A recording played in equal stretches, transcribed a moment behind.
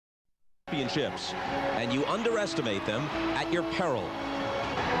championships, and you underestimate them at your peril.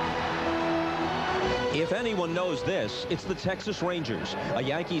 If anyone knows this, it's the Texas Rangers, a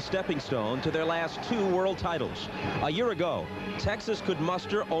Yankee stepping stone to their last 2 world titles. A year ago, Texas could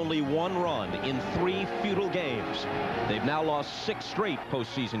muster only 1 run in 3 futile games. They've now lost 6 straight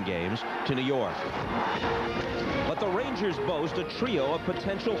postseason games to New York. But the Rangers boast a trio of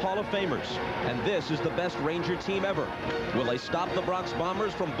potential Hall of Famers, and this is the best Ranger team ever. Will they stop the Bronx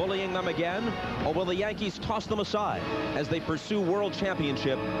Bombers from bullying them again, or will the Yankees toss them aside as they pursue World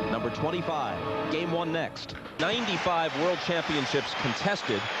Championship number 25? Game 1 next. 95 World Championships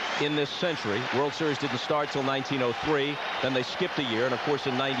contested in this century. World Series didn't start till 1903. Then they skipped a year, and of course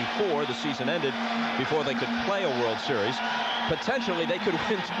in 94 the season ended before they could play a World Series. Potentially they could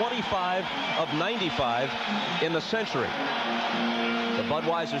win 25 of 95 in the century. The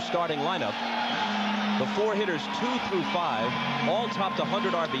Budweiser starting lineup, the 4 hitters 2 through 5 all topped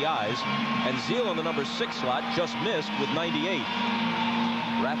 100 RBIs, and Sele in the number 6 slot just missed with 98.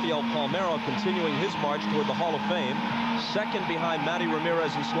 Rafael Palmeiro continuing his march toward the Hall of Fame, second behind Matty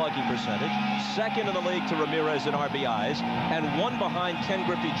Ramirez in slugging percentage, second in the league to Ramirez in RBIs, and 1 behind Ken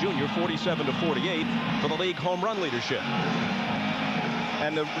Griffey Jr., 47 to 48, for the league home run leadership.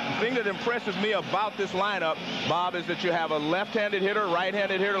 And the thing that impresses me about this lineup, Bob, is that you have a left-handed hitter,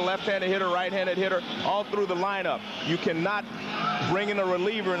 right-handed hitter, left-handed hitter, right-handed hitter, all through the lineup. You cannot bring in a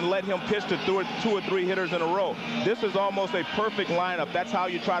reliever and let him pitch to 2 or 3 hitters in a row. This is almost a perfect lineup. That's how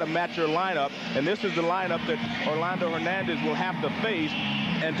you try to match your lineup. And this is the lineup that Orlando Hernandez will have to face.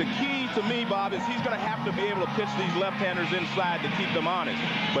 And the key to me, Bob, is he's going to have to be able to pitch these left-handers inside to keep them honest.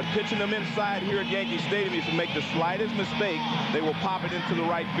 But pitching them inside here at Yankee Stadium, if you make the slightest mistake, they will pop it into the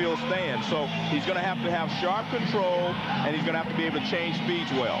right field stand. So he's going to have sharp control, and he's going to have to be able to change speeds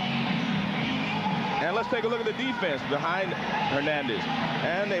well. And let's take a look at the defense behind Hernandez.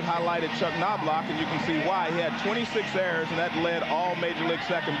 And they've highlighted Chuck Knobloch, and you can see why. He had 26 errors, and that led all Major League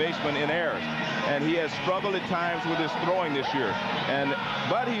second basemen in errors. And he has struggled at times with his throwing this year.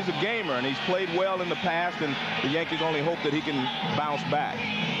 But he's a gamer, and he's played well in the past, and the Yankees only hope that he can bounce back.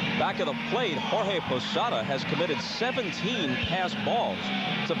 Back of the plate, Jorge Posada has committed 17 pass balls.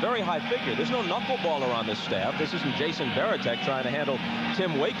 It's a very high figure. There's no knuckleballer on this staff. This isn't Jason Varitek trying to handle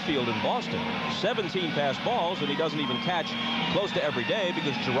Tim Wakefield in Boston. 17 pass balls, and he doesn't even catch close to every day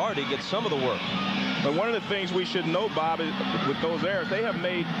because Girardi gets some of the work. But one of the things we should know, Bob, is with those errors, they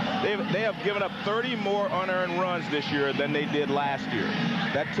have given up 30 more unearned runs this year than they did last year.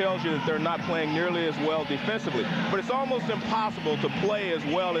 That tells you that they're not playing nearly as well defensively. But it's almost impossible to play as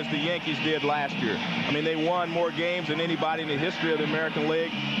well as the Yankees did last year. I mean, they won more games than anybody in the history of the American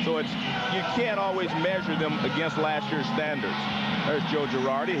League, so you can't always measure them against last year's standards. There's Joe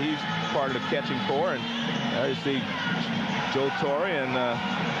Girardi. He's part of the catching corps, and there you see Joe Torre and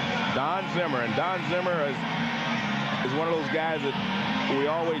Don Zimmer. And Don Zimmer is one of those guys that we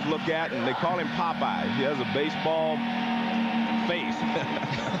always look at, and they call him Popeye. He has a baseball face.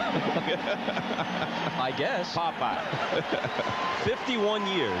 I guess. Popeye. 51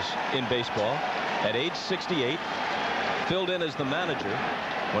 years in baseball. At age 68, filled in as the manager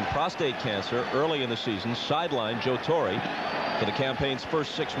when prostate cancer early in the season sidelined Joe Torre for the campaign's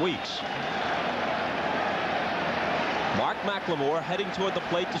first 6 weeks. Mark McLemore heading toward the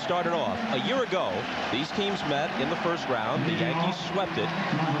plate to start it off. A year ago, these teams met in the first round. The Yankees swept it.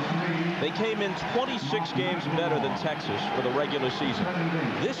 They came in 26 games better than Texas for the regular season.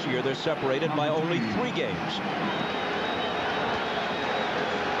 This year, they're separated by only 3 games.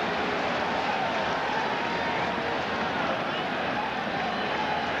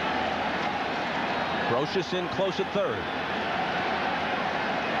 Brocious in close at third.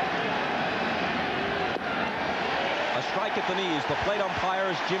 A strike at the knees. The plate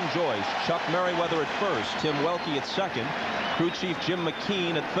umpire is Jim Joyce. Chuck Merriweather at first. Tim Welke at second. Crew chief Jim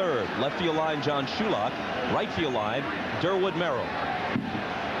McKean at third. Left field line John Shulock. Right field line Durwood Merrill.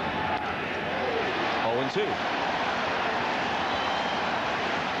 0-2.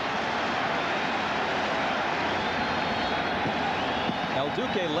 El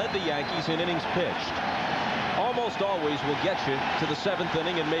Duque led the Yankees in innings pitched. Almost always will get you to the 7th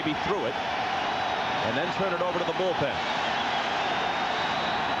inning and maybe through it, and then turn it over to the bullpen.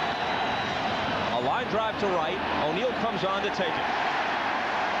 A line drive to right. O'Neill comes on to take it.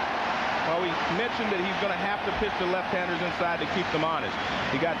 Well, we mentioned that he's going to have to pitch the left-handers inside to keep them honest.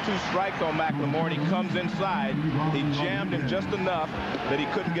 He got 2 strikes on McLemore, and he comes inside. He jammed him just enough that he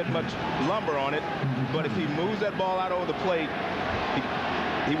couldn't get much lumber on it. But if he moves that ball out over the plate,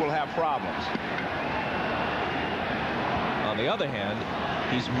 he will have problems. On the other hand,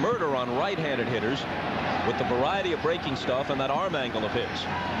 he's murder on right-handed hitters. with the variety of breaking stuff and that arm angle of his.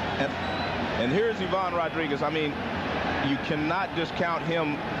 And here's Ivan Rodriguez. I mean, you cannot discount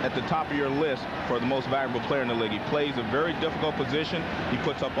him at the top of your list for the most valuable player in the league. He plays a very difficult position. He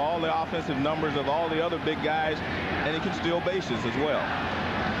puts up all the offensive numbers of all the other big guys, and he can steal bases as well.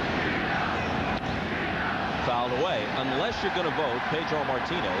 Fouled away. Unless you're going to vote Pedro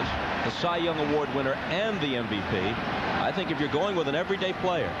Martinez, the Cy Young Award winner and the MVP, I think if you're going with an everyday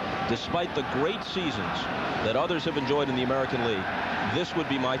player, despite the great seasons that others have enjoyed in the American League, this would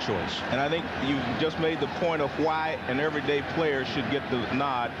be my choice. And I think you just made the point of why an everyday player should get the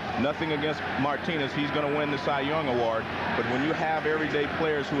nod. Nothing against Martinez. He's going to win the Cy Young Award. But when you have everyday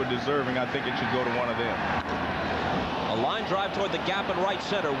players who are deserving, I think it should go to one of them. A line drive toward the gap in right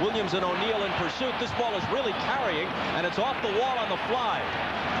center. Williams and O'Neill in pursuit. This ball is really carrying, and it's off the wall on the fly.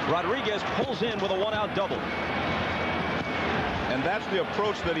 Rodriguez pulls in with a one-out double. And that's the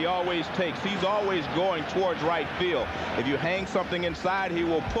approach that he always takes. He's always going towards right field. If you hang something inside, he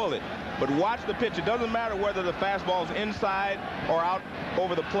will pull it. But watch the pitch. It doesn't matter whether the fastball is inside or out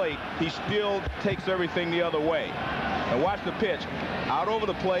over the plate. He still takes everything the other way. And watch the pitch. Out over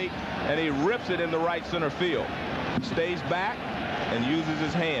the plate, and he rips it in the right center field. Stays back and uses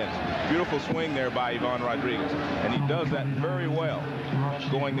his hands. Beautiful swing there by Ivan Rodriguez. And he does that very well,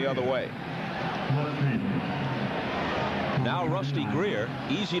 going the other way. Now Rusty Greer,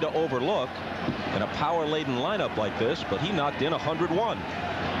 easy to overlook in a power-laden lineup like this, but he knocked in 101.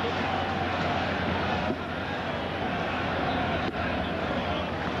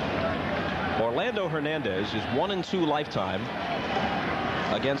 Orlando Hernandez is 1-2 lifetime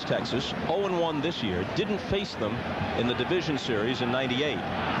against Texas, 0-1 this year. Didn't face them in the division series in '98.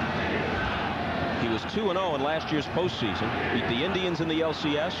 He was 2-0 in last year's postseason. Beat the Indians in the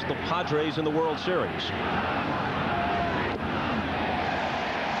LCS, the Padres in the World Series.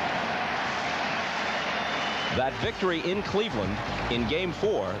 That victory in Cleveland in Game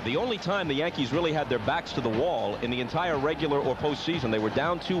 4, the only time the Yankees really had their backs to the wall in the entire regular or postseason. They were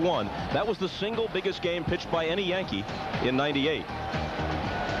down 2-1. That was the single biggest game pitched by any Yankee in '98.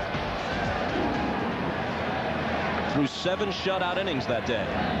 Threw 7 shutout innings that day.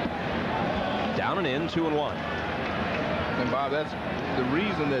 Down and in, 2-1. And Bob, that's the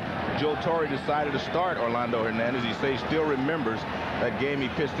reason that Joe Torre decided to start Orlando Hernandez. He says he still remembers that game he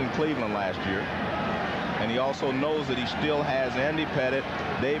pitched in Cleveland last year. And he also knows that he still has Andy Pettit,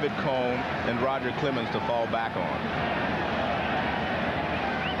 David Cone, and Roger Clemens to fall back on.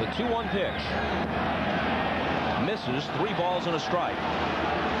 The 2-1 pitch. Misses, 3 balls and a strike.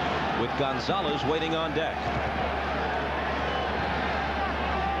 With Gonzalez waiting on deck.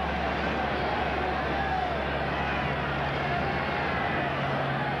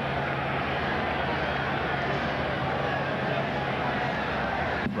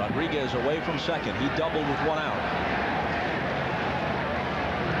 Rodriguez away from second. He doubled with 1 out.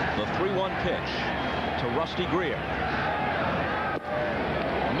 The 3-1 pitch to Rusty Greer.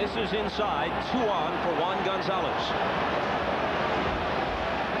 Misses inside. 2 on for Juan Gonzalez.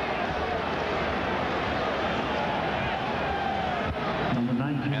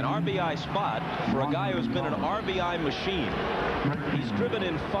 An RBI spot for a guy who's been an RBI machine. He's driven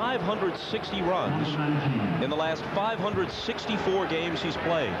in 560 runs in the last 564 games he's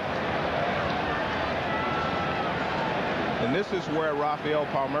played. And this is where Rafael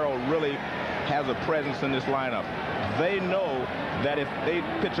Palmeiro really has a presence in this lineup. They know that if they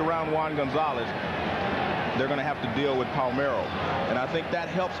pitch around Juan Gonzalez, they're going to have to deal with Palmeiro. And I think that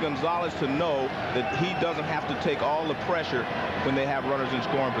helps Gonzalez to know that he doesn't have to take all the pressure when they have runners in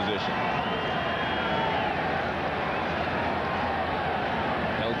scoring position.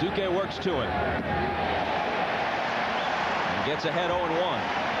 El Duque works to him. And gets ahead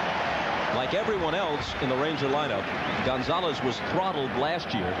 0-1. Like everyone else in the Ranger lineup, Gonzalez was throttled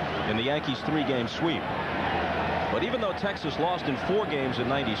last year in the Yankees' 3-game sweep. But even though Texas lost in 4 games in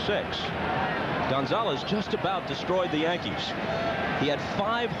 '96, Gonzalez just about destroyed the Yankees. He had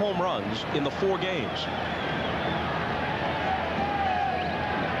 5 home runs in the 4 games.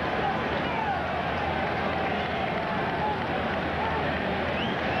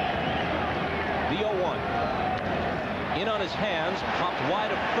 The 0-1. In on his hands, popped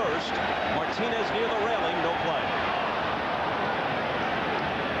wide of first. Martinez near the railing, no play.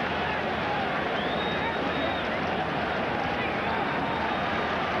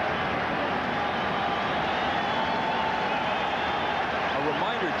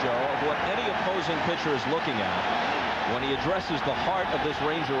 Of what any opposing pitcher is looking at when he addresses the heart of this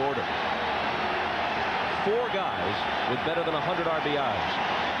Ranger order. 4 guys with better than 100 RBIs.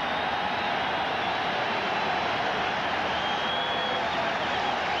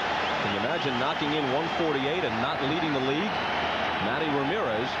 Can you imagine knocking in 148 and not leading the league? Matty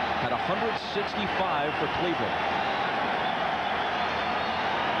Ramirez had 165 for Cleveland.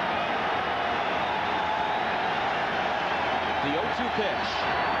 The 0-2 pitch.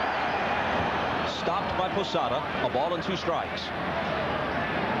 Stopped by Posada. A ball and 2 strikes.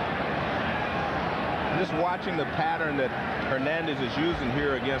 Just watching the pattern that Hernandez is using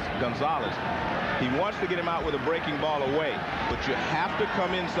here against Gonzalez. He wants to get him out with a breaking ball away, but you have to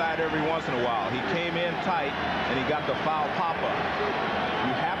come inside every once in a while. He came in tight, and he got the foul pop-up.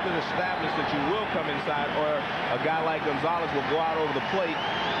 You have to establish that you will come inside, or a guy like Gonzalez will go out over the plate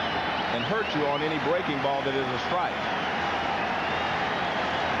and hurt you on any breaking ball that is a strike.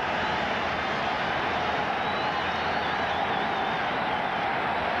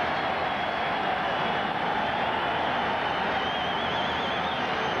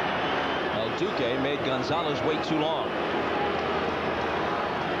 Duque made Gonzalez wait too long.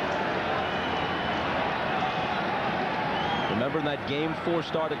 Remember that Game 4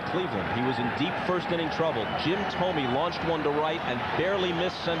 start at Cleveland? He was in deep first-inning trouble. Jim Thome launched one to right and barely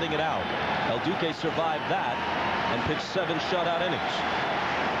missed sending it out. El Duque survived that and pitched 7 shutout innings.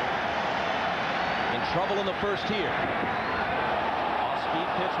 In trouble in the first here. Off-speed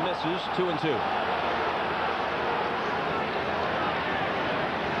pitch misses. 2-2.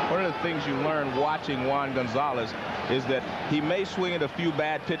 One of the things you learn watching Juan Gonzalez is that he may swing at a few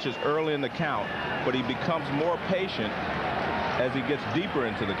bad pitches early in the count, but he becomes more patient as he gets deeper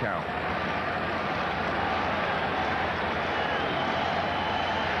into the count.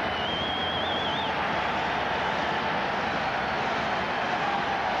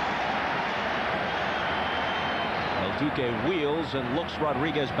 El Duque wheels and looks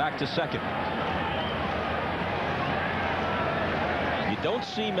Rodriguez back to second. Don't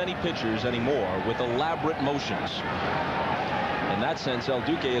see many pitchers anymore with elaborate motions. In that sense, El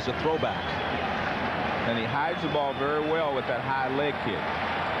Duque is a throwback. And he hides the ball very well with that high leg kick.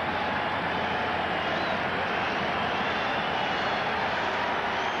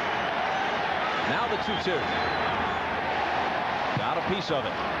 Now the 2-2. Got a piece of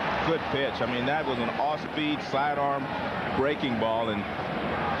it. Good pitch. I mean, that was an off-speed sidearm breaking ball, and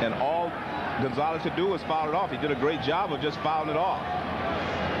all Gonzalez could do was foul it off. He did a great job of just fouling it off.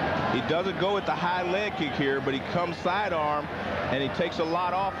 He doesn't go with the high leg kick here, but he comes sidearm and he takes a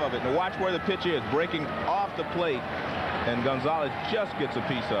lot off of it. Now watch where the pitch is, breaking off the plate, and Gonzalez just gets a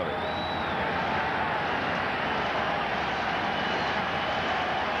piece of it.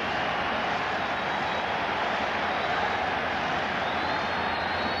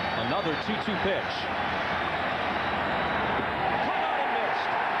 Another 2-2 pitch. Come on and missed.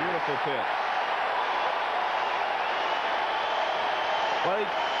 Beautiful pitch. Well,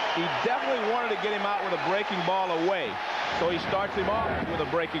 he definitely wanted to get him out with a breaking ball away. So he starts him off with a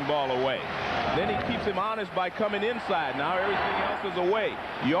breaking ball away. Then he keeps him honest by coming inside. Now everything else is away.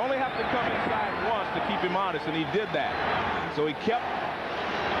 You only have to come inside once to keep him honest, and he did that. So he kept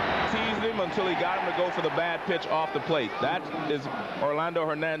teasing him until he got him to go for the bad pitch off the plate. That is Orlando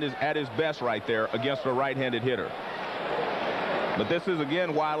Hernandez at his best right there against a right-handed hitter. But this is,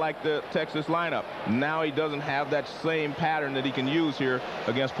 again, why I like the Texas lineup. Now he doesn't have that same pattern that he can use here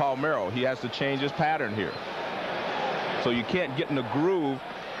against Palmeiro. He has to change his pattern here. So you can't get in a groove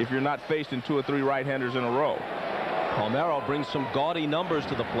if you're not facing 2 or 3 right-handers in a row. Palmeiro brings some gaudy numbers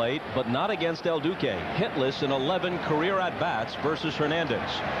to the plate, but not against El Duque. Hitless in 11 career at-bats versus Hernandez.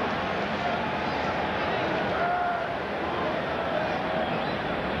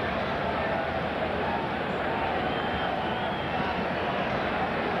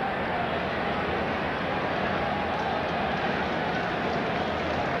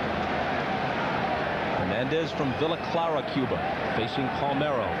 Hernandez from Villa Clara, Cuba, facing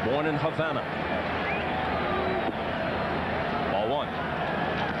Palmeiro, born in Havana. Ball 1.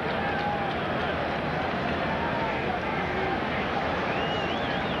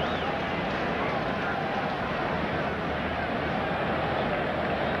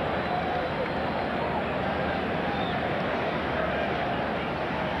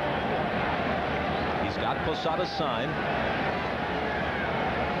 He's got Posada's sign.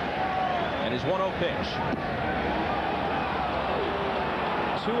 And his 1-0 pitch.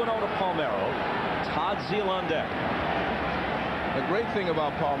 2-0 to Palmeiro. Todd Zeile on deck. The great thing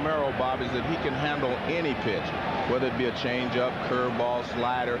about Palmeiro, Bob, is that he can handle any pitch, whether it be a changeup, curveball,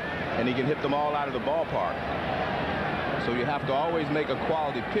 slider, and he can hit them all out of the ballpark. So you have to always make a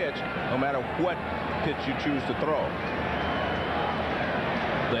quality pitch, no matter what pitch you choose to throw.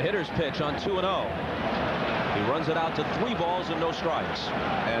 The hitter's pitch on 2-0. He runs it out to 3 balls and no strikes.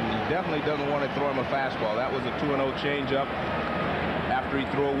 And he definitely doesn't want to throw him a fastball. That was a 2-0 changeup after after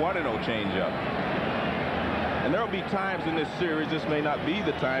he threw a 1-0 changeup. And there will be times in this series, this may not be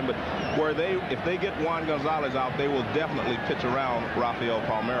the time, but where if they get Juan Gonzalez out, they will definitely pitch around Rafael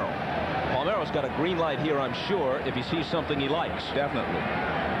Palmeiro. Palmeiro's got a green light here, I'm sure, if he sees something he likes. Definitely.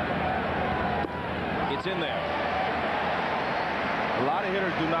 It's in there. A lot of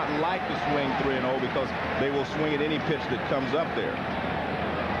hitters do not like to swing 3-0 because they will swing at any pitch that comes up there.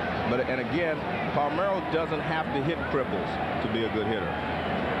 And again, Palmeiro doesn't have to hit cripples to be a good hitter.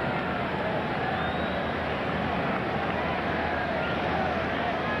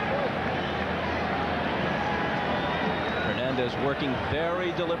 Hernandez working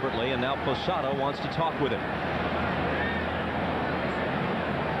very deliberately, and now Posada wants to talk with him.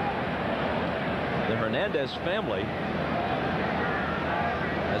 The Hernandez family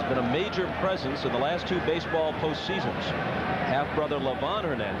has been a major presence in the last 2 baseball postseasons. Half-brother Livan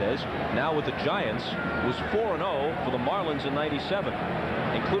Hernandez, now with the Giants, was 4-0 for the Marlins in '97,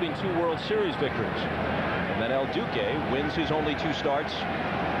 including 2 World Series victories. And then El Duque wins his only 2 starts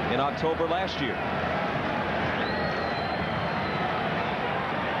in October last year.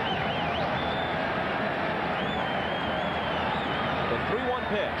 The 3-1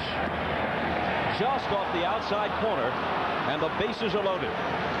 pitch, just off the outside corner, and the bases are loaded.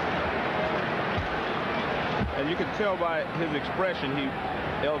 And you can tell by his expression,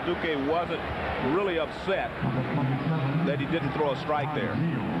 El Duque wasn't really upset that he didn't throw a strike there.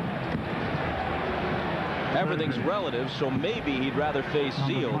 Everything's relative, so maybe he'd rather face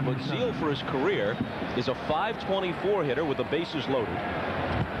Sele, but Sele for his career is a .524 hitter with the bases loaded.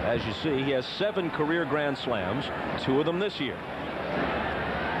 As you see, he has 7 career grand slams, 2 of them this year.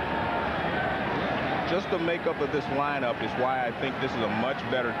 Just the makeup of this lineup is why I think this is a much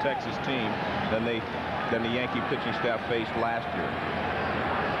better Texas team than the Yankee pitching staff faced last year.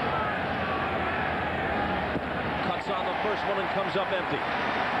 Cuts on the first one and comes up empty.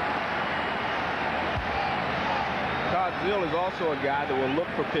 Todd Zeile is also a guy that will look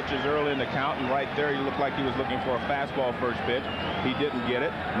for pitches early in the count, and right there he looked like he was looking for a fastball first pitch. He didn't get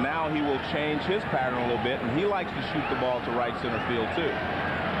it. Now he will change his pattern a little bit, and he likes to shoot the ball to right center field too.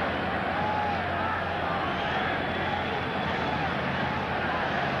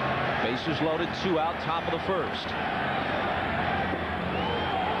 Bases loaded, 2 out, top of the first. A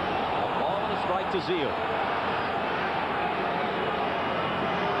ball and a strike to Zeile.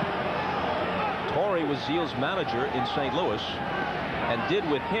 Torre was Zeile's manager in St. Louis and did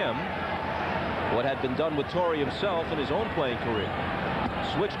with him what had been done with Torre himself in his own playing career.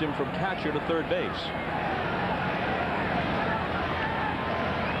 Switched him from catcher to third base.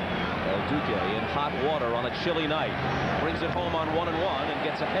 El Duque in hot water on a chilly night. Brings it home on 1-1 and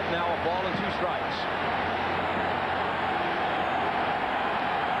gets ahead now, a ball and 2 strikes.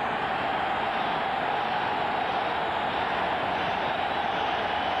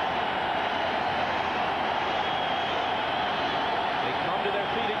 They come to their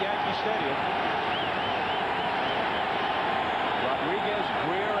feet at Yankee Stadium. Rodriguez,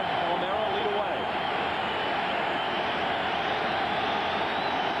 Greer, and Palmeiro lead away.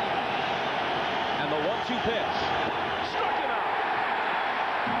 And the 1-2 pitch. Struck him out.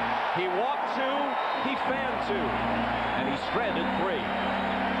 He walked 2, he fanned 2, and he stranded 3.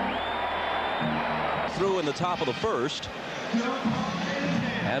 Through in the top of the first.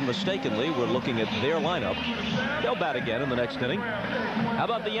 And mistakenly, we're looking at their lineup. They'll bat again in the next inning. How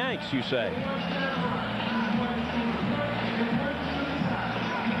about the Yanks, you say?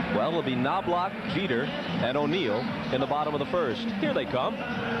 Well, it'll be Knobloch, Jeter, and O'Neill in the bottom of the first. Here they come.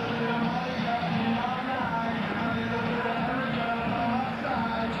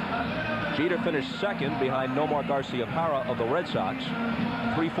 Jeter finished second behind Nomar Garciaparra of the Red Sox,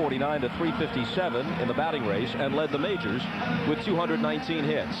 349 to 357 in the batting race, and led the majors with 219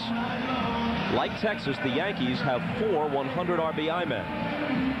 hits. Like Texas, the Yankees have 4 100 RBI men.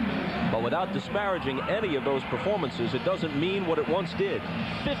 But without disparaging any of those performances, it doesn't mean what it once did.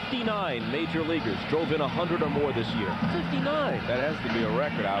 59 major leaguers drove in 100 or more this year. 59. That has to be a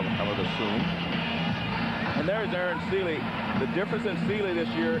record, I would assume. And there's Aaron Sele. The difference in Sele this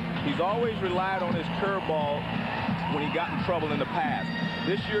year, he's always relied on his curveball when he got in trouble in the past.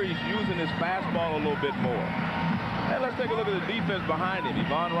 This year, he's using his fastball a little bit more. And let's take a look at the defense behind him.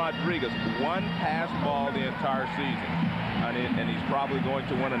 Ivan Rodriguez, 1 pass ball the entire season. And he's probably going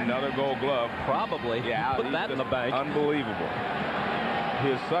to win another Gold Glove. Probably. Yeah, put that in the bank. Unbelievable. He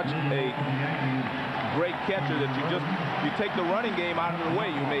is such a great catcher that you take the running game out of the way.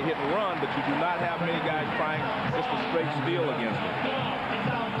 You may hit and run, but you do not have many guys trying just a straight steal against him.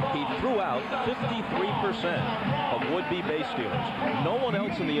 He threw out 53% of would-be base stealers. No one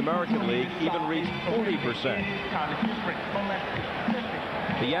else in the American League even reached 40%.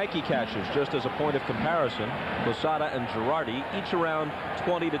 The Yankee catchers, just as a point of comparison, Posada and Girardi, each around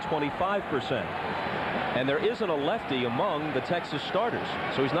 20 to 25%. And there isn't a lefty among the Texas starters,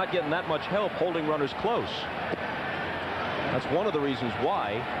 so he's not getting that much help holding runners close. That's one of the reasons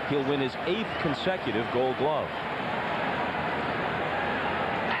why he'll win his 8th consecutive Gold Glove.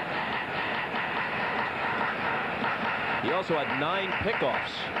 He also had 9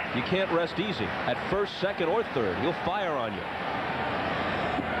 pickoffs. You can't rest easy at first, second, or third. He'll fire on you.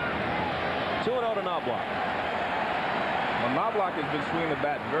 2-0 to Knobloch. Well, Knobloch has been swinging the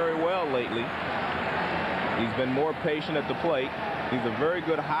bat very well lately. He's been more patient at the plate. He's a very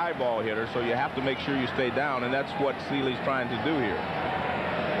good high ball hitter, so you have to make sure you stay down, and that's what Sele's trying to do here.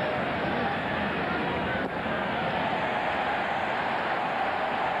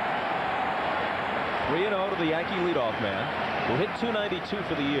 To the Yankee leadoff man, who hit .292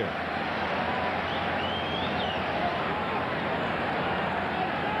 for the year.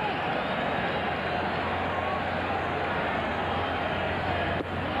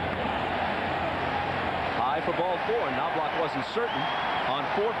 High for ball 4. Knobloch wasn't certain. On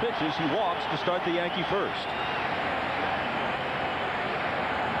 4 pitches, he walks to start the Yankee first.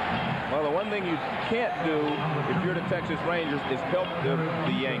 Well, the one thing you can't do if you're the Texas Rangers is help the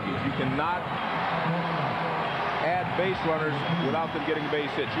Yankees. You cannot add base runners without them getting base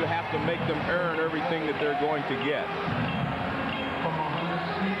hits. You have to make them earn everything that they're going to get.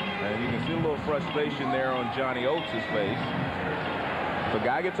 And you can see a little frustration there on Johnny Oates' face. If a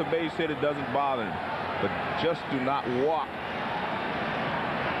guy gets a base hit, it doesn't bother him. But just do not walk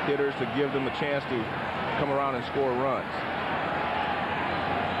hitters to give them a chance to come around and score runs.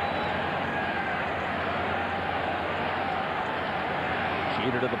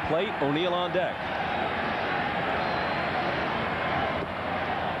 Jeter to the plate, O'Neill on deck.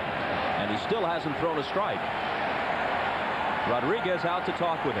 And he still hasn't thrown a strike. Rodriguez out to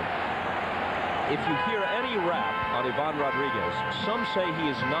talk with him. If you hear any rap on Ivan Rodriguez, some say he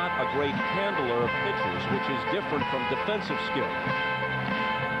is not a great handler of pitchers, which is different from defensive skill.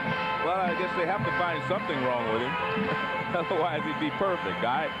 Well, I guess they have to find something wrong with him. Otherwise, he'd be perfect.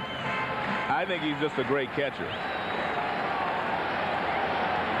 I think he's just a great catcher.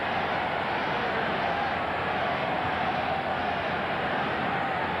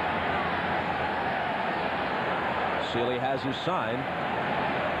 Sele has his sign,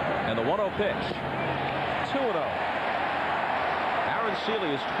 and the 1-0 pitch. 2-0. Aaron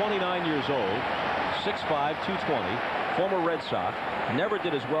Sele is 29 years old, 6'5", 220, former Red Sox. Never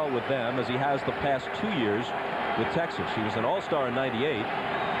did as well with them as he has the past 2 years with Texas. He was an All-Star in '98,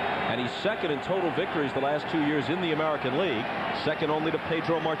 and he's second in total victories the last 2 years in the American League, second only to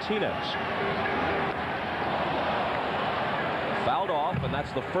Pedro Martinez. Fouled off, and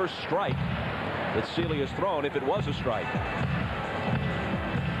that's the first strike that Sele has thrown, if it was a strike.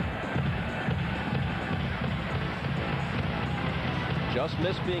 Just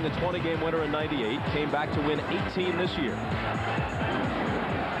missed being a 20-game winner in '98, came back to win 18 this year.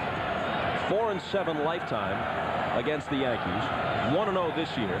 4-7 lifetime against the Yankees. 1-0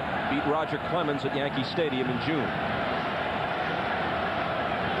 this year. Beat Roger Clemens at Yankee Stadium in June.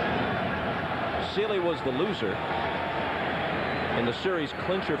 Sele was the loser in the series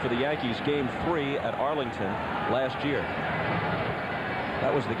clincher for the Yankees, Game 3 at Arlington last year.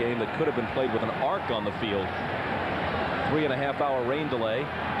 That was the game that could have been played with an arc on the field. 3.5-hour rain delay.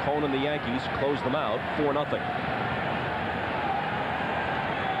 Cone and the Yankees closed them out 4-0.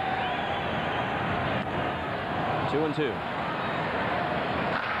 Two and two.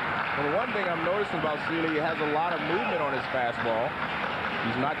 Well, one thing I'm noticing about Sele, he has a lot of movement on his fastball.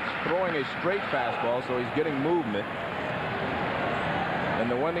 He's not throwing a straight fastball, so he's getting movement. And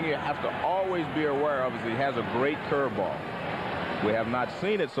the one thing you have to always be aware of is he has a great curveball. We have not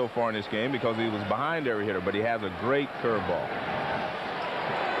seen it so far in this game because he was behind every hitter, but he has a great curveball.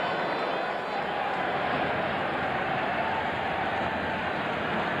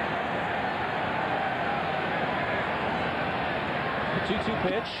 The 2-2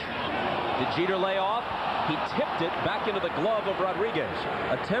 pitch. Did Jeter lay off? He tipped it back into the glove of Rodriguez.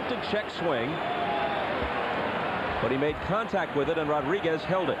 Attempted check swing, but he made contact with it, and Rodriguez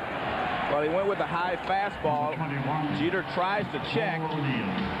held it. Well, he went with a high fastball. Jeter tries to check,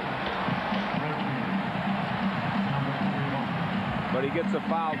 but he gets a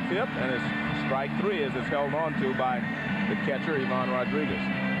foul tip, and it's strike 3 as it's held on to by the catcher, Ivan Rodriguez.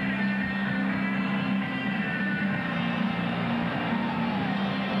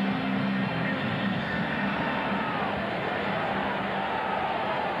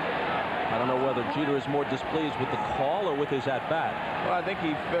 I don't know whether Jeter is more displeased with the call or with his at-bat. Well, I think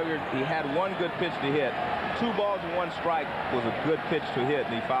he figured he had one good pitch to hit. 2 balls and 1 strike was a good pitch to hit,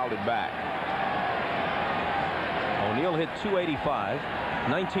 and he fouled it back. O'Neill hit .285,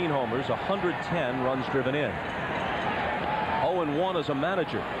 19 homers, 110 runs driven in. 0-1 as a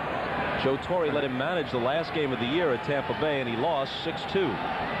manager. Joe Torre let him manage the last game of the year at Tampa Bay, and he lost 6-2.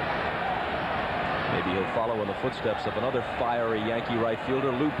 Maybe he'll follow in the footsteps of another fiery Yankee right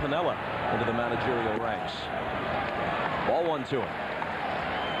fielder, Lou Piniella, into the managerial ranks. Ball 1 to him.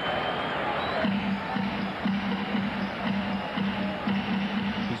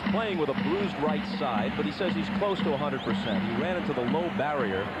 He's playing with a bruised right side, but he says he's close to 100%. He ran into the low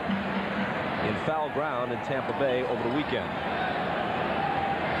barrier in foul ground in Tampa Bay over the weekend.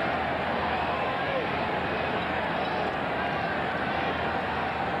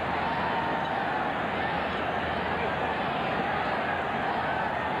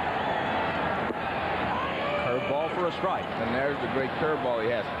 For a strike. And there's the great curveball he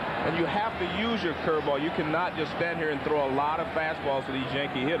has. And you have to use your curveball. You cannot just stand here and throw a lot of fastballs to these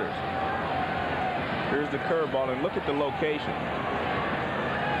Yankee hitters. Here's the curveball, and look at the location.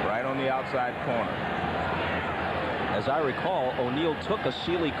 Right on the outside corner. As I recall, O'Neill took a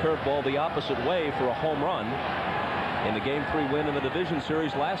Sele curveball the opposite way for a home run in the Game 3 win in the division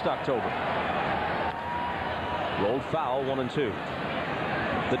series last October. Rolled foul, 1-2.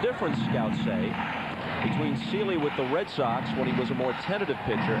 The difference, scouts say, between Sele with the Red Sox when he was a more tentative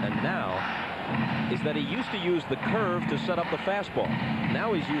pitcher and now is that he used to use the curve to set up the fastball.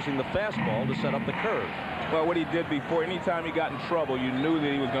 Now he's using the fastball to set up the curve. Well, what he did before, anytime he got in trouble, you knew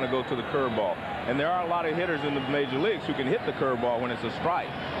that he was going to go to the curveball. And there are a lot of hitters in the major leagues who can hit the curveball when it's a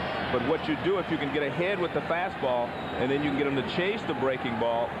strike. But what you do, if you can get ahead with the fastball, and then you can get him to chase the breaking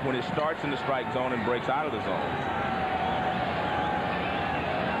ball when it starts in the strike zone and breaks out of the zone.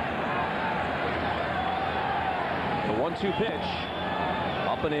 The 1-2 pitch,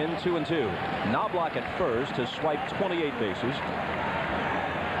 up and in, 2-2. Knobloch at first has swiped 28 bases,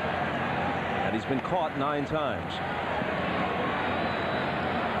 and he's been caught 9 times.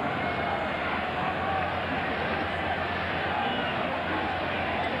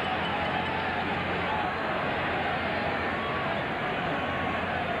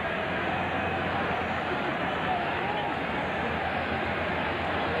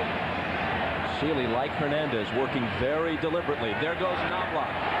 Sele, like Hernandez, working very deliberately. There goes Knobloch.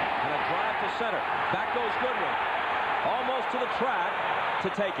 And a drive to center. Back goes Goodwin. Almost to the track to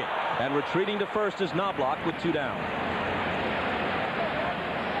take it. And retreating to first is Knobloch with 2 down.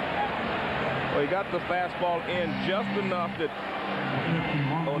 Well, he got the fastball in just enough that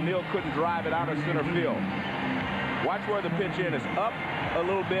O'Neill couldn't drive it out of center field. Watch where the pitch in is up a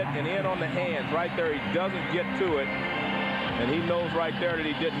little bit and in on the hands. Right there, he doesn't get to it. And he knows right there that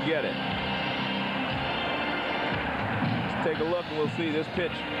he didn't get it. Take a look and we'll see this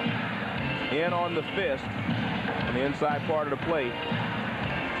pitch in on the fist on the inside part of the plate,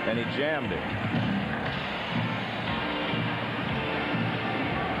 and he jammed it.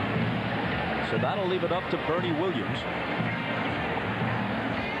 So that'll leave it up to Bernie Williams.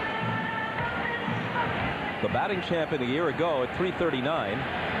 The batting champion a year ago at 339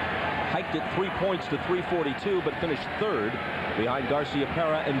 hiked it 3 points to 342, but finished 3rd behind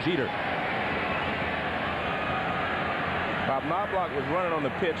Garciaparra and Jeter. Bob Knobloch was running on the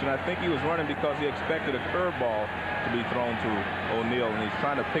pitch, and I think he was running because he expected a curveball to be thrown to O'Neill, and he's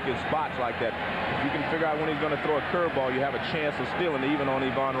trying to pick his spots like that. If you can figure out when he's going to throw a curveball, you have a chance of stealing even on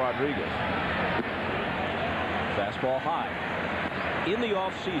Ivan Rodriguez. Fastball high. In the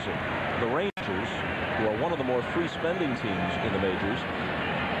offseason, the Rangers, who are one of the more free-spending teams in the majors,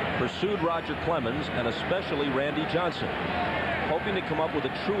 pursued Roger Clemens and especially Randy Johnson, hoping to come up with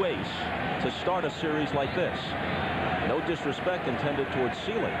a true ace to start a series like this. No disrespect intended towards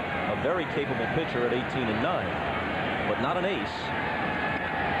Sele, a very capable pitcher at 18-9, but not an ace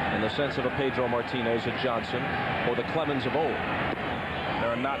in the sense of a Pedro Martinez, a Johnson, or the Clemens of old. There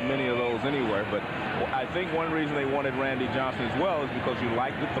are not many of those anywhere, but I think one reason they wanted Randy Johnson as well is because you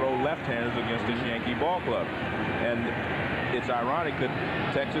like to throw left-handers against this Yankee ball club. And it's ironic that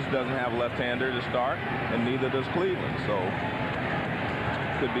Texas doesn't have a left-hander to start, and neither does Cleveland. So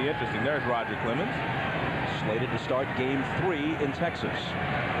it could be interesting. There's Roger Clemens. Slated to start Game 3 in Texas.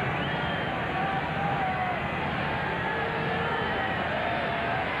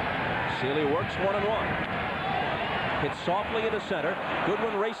 Sele works 1-1. Hit softly into center.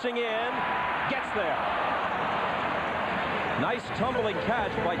 Goodwin racing in. Gets there. Nice tumbling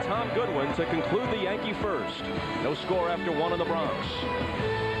catch by Tom Goodwin to conclude the Yankee first. No score after 1 in the Bronx.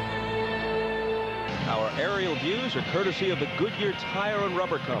 Our aerial views are courtesy of the Goodyear Tire and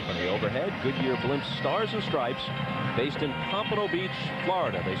Rubber Company. Overhead, Goodyear blimps Stars and Stripes, based in Pompano Beach,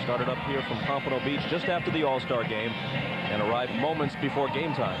 Florida. They started up here from Pompano Beach just after the All-Star game and arrived moments before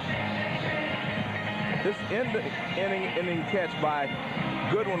game time. This inning catch by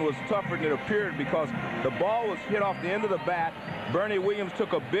Goodwin was tougher than it appeared because the ball was hit off the end of the bat. Bernie Williams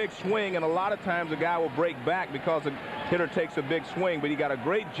took a big swing, and a lot of times the guy will break back because the hitter takes a big swing, but he got a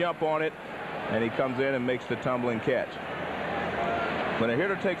great jump on it, and he comes in and makes the tumbling catch. When a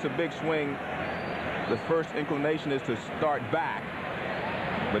hitter takes a big swing, the first inclination is to start back,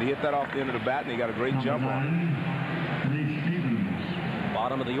 but he hit that off the end of the bat, and he got a great jump on it.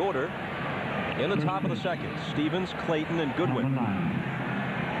 Bottom of the order. In the top of the second, Stevens, Clayton, and Goodwin.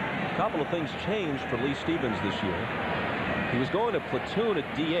 A couple of things changed for Lee Stevens this year. He was going to platoon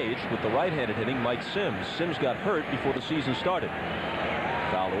at DH with the right-handed hitting Mike Sims. Sims got hurt before the season started.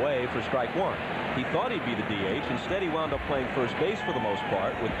 Fouled away for strike one. He thought he'd be the DH. Instead, he wound up playing first base for the most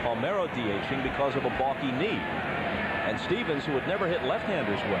part, with Palmeiro DHing because of a balky knee. And Stevens, who had never hit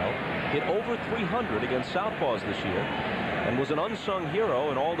left-handers well, hit over 300 against southpaws this year, and was an unsung hero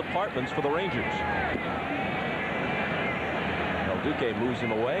in all departments for the Rangers. El Duque moves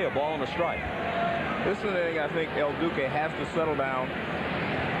him away, a ball and a strike. This is an inning I think El Duque has to settle down,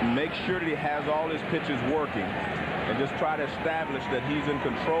 make sure that he has all his pitches working, and just try to establish that he's in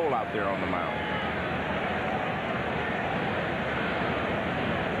control out there on the mound.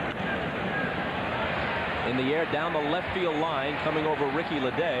 In the air down the left field line, coming over Ricky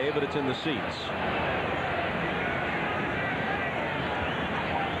Leday, but it's in the seats.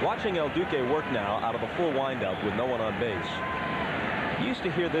 Watching El Duque work now out of a full windup with no one on base. You used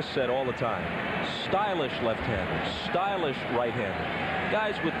to hear this said all the time. Stylish left-hander, stylish right-hander.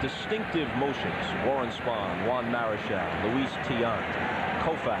 Guys with distinctive motions. Warren Spahn, Juan Marichal, Luis Tiant,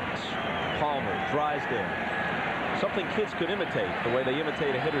 Koufax, Palmer, Drysdale. Something kids could imitate, the way they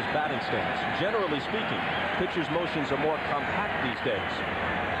imitate a hitter's batting stance. Generally speaking, pitchers' motions are more compact these days.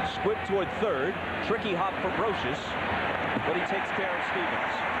 Squib toward third, tricky hop for Brocious, but he takes care of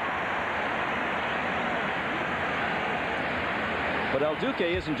Stevens. But El Duque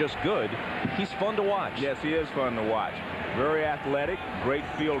isn't just good, he's fun to watch. Yes, he is fun to watch. Very athletic, great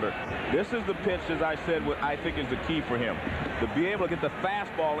fielder. This is the pitch, as I said, what I think is the key for him. To be able to get the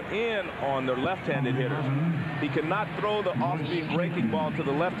fastball in on the left-handed hitters. He cannot throw the off-speed breaking ball to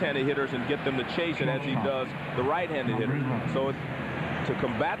the left-handed hitters and get them to chase it as he does the right-handed hitters. So to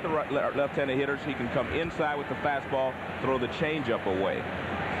combat the left-handed hitters, he can come inside with the fastball, throw the changeup away.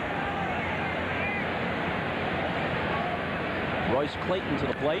 Royce Clayton to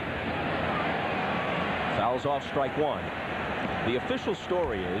the plate. Fouls off strike one. The official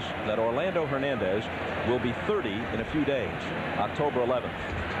story is that Orlando Hernandez will be 30 in a few days, October 11th.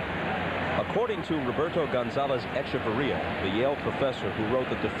 According to Roberto Gonzalez Echeverria, the Yale professor who wrote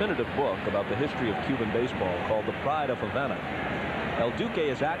the definitive book about the history of Cuban baseball called The Pride of Havana, El Duque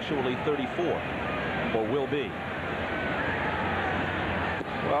is actually 34, or will be.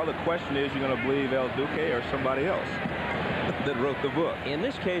 Well, the question is, you're going to believe El Duque or somebody else that wrote the book? In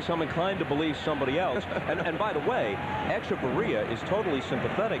this case, I'm inclined to believe somebody else. And by the way, Echeverria is totally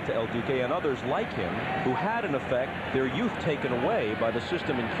sympathetic to El Duque and others like him who had, in effect, their youth taken away by the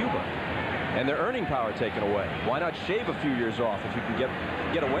system in Cuba and their earning power taken away. Why not shave a few years off if you can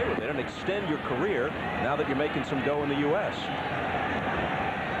get away with it and extend your career now that you're making some dough in the U.S.?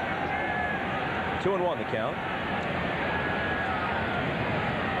 2-1 the count.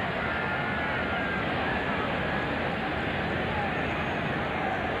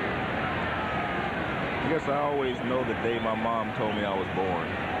 I guess I always know the day my mom told me I was born.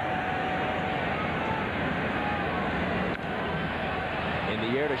 In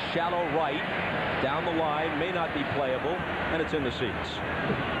the air to shallow right, down the line, may not be playable, and it's in the seats.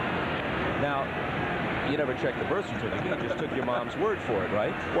 Now, you never checked the birth certificate. You just took your mom's word for it,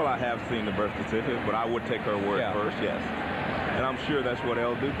 right? Well, I have seen the birth certificate, but I would take her word first, yes. And I'm sure that's what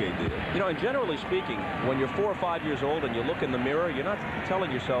El Duque did. You know, and generally speaking, when you're 4 or 5 years old and you look in the mirror, you're not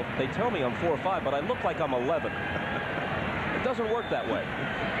telling yourself, they tell me I'm 4 or 5, but I look like I'm 11. It doesn't work that way.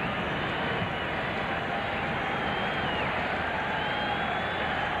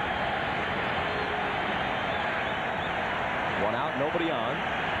 One out, nobody on.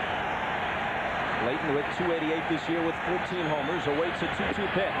 Layton with 288 this year with 14 homers awaits a 2-2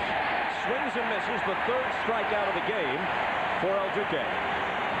 pitch. Swings and misses, the third strikeout of the game for El Duque.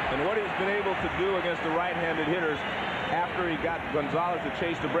 And what he's been able to do against the right-handed hitters after he got Gonzalez to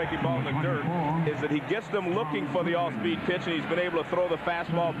chase the breaking ball in the dirt is that he gets them looking for the off-speed pitch, and he's been able to throw the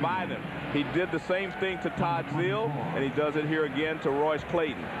fastball by them. He did the same thing to Todd Zeile, and he does it here again to Royce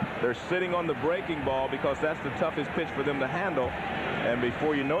Clayton. They're sitting on the breaking ball because that's the toughest pitch for them to handle. And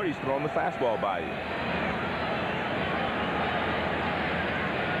before you know it, he's throwing the fastball by you.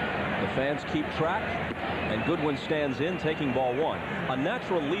 The fans keep track, and Goodwin stands in, taking ball one. A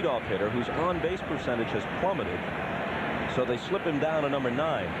natural leadoff hitter whose on-base percentage has plummeted, so they slip him down to number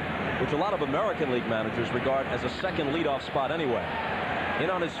 9, which a lot of American League managers regard as a second leadoff spot anyway. In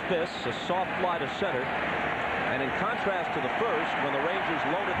on his fists, a soft fly to center. And in contrast to the first, when the Rangers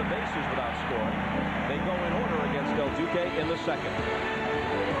loaded the bases without scoring, they go in order against Del Duque in the second.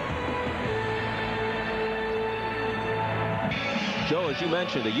 Joe, as you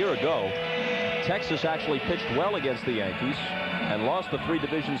mentioned, a year ago, Texas actually pitched well against the Yankees and lost the 3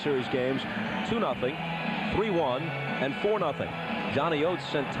 division series games 2-0, 3-1, and 4-0. Johnny Oates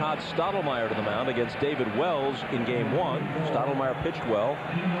sent Todd Stottlemyre to the mound against David Wells in game 1. Stottlemyre pitched well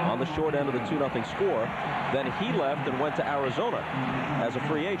on the short end of the 2-0 score. Then he left and went to Arizona as a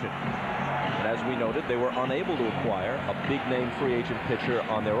free agent. And as we noted, they were unable to acquire a big-name free agent pitcher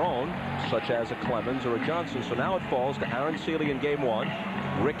on their own, such as a Clemens or a Johnson. So now it falls to Aaron Sele in game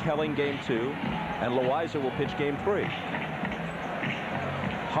 1, Rick Helling game 2, and Loaiza will pitch game 3.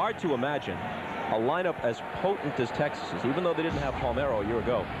 Hard to imagine a lineup as potent as Texas's, even though they didn't have Palmeiro a year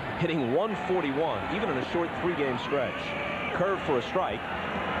ago, hitting 141 even in a short 3-game stretch. Curve for a strike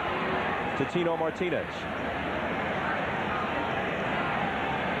to Tino Martinez.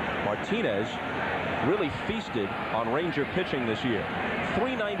 Martinez really feasted on Ranger pitching this year.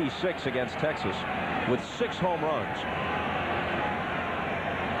 396 against Texas with 6 home runs.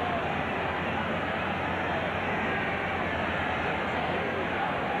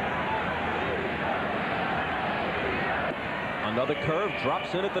 Another curve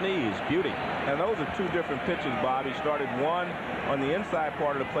drops in at the knees. Beauty. And those are 2 different pitches, Bob. He started one on the inside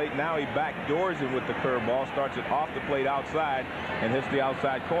part of the plate. Now he backdoors him with the curveball, starts it off the plate outside, and hits the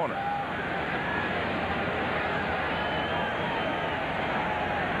outside corner.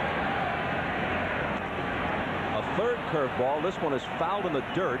 A third curveball. This one is fouled in the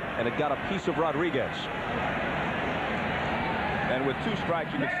dirt, and it got a piece of Rodriguez. And with 2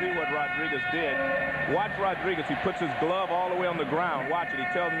 strikes, you can see what Rodriguez did. Watch Rodriguez. He puts his glove all the way on the ground. Watch it. He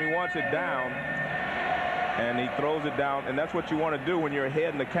tells him he wants it down, and he throws it down. And that's what you want to do when you're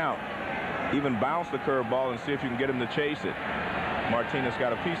ahead in the count. Even bounce the curveball and see if you can get him to chase it. Martinez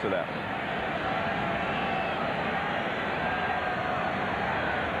got a piece of that one.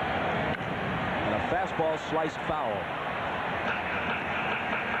 And a fastball sliced foul.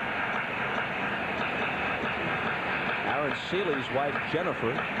 Aaron Sele's wife,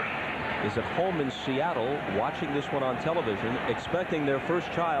 Jennifer, is at home in Seattle watching this one on television, expecting their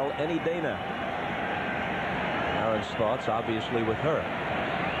first child any day now. Aaron's thoughts obviously with her.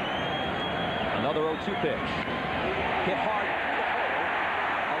 Another 0-2 pitch. Hit hard.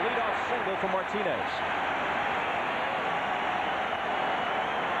 A leadoff single for Martinez.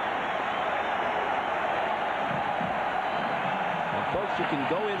 Folks, you can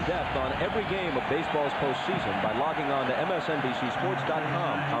go in depth on every game of baseball's postseason by logging on to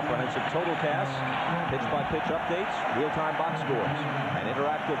MSNBCSports.com. Comprehensive total casts, pitch-by-pitch updates, real-time box scores, an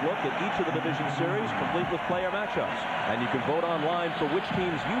interactive look at each of the division series, complete with player matchups. And you can vote online for which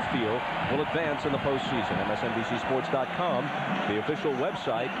teams you feel will advance in the postseason. MSNBCSports.com, the official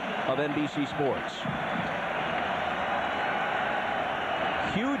website of NBC Sports.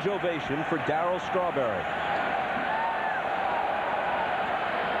 Huge ovation for Darryl Strawberry.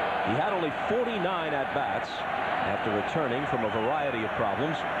 He had only 49 at-bats after returning from a variety of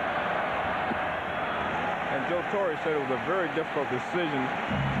problems. And Joe Torre said it was a very difficult decision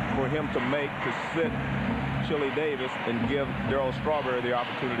for him to make, to sit Chili Davis and give Darryl Strawberry the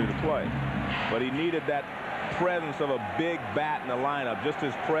opportunity to play. But he needed that presence of a big bat in the lineup. Just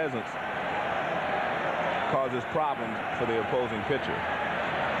his presence causes problems for the opposing pitcher.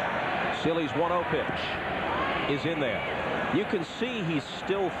 Sele's 1-0 pitch is in there. You can see he's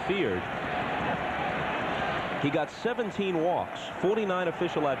still feared. He got 17 walks, 49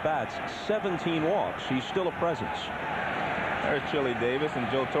 official at-bats, 17 walks. He's still a presence. There's Chili Davis,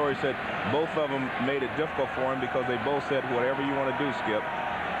 and Joe Torre said both of them made it difficult for him because they both said, whatever you want to do, Skip.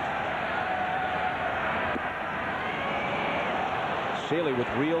 Sele with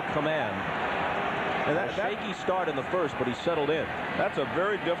real command. And a shaky start in the first, but he settled in. That's a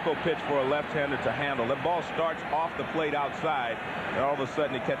very difficult pitch for a left-hander to handle. That ball starts off the plate outside, and all of a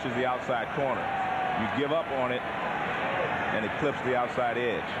sudden it catches the outside corner. You give up on it, and it clips the outside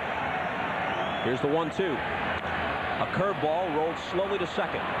edge. Here's the 1-2. A curveball rolled slowly to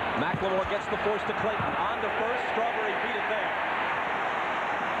second. McLemore gets the force to Clayton. On to first. Strawberry beat it there.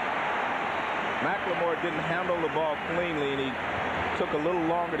 McLemore didn't handle the ball cleanly, and he took a little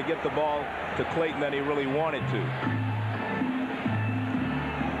longer to get the ball to Clayton than he really wanted to.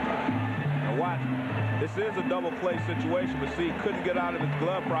 Now watch. This is a double play situation, but see, he couldn't get out of his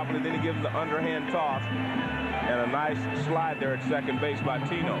glove properly. Then he gives him the underhand toss, and a nice slide there at second base by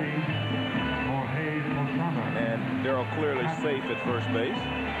Tino. And Darryl clearly safe at first base.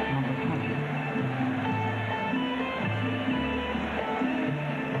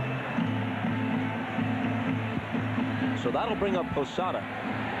 So that'll bring up Posada.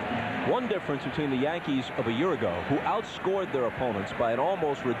 One difference between the Yankees of a year ago, who outscored their opponents by an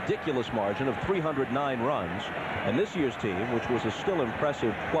almost ridiculous margin of 309 runs, and this year's team, which was a still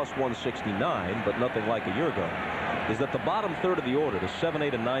impressive plus 169, but nothing like a year ago, is that the bottom third of the order, the 7,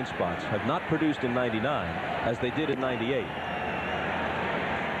 8, and 9 spots, have not produced in 99 as they did in 98.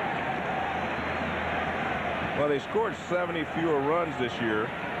 Well, they scored 70 fewer runs this year,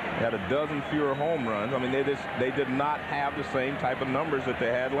 had a dozen fewer home runs. I mean, they did not have the same type of numbers that they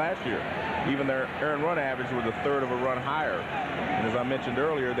had last year. Even their earned run average was a third of a run higher. And as I mentioned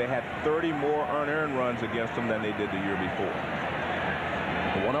earlier, they had 30 more earned runs against them than they did the year before.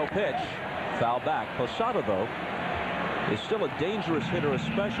 The 1-0 pitch, foul back. Posada, though, is still a dangerous hitter,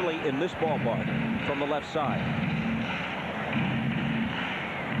 especially in this ballpark from the left side.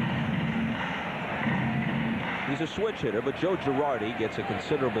 He's a switch hitter, but Joe Girardi gets a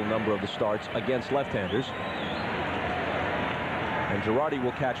considerable number of the starts against left-handers. And Girardi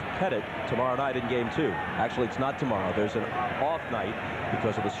will catch Pettit tomorrow night in Game 2. Actually, it's not tomorrow. There's an off night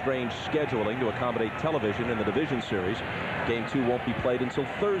because of the strange scheduling to accommodate television in the division series. Game 2 won't be played until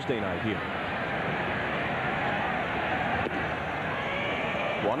Thursday night here.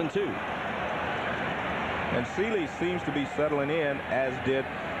 1-2. And Sele seems to be settling in, as did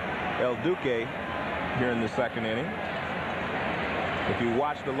El Duque here in the second inning. If you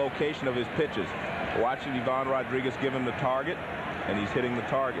watch the location of his pitches, watching Ivan Rodriguez give him the target, and he's hitting the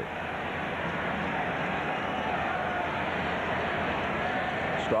target.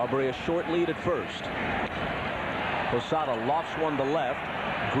 Strawberry a short lead at first. Posada lofts one to left.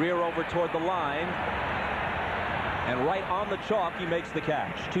 Greer over toward the line. And right on the chalk, he makes the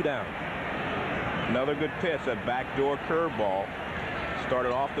catch. 2 down. Another good pitch, that backdoor curveball.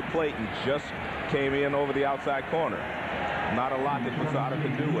 Started off the plate and just came in over the outside corner. Not a lot that Posada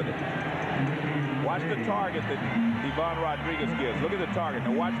could do with it. Watch the target that Ivan Rodriguez gives. Look at the target.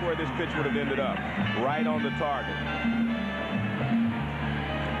 Now watch where this pitch would have ended up. Right on the target.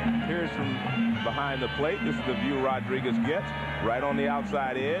 Here's from behind the plate. This is the view Rodriguez gets. Right on the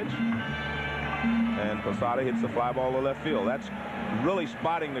outside edge. And Posada hits the fly ball to left field. That's really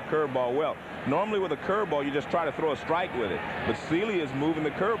spotting the curveball well. Normally with a curveball, you just try to throw a strike with it. But Sele is moving the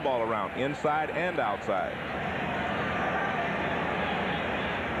curveball around, inside and outside.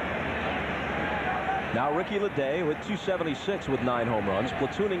 Now Ricky Leday with 276 with 9 home runs,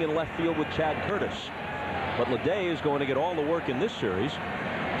 platooning in left field with Chad Curtis. But Leday is going to get all the work in this series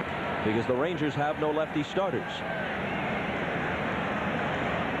because the Rangers have no lefty starters.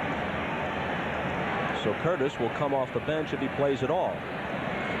 So Curtis will come off the bench if he plays at all.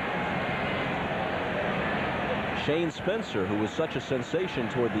 Shane Spencer, who was such a sensation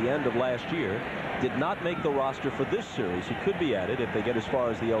toward the end of last year, did not make the roster for this series. He could be added if they get as far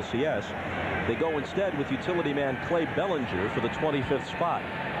as the LCS. They go instead with utility man Clay Bellinger for the 25th spot.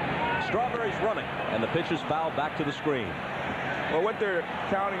 Strawberry's running, and the pitch is fouled back to the screen. Well, what they're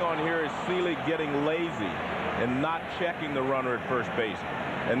counting on here is Sele getting lazy and not checking the runner at first base.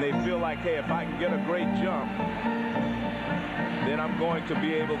 And they feel like, hey, if I can get a great jump, then I'm going to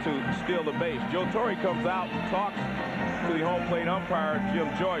be able to steal the base. Joe Torre comes out and talks to the home plate umpire, Jim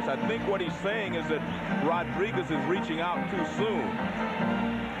Joyce. I think what he's saying is that Rodriguez is reaching out too soon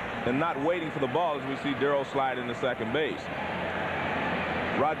and not waiting for the ball, as we see Darryl slide into second base.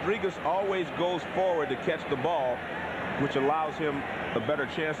 Rodriguez always goes forward to catch the ball, which allows him a better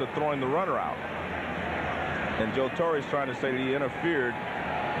chance of throwing the runner out. And Joe Torre is trying to say that he interfered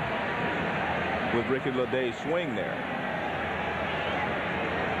with Ricky Leday's swing there.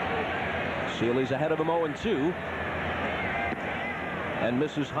 Sele's ahead of him 0-2 and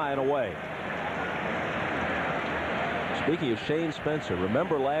misses high and away. Speaking of Shane Spencer,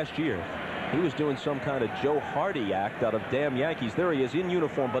 remember last year he was doing some kind of Joe Hardy act out of damn Yankees. There he is in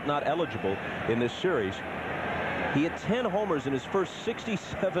uniform but not eligible in this series. He had 10 homers in his first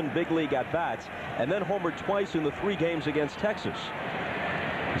 67 big league at-bats and then homered twice in the 3 games against Texas.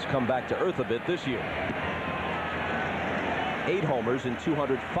 He's come back to earth a bit this year. 8 homers in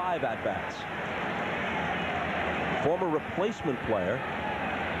 205 at-bats. Former replacement player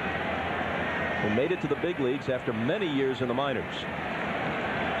who made it to the big leagues after many years in the minors.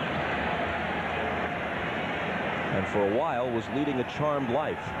 and for a while was leading a charmed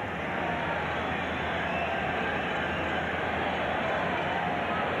life.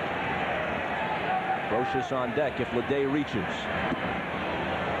 Brocious on deck if Lede reaches.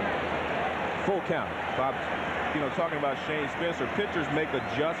 Full count. Bob, you know, talking about Shane Spencer, pitchers make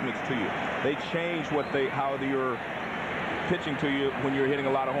adjustments to you. They change how you're pitching to you when you're hitting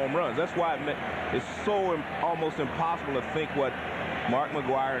a lot of home runs. That's why it's so almost impossible to think what Mark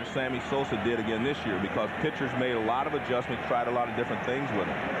McGwire and Sammy Sosa did again this year, because pitchers made a lot of adjustments, tried a lot of different things with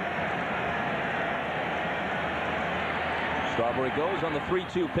them. Strawberry goes on the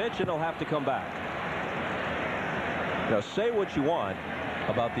 3-2 pitch, and he'll have to come back. Now, say what you want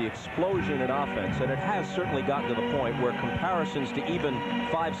about the explosion in offense, and it has certainly gotten to the point where comparisons to even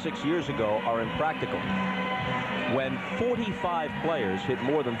 5-6 years ago are impractical. When 45 players hit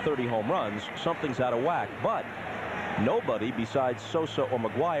more than 30 home runs, something's out of whack. But nobody besides Sosa or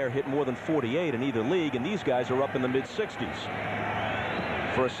McGwire hit more than 48 in either league, and these guys are up in the mid-60s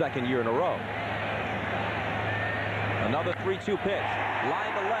for a second year in a row. Another 3-2 pitch.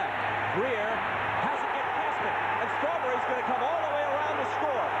 Line to left. Greer has it get past it, and Strawberry's going to come all the way around to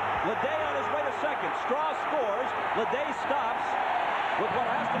score. Lede on his way to second. Straw scores. Lede stops with what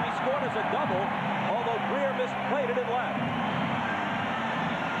has to be scored as a double, although Greer misplayed it and left.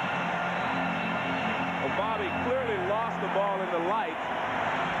 Well, Bobby clearly lost the ball in the lights,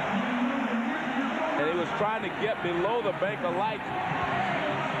 and he was trying to get below the bank of lights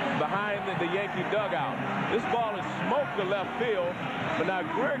behind the Yankee dugout. This ball is smoked to left field, but now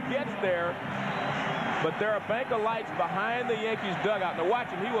Greer gets there, but there are a bank of lights behind the Yankees dugout. Now watch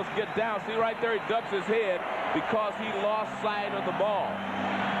him. He will get down. See right there, he ducks his head because he lost sight of the ball.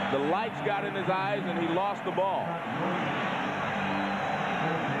 The lights got in his eyes, and he lost the ball.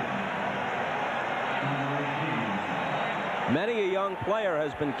 Many a young player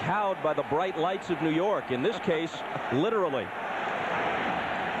has been cowed by the bright lights of New York. In this case, literally.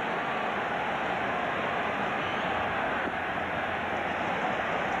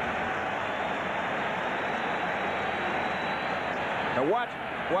 Now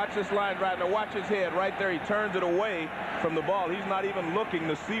watch this line right now. Watch his head right there. He turns it away from the ball. He's not even looking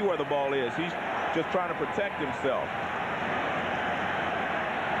to see where the ball is. He's just trying to protect himself.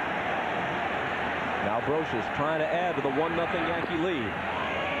 Now Brocious trying to add to the 1-0 Yankee lead.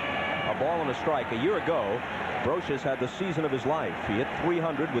 A ball and a strike. A year ago, Brocious had the season of his life. He hit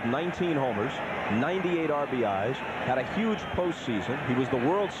 300 with 19 homers, 98 RBIs, had a huge postseason. He was the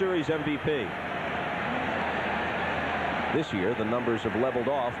World Series MVP. This year, the numbers have leveled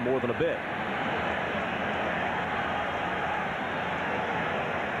off more than a bit.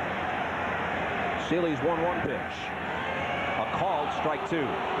 Sele's 1-1 pitch. A called strike 2.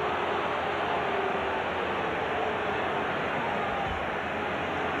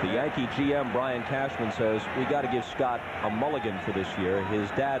 The Yankee GM Brian Cashman says we got to give Scott a mulligan for this year. His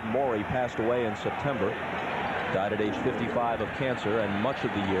dad Maury passed away in September, died at age 55 of cancer, and much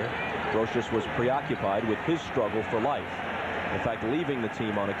of the year Brocious was preoccupied with his struggle for life. In fact, leaving the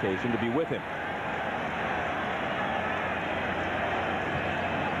team on occasion to be with him.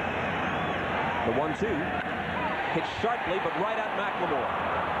 The 1-2 hit sharply, but right at McLemore.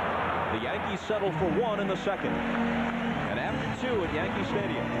 The Yankees settle for 1 in the second. And after 2 at Yankee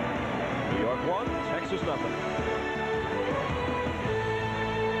Stadium. New York 1, Texas 0.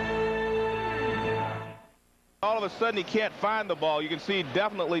 All of a sudden, he can't find the ball. You can see he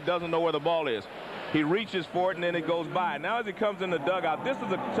definitely doesn't know where the ball is. He reaches for it, and then it goes by. Now as he comes in the dugout, this is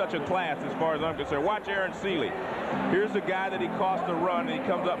such a class as far as I'm concerned. Watch Aaron Sele. Here's the guy that he cost a run, and he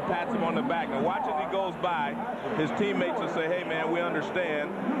comes up and pats him on the back. Now watch as he goes by. His teammates will say, hey, man, we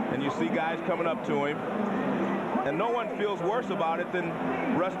understand. And you see guys coming up to him. And no one feels worse about it than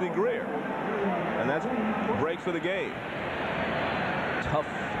Rusty Greer. And that's breaks of the game. Tough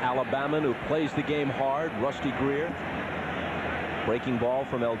Alabaman who plays the game hard, Rusty Greer. Breaking ball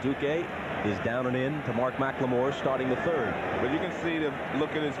from El Duque is down and in to Mark McLemore, starting the 3rd. But you can see the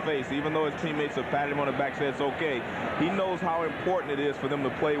look in his face. Even though his teammates have patted him on the back, said it's okay, he knows how important it is for them to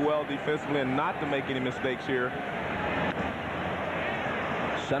play well defensively and not to make any mistakes here.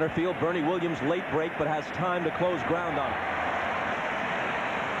 Center field, Bernie Williams late break, but has time to close ground on it.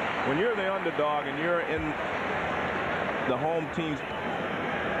 When you're the underdog and you're in the home team's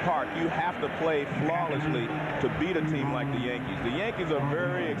park, you have to play flawlessly to beat a team like the Yankees. The Yankees are a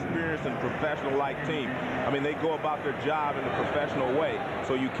very experienced and professional-like team. I mean, they go about their job in a professional way,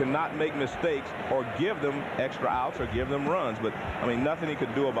 so you cannot make mistakes or give them extra outs or give them runs. But, I mean, nothing he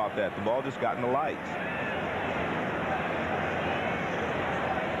could do about that. The ball just got in the lights.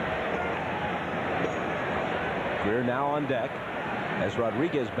 Greer now on deck. As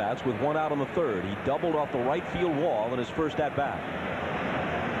Rodriguez bats with one out on the third. He doubled off the right field wall in his first at bat.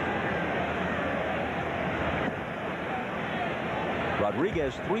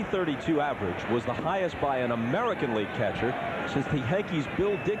 Rodriguez's .332 average was the highest by an American League catcher since the Yankees'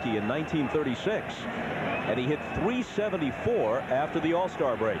 Bill Dickey in 1936. And he hit .374 after the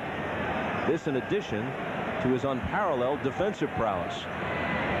All-Star break. This in addition to his unparalleled defensive prowess.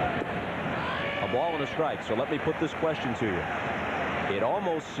 A ball and a strike. So let me put this question to you. It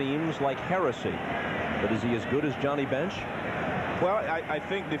almost seems like heresy, but is he as good as Johnny Bench? Well, I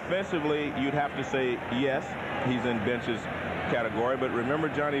think defensively you'd have to say yes, he's in Bench's category. But remember,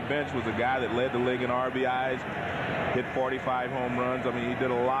 Johnny Bench was a guy that led the league in RBIs, hit 45 home runs. I mean, he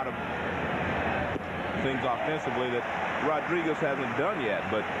did a lot of things offensively that Rodriguez hasn't done yet.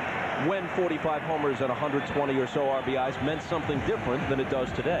 But when 45 homers and 120 or so RBIs meant something different than it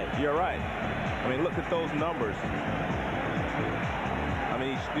does today. You're right. I mean, look at those numbers. I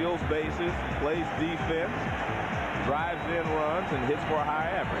mean, he steals bases, plays defense, drives in runs, and hits for a high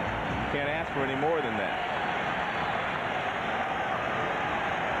average. Can't ask for any more than that.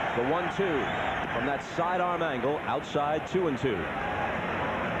 The 1-2 from that sidearm angle, outside 2-2.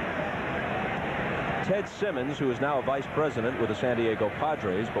 Ted Simmons, who is now a vice president with the San Diego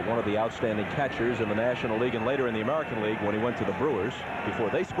Padres, but one of the outstanding catchers in the National League and later in the American League when he went to the Brewers before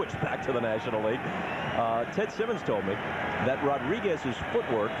they switched back to the National League. Ted Simmons told me that Rodriguez's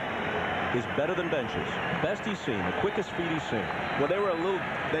footwork is better than Bench's. Best he's seen, the quickest feet he's seen. Well,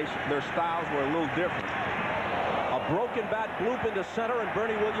 their styles were a little different. A broken bat bloop into center, and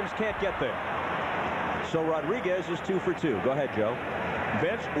Bernie Williams can't get there. So Rodriguez is 2 for 2. Go ahead, Joe.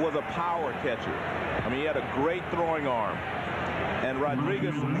 Bench was a power catcher. I mean, he had a great throwing arm. And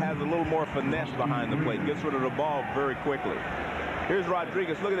Rodriguez has a little more finesse behind the plate. Gets rid of the ball very quickly. Here's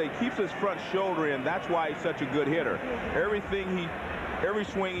Rodriguez. Look at that. He keeps his front shoulder in. That's why he's such a good hitter. Every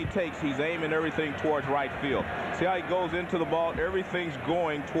swing he takes, he's aiming everything towards right field. See how he goes into the ball? Everything's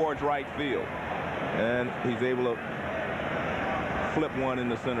going towards right field. And he's able to flip one in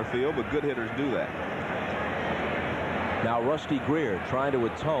the center field, but good hitters do that. Now Rusty Greer trying to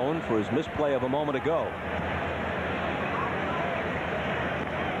atone for his misplay of a moment ago.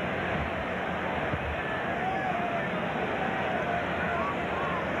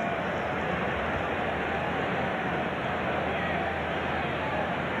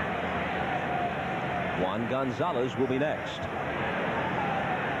 Juan Gonzalez will be next.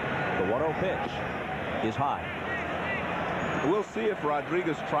 The 1-0 pitch is high. We'll see if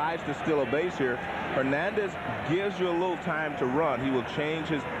Rodriguez tries to steal a base here. Hernandez gives you a little time to run. He will change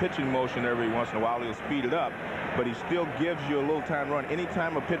his pitching motion every once in a while. He'll speed it up, but he still gives you a little time to run.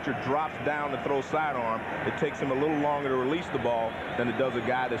 Anytime a pitcher drops down to throw sidearm, it takes him a little longer to release the ball than it does a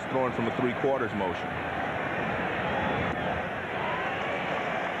guy that's throwing from a 3/4 motion.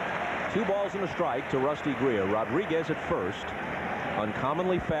 2 balls and a strike to Rusty Greer. Rodriguez at first,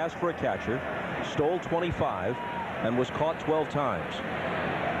 uncommonly fast for a catcher, stole 25 and was caught 12 times.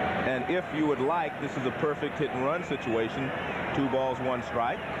 And if you would like, this is a perfect hit and run situation. 2 balls, 1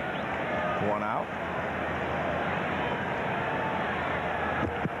 strike, 1 out.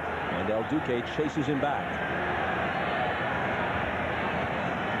 And El Duque chases him back.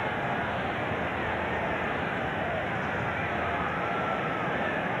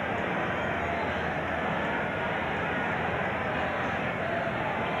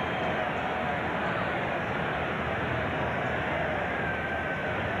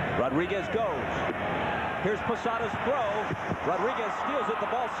 Rodriguez goes. Here's Posada's throw. Rodriguez steals it. The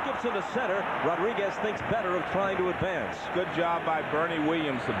ball skips into center. Rodriguez thinks better of trying to advance. Good job by Bernie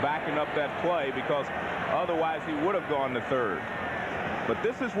Williams backing up that play, because otherwise he would have gone to third. But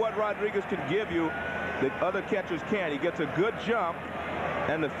this is what Rodriguez can give you that other catchers can't. He gets a good jump,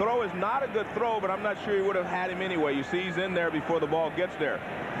 and the throw is not a good throw, but I'm not sure he would have had him anyway. You see he's in there before the ball gets there.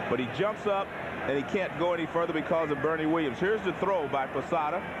 But he jumps up, and he can't go any further because of Bernie Williams. Here's the throw by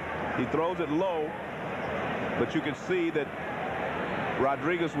Posada. He throws it low, but you can see that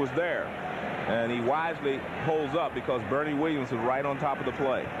Rodriguez was there, and he wisely holds up because Bernie Williams is right on top of the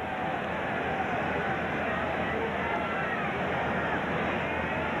play.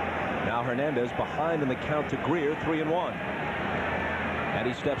 Now Hernandez behind in the count to Greer, 3-1, and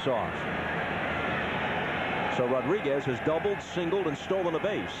he steps off. So Rodriguez has doubled, singled, and stolen a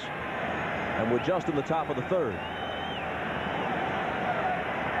base, and we're just in the top of the third.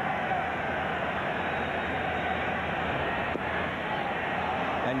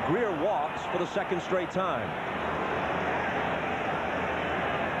 And Greer walks for the second straight time.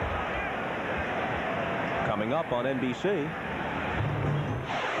 Coming up on NBC.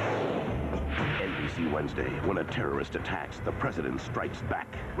 NBC crazy Wednesday when a terrorist attacks, the president strikes back.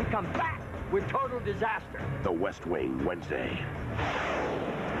 We come back with total disaster. The West Wing Wednesday.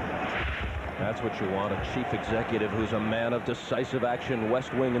 That's what you want, a chief executive who's a man of decisive action.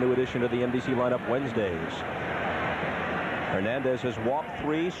 West Wing, a new addition to the NBC lineup Wednesdays. Hernandez has walked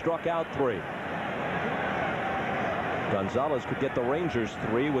 3, struck out 3. Gonzalez could get the Rangers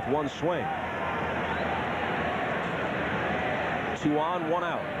 3 with 1 swing. 2 on, 1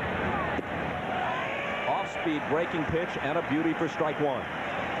 out. Off-speed breaking pitch and a beauty for strike 1.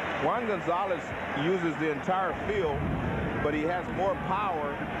 Juan Gonzalez uses the entire field, but he has more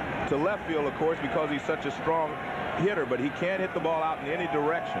power to left field, of course, because he's such a strong hitter, but he can't hit the ball out in any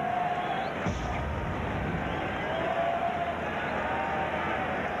direction.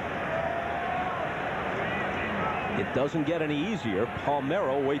 It doesn't get any easier.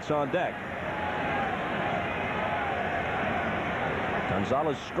 Palmeiro waits on deck.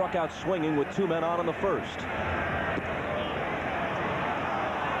 Gonzalez struck out swinging with 2 men on in the first.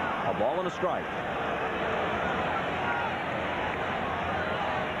 A ball and a strike.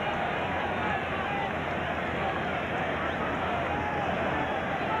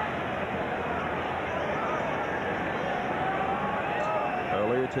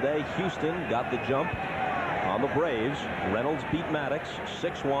 Earlier today, Houston got the jump on the Braves. Reynolds beat Maddox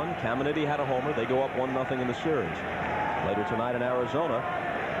 6-1. Caminiti had a homer. They go up 1-0 in the series. Later tonight in Arizona,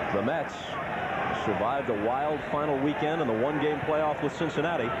 the Mets survived a wild final weekend in the 1-game playoff with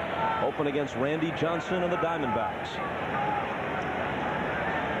Cincinnati. Open against Randy Johnson and the Diamondbacks.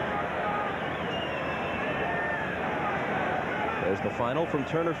 There's the final from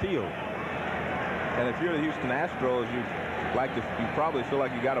Turner Field. And if you're the Houston Astros, you probably feel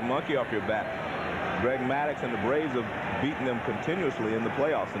like you got a monkey off your back. Greg Maddux and the Braves have beaten them continuously in the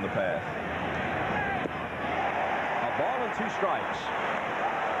playoffs in the past. A ball and 2 strikes.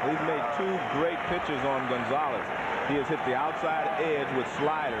 He's made 2 great pitches on Gonzalez. He has hit the outside edge with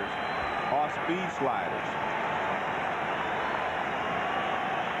sliders, off-speed sliders.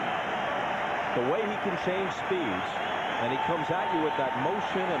 The way he can change speeds, and he comes at you with that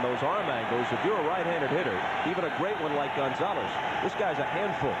motion and those arm angles. If you're a right-handed hitter, even a great one like Gonzalez, this guy's a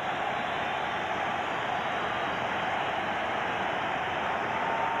handful.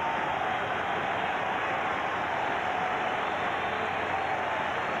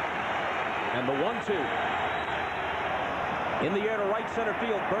 And the 1-2. In the air to right center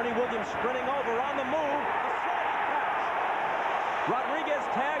field. Bernie Williams sprinting over on the move. A sliding catch. Rodriguez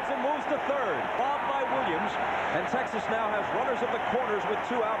tags and moves to third. Off by Williams. And Texas now has runners at the corners with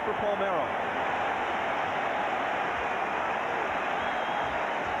 2 out for Palmeiro.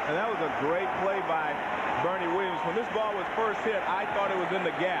 And that was a great play by Bernie Williams. When this ball was first hit, I thought it was in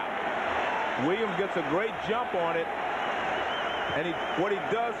the gap. Williams gets a great jump on it. And what he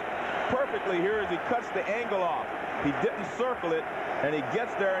does perfectly here is he cuts the angle off. He didn't circle it, and he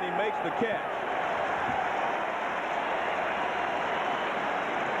gets there and he makes the catch.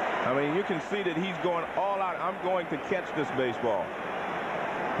 I mean, you can see that he's going all out. I'm going to catch this baseball.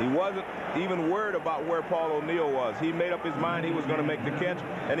 He wasn't even worried about where Paul O'Neill was. He made up his mind he was going to make the catch,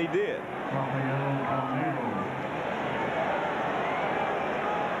 and he did.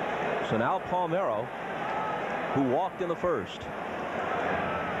 So now Palmeiro, who walked in the first.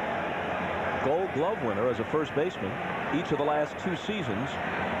 Gold Glove winner as a first baseman each of the last 2 seasons.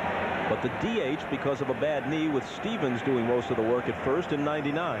 But the DH because of a bad knee, with Stevens doing most of the work at first in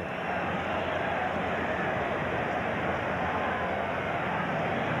 '99.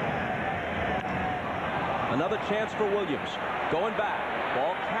 Another chance for Williams. Going back.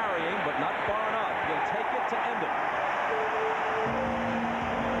 Ball carrying, but not far enough. He'll take it to end it.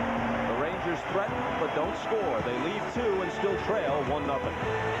 The Rangers threaten, but don't score. They lead 2 and still trail 1-0.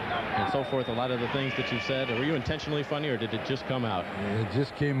 And so forth, a lot of the things that you've said. Were you intentionally funny, or did it just come out? It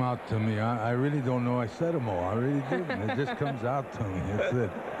just came out to me. I really don't know I said them all. I really didn't. It just comes out to me. That's it.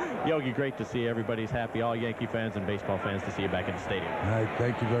 Yogi, great to see everybody's happy, all Yankee fans and baseball fans, to see you back at the stadium. All right,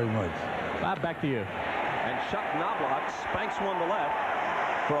 thank you very much. Bob, back to you. And Chuck Knobloch spanks one to left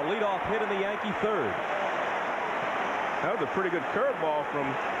for a leadoff hit in the Yankee third. That was a pretty good curveball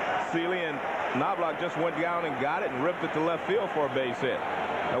from Sele, and Knobloch just went down and got it and ripped it to left field for a base hit.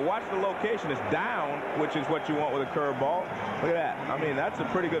 Now watch the location. It's down, which is what you want with a curveball. Look at that. I mean, that's a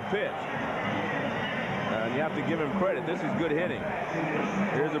pretty good pitch. And you have to give him credit. This is good hitting.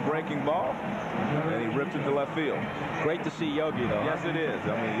 Here's a breaking ball, and he ripped it to left field. Great to see Yogi, though. Yes, it is.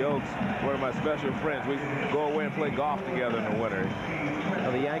 I mean, Yogi's one of my special friends. We go away and play golf together in the winter.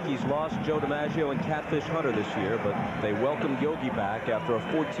 Now, the Yankees lost Joe DiMaggio and Catfish Hunter this year, but they welcomed Yogi back after a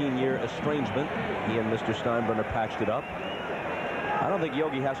 14-year estrangement. He and Mr. Steinbrenner patched it up. I don't think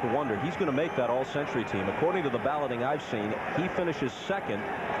Yogi has to wonder. He's going to make that all-century team. According to the balloting I've seen, he finishes second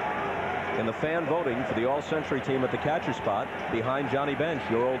in the fan voting for the all-century team at the catcher spot behind Johnny Bench,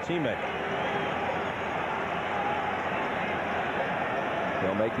 your old teammate.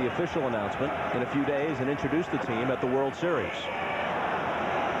 They'll make the official announcement in a few days and introduce the team at the World Series.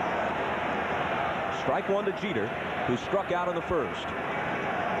 Strike one to Jeter, who struck out in the first.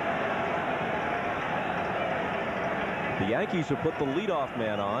 The Yankees have put the leadoff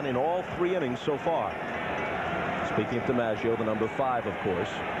man on in all 3 innings so far. Speaking of DiMaggio, the number 5, of course,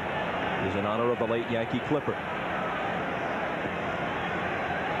 is in honor of the late Yankee Clipper.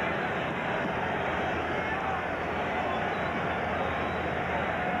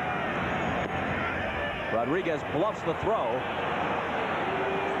 Rodriguez bluffs the throw,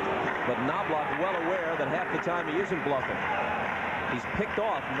 but Knobloch well aware that half the time he isn't bluffing. He's picked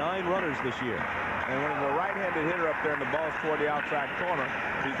off 9 runners this year. And when the right-handed hitter up there and the ball's toward the outside corner,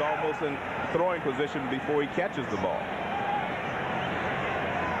 he's almost in throwing position before he catches the ball.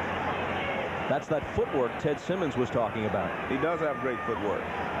 That's that footwork Ted Simmons was talking about. He does have great footwork.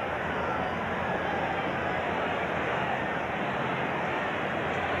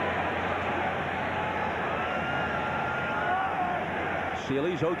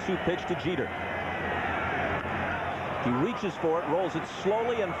 Sele's 0-2 pitch to Jeter. He reaches for it, rolls it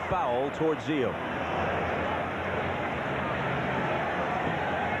slowly and foul towards Zio.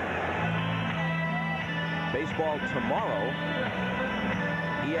 Baseball tomorrow.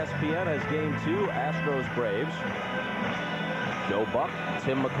 ESPN has Game 2, Astros-Braves. Joe Buck,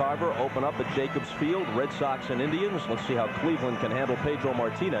 Tim McCarver open up at Jacobs Field, Red Sox and Indians. Let's see how Cleveland can handle Pedro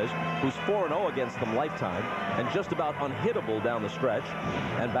Martinez, who's 4-0 against them lifetime and just about unhittable down the stretch.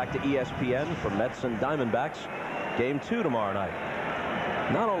 And back to ESPN for Mets and Diamondbacks. Game 2 tomorrow night.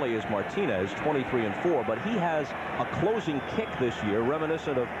 Not only is Martinez 23-4, but he has a closing kick this year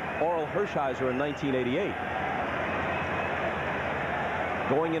reminiscent of Orel Hershiser in 1988.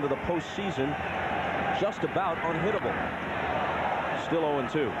 Going into the postseason, just about unhittable. Still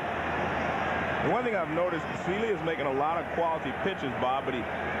 0-2. The one thing I've noticed, Sele is making a lot of quality pitches, Bob, but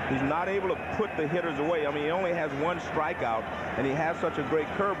he's not able to put the hitters away. I mean, he only has 1 strikeout, and he has such a great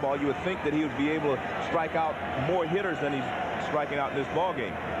curveball. You would think that he would be able to strike out more hitters than he's striking out in this ball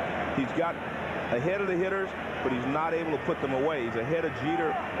game. He's got ahead of the hitters, but he's not able to put them away. He's ahead of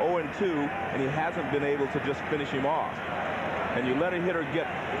Jeter 0-2, and he hasn't been able to just finish him off. And you let a hitter get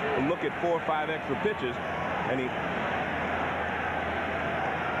a look at 4 or 5 extra pitches, and he...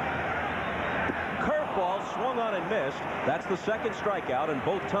 Curveball swung on and missed. That's the 2nd strikeout, and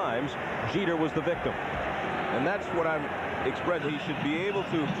both times Jeter was the victim. And that's what I'm expressing. He should be able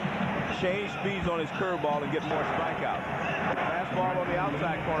to change speeds on his curveball and get more strikeouts. Fastball on the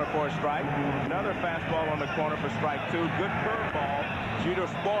outside corner for a strike. Another fastball on the corner for strike 2. Good curveball. Jeter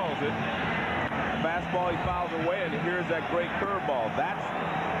spoils it. Fastball he fouls away, and here's that great curveball. That's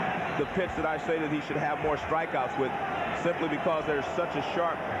the pitch that I say that he should have more strikeouts with, simply because there's such a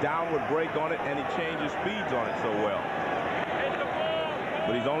sharp downward break on it, and he changes speeds on it so well.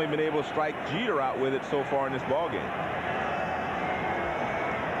 But he's only been able to strike Jeter out with it so far in this ball game.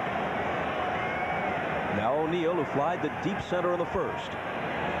 Now O'Neill, who flied the deep center in the first.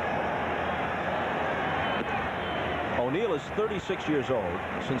 O'Neill is 36 years old.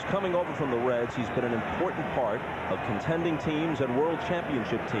 Since coming over from the Reds, he's been an important part of contending teams and world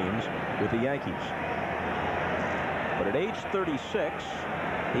championship teams with the Yankees. But at age 36,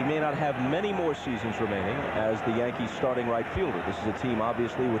 he may not have many more seasons remaining as the Yankees starting right fielder. This is a team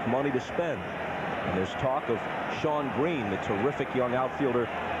obviously with money to spend. And there's talk of Sean Green, the terrific young outfielder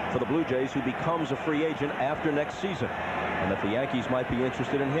for the Blue Jays, who becomes a free agent after next season, and that the Yankees might be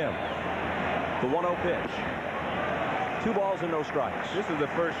interested in him. The 1-0 pitch. 2 balls and no strikes. This is the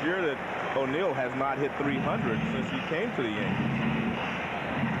first year that O'Neill has not hit 300 since he came to the Yankees.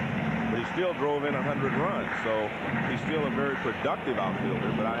 But he still drove in 100 runs, so he's still a very productive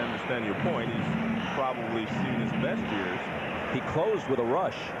outfielder. But I understand your point. He's probably seen his best years. He closed with a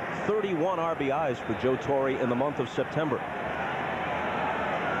rush. 31 RBIs for Joe Torre in the month of September.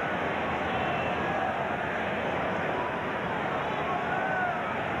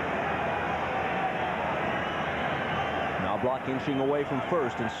 Block inching away from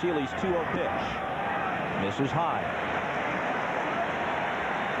first, and Sele's 2-0 pitch misses high.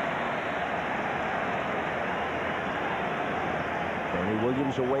 Bernie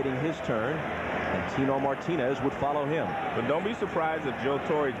Williams awaiting his turn, and Tino Martinez would follow him. But don't be surprised if Joe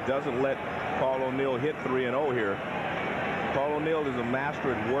Torre doesn't let Paul O'Neill hit 3-0 here. Paul O'Neill is a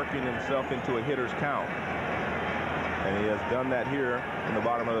master at working himself into a hitter's count, and he has done that here in the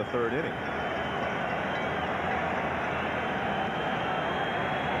bottom of the 3rd inning.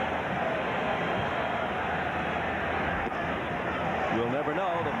 We'll never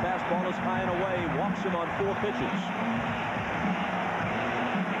know. The fastball is high and away. Walks him on 4 pitches.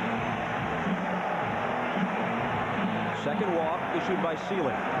 Second walk issued by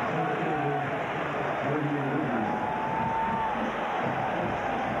Sele.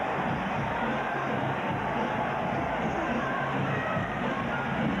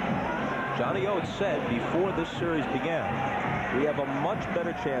 Johnny Oates said before this series began, we have a much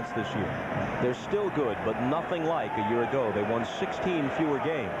better chance this year. They're still good, but nothing like a year ago. They won 16 fewer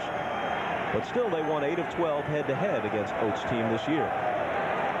games. But still, they won 8 of 12 head-to-head against Oates' team this year,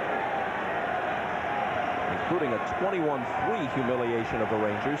 including a 21-3 humiliation of the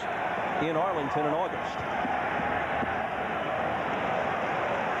Rangers in Arlington in August.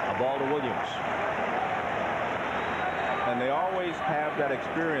 A ball to Williams. And they always have that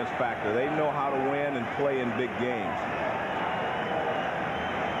experience factor. They know how to win and play in big games.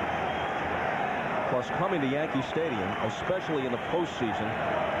 Plus, coming to Yankee Stadium, especially in the postseason,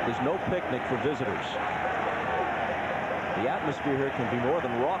 is no picnic for visitors. The atmosphere here can be more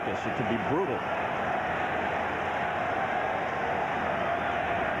than raucous. It can be brutal.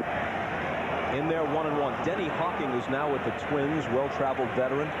 In there, 1-1. Denny Hawking is now with the Twins, well-traveled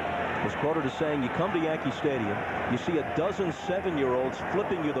veteran. Was quoted as saying, you come to Yankee Stadium, you see a dozen 7-year-olds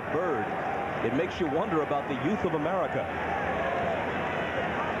flipping you the bird. It makes you wonder about the youth of America.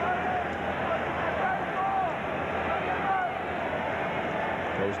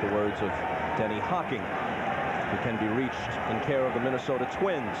 Those are the words of Denny Hawking, who can be reached in care of the Minnesota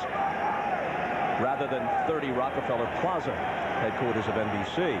Twins rather than 30 Rockefeller Plaza, headquarters of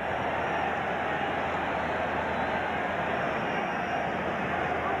NBC.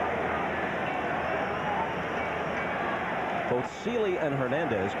 Both Sele and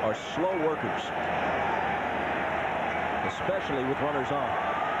Hernandez are slow workers, especially with runners on.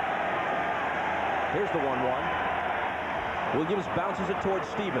 Here's the 1-1. Williams bounces it towards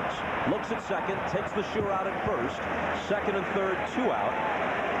Stevens. Looks at second, takes the sure out at first. Second and third, 2 out.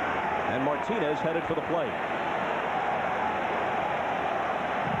 And Martinez headed for the plate.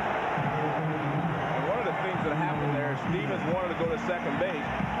 And one of the things that happened there, Stevens wanted to go to second base,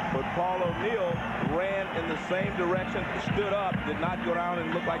 but Paul O'Neill ran in the same direction, stood up, did not go down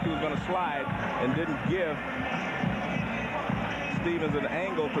and look like he was going to slide, and didn't give Stevens an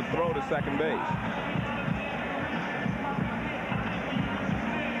angle to throw to second base.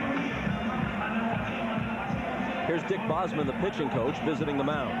 Here's Dick Bosman, the pitching coach, visiting the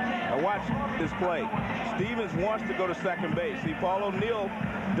mound. Now watch this play. Stevens wants to go to second base. See, Paul O'Neill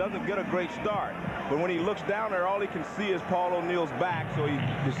doesn't get a great start. But when he looks down there, all he can see is Paul O'Neill's back, so he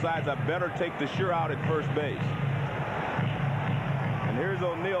decides I better take the sure out at first base. And here's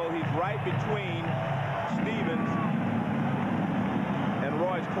O'Neill. He's right between Stevens and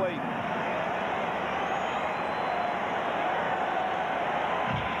Royce Clayton.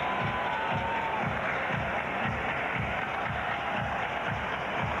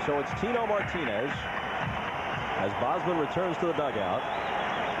 So it's Tino Martinez as Bosman returns to the dugout.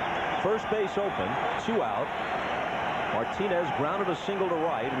 First base open, 2 out. Martinez grounded a single to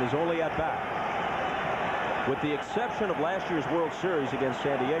right and is only at bat. With the exception of last year's World Series against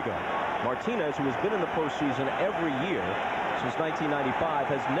San Diego, Martinez, who has been in the postseason every year since 1995,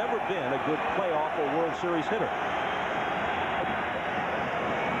 has never been a good playoff or World Series hitter.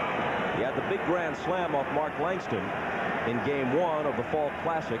 He had the big grand slam off Mark Langston in Game 1 of the Fall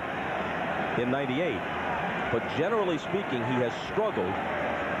Classic in '98. But generally speaking, he has struggled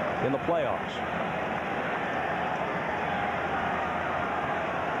in the playoffs.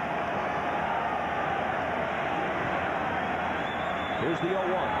 Here's the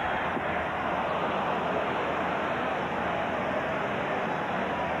 0-1.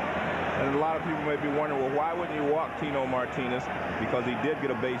 And a lot of people may be wondering, well, why wouldn't you walk Tino Martinez? Because he did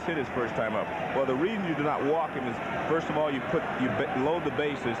get a base hit his first time up. Well, the reason you do not walk him is, first of all, you load the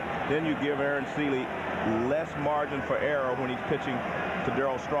bases, then you give Aaron Sele less margin for error when he's pitching to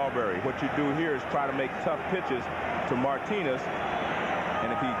Darryl Strawberry. What you do here is try to make tough pitches to Martinez,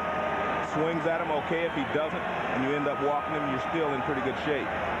 and if he swings at him, okay. If he doesn't, and you end up walking him, you're still in pretty good shape.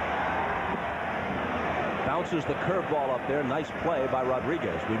 Bounces the curveball up there. Nice play by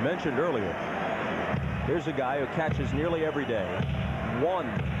Rodriguez. We mentioned earlier, here's a guy who catches nearly every day. 1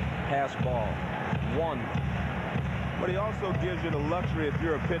 pass ball. 1. But he also gives you the luxury, if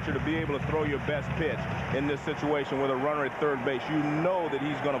you're a pitcher, to be able to throw your best pitch in this situation with a runner at third base. You know that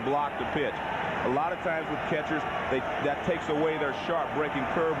he's going to block the pitch. A lot of times with catchers, that takes away their sharp breaking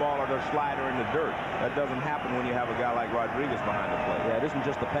curveball or their slider in the dirt. That doesn't happen when you have a guy like Rodriguez behind the plate. Yeah, it isn't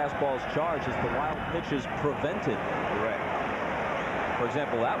just the pass balls charged, it's the wild pitches prevented. Correct. For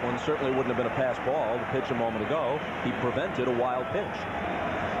example, that one certainly wouldn't have been a pass ball. The pitch a moment ago, he prevented a wild pitch.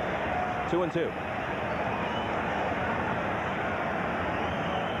 2-2.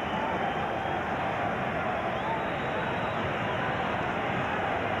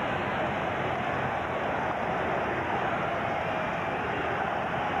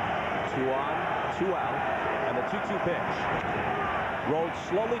 Two on, two out, and the 2-2 pitch. Rolled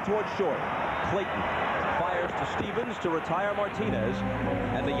slowly towards short. Clayton fires to Stevens to retire Martinez,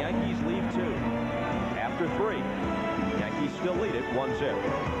 and the Yankees leave 2. After 3, Yankees still lead it 1-0.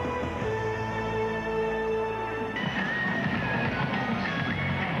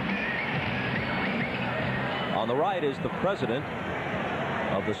 On the right is the president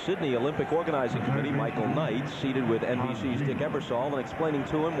of the Sydney Olympic Organizing Committee, Michael Knight, seated with NBC's Dick Ebersol and explaining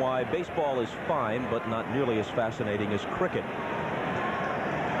to him why baseball is fine but not nearly as fascinating as cricket.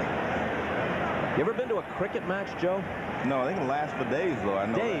 You ever been to a cricket match, Joe? No, they can last for days, though. I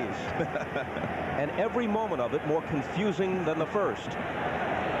know days. And every moment of it more confusing than the first.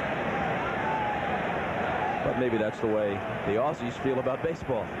 But maybe that's the way the Aussies feel about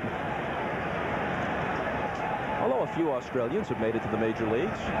baseball. Although a few Australians have made it to the major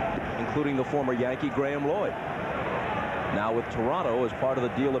leagues, including the former Yankee Graham Lloyd. Now with Toronto as part of the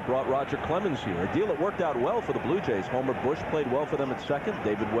deal that brought Roger Clemens here. A deal that worked out well for the Blue Jays. Homer Bush played well for them at second.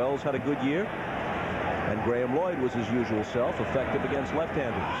 David Wells had a good year. And Graham Lloyd was his usual self, effective against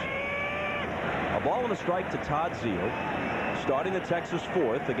left-handers. A ball and a strike to Todd Zeile, starting the Texas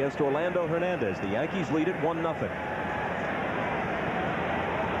 4th against Orlando Hernandez. The Yankees lead it 1-0.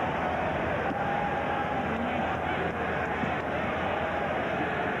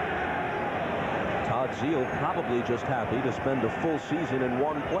 Todd Zeile probably just happy to spend a full season in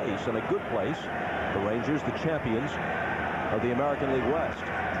one place, and a good place. The Rangers, the champions of the American League West.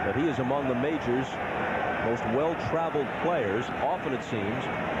 But he is among the majors' most well-traveled players, often it seems,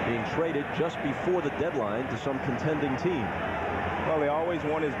 being traded just before the deadline to some contending team. Well, they always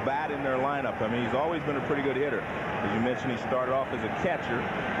want his bat in their lineup. I mean, he's always been a pretty good hitter. As you mentioned, he started off as a catcher,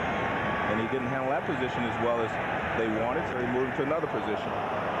 and he didn't handle that position as well as they wanted, so he moved to another position.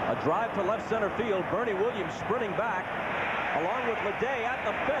 A drive to left center field. Bernie Williams sprinting back, along with Leday at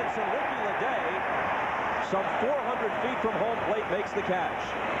the fence, and Ricky Leday, some 400 feet from home plate, makes the catch.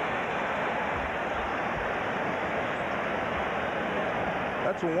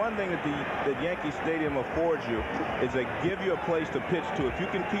 That's one thing that Yankee Stadium affords you, is they give you a place to pitch to. If you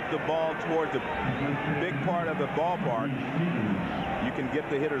can keep the ball towards the big part of the ballpark, you can get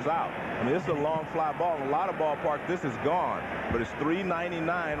the hitters out. I mean, this is a long fly ball. In a lot of ballparks, this is gone. But it's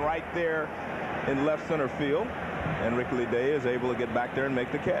 399 right there in left center field. And Ricky Leday is able to get back there and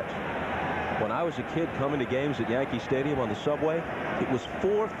make the catch. When I was a kid coming to games at Yankee Stadium on the subway, it was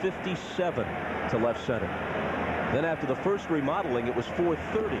 457 to left center. Then after the first remodeling, it was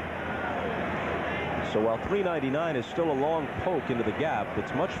 430. So while 399 is still a long poke into the gap,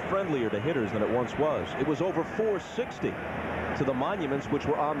 it's much friendlier to hitters than it once was. It was over 460 to the monuments which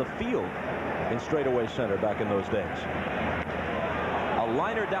were on the field in straightaway center back in those days. A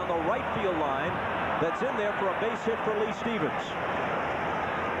liner down the right field line that's in there for a base hit for Lee Stevens.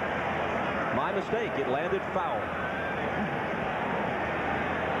 My mistake, it landed foul.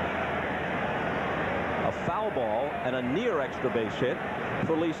 A foul ball and a near extra base hit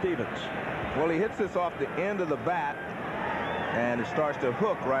for Lee Stevens. Well, he hits this off the end of the bat, and it starts to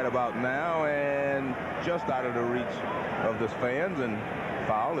hook right about now, and just out of the reach of the fans, and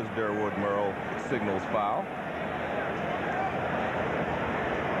foul as Derwood Merle signals foul.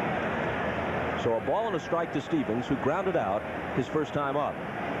 So a ball and a strike to Stevens, who grounded out his first time up.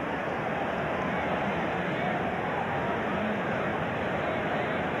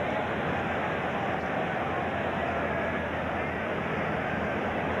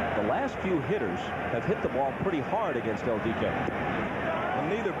 The last few hitters have hit the ball pretty hard against LDK. And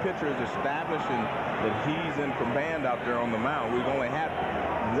neither pitcher is establishing that he's in command out there on the mound. We've only had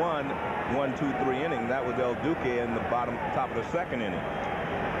one 1-2-3 inning. That was El Duque in the top of the second inning.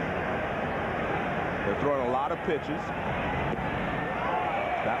 They're throwing a lot of pitches.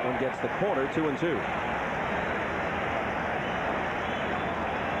 That one gets the corner, 2-2.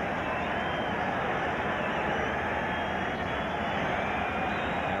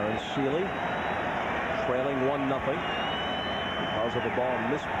 Sele trailing 1-0 because of a ball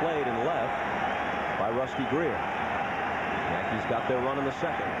misplayed in left by Rusty Greer. Yankees got their run in the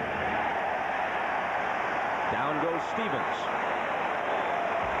second. Down goes Stevens.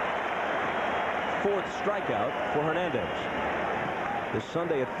 Fourth strikeout for Hernandez. This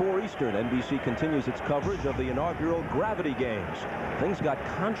Sunday at 4 Eastern, NBC continues its coverage of the inaugural Gravity Games. Things got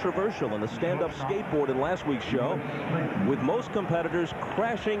controversial in the stand-up skateboard in last week's show, with most competitors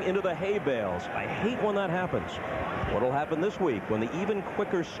crashing into the hay bales. I hate when that happens. What'll happen this week when the even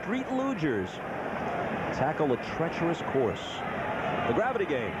quicker street lugers tackle a treacherous course? The Gravity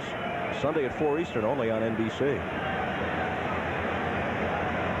Games, Sunday at 4 Eastern, only on NBC.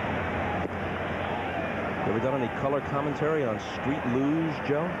 Ever done any color commentary on street luge,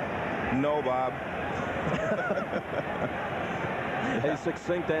 Joe? No, Bob. A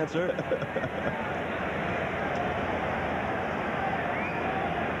succinct answer.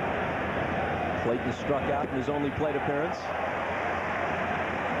 Clayton struck out in his only plate appearance.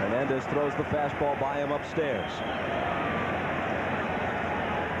 Hernandez throws the fastball by him upstairs.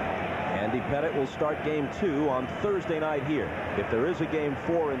 Andy Pettitte will start game 2 on Thursday night here. If there is a game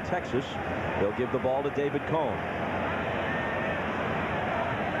 4 in Texas, they'll give the ball to David Cone.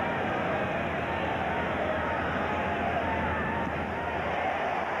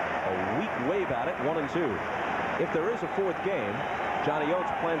 A weak wave at it, 1-2. If there is a 4th game, Johnny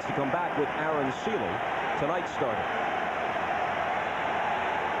Oates plans to come back with Aaron Sele, tonight's starter.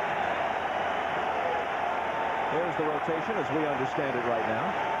 There's the rotation as we understand it right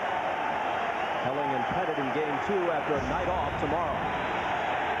now. Helling and Pettitte in game 2 after a night off tomorrow.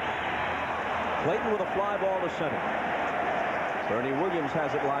 Clayton with a fly ball to center. Bernie Williams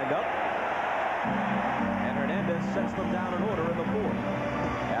has it lined up. And Hernandez sets them down in order in the 4th.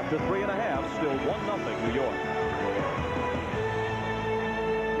 After 3.5, still 1-0 New York.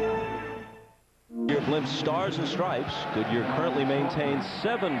 Goodyear blimps Stars and Stripes. Goodyear currently maintains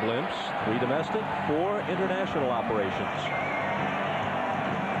 7 blimps, 3 domestic, 4 international operations.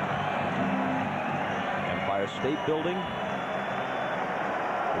 State Building,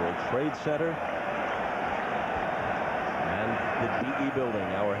 World Trade Center, and the GE Building,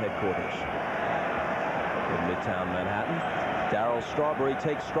 our headquarters in Midtown Manhattan. Darryl Strawberry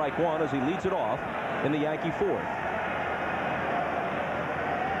takes strike 1 as he leads it off in the Yankee 4th.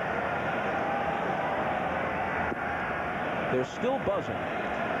 They're still buzzing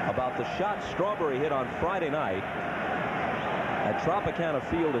about the shot Strawberry hit on Friday night at Tropicana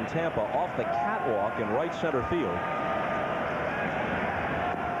Field in Tampa off the catwalk in right center field.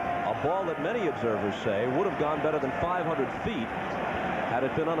 A ball that many observers say would have gone better than 500 feet had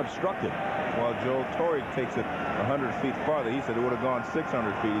it been unobstructed. Well, Joe Torre takes it 100 feet farther. He said it would have gone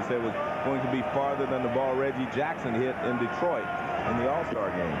 600 feet. He said it was going to be farther than the ball Reggie Jackson hit in Detroit in the All-Star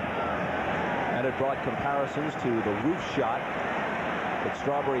game. And it brought comparisons to the roof shot that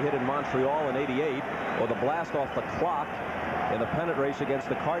Strawberry hit in Montreal in '88, or the blast off the clock in the pennant race against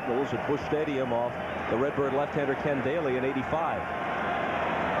the Cardinals at Busch Stadium off the Redbird left-hander Ken Daly in '85.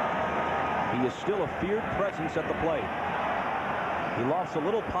 He is still a feared presence at the plate. He lofts a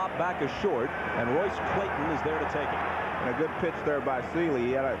little pop back as short, and Royce Clayton is there to take it. And a good pitch there by Sele.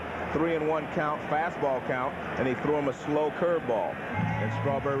 He had a 3-1 count, fastball count, and he threw him a slow curveball. And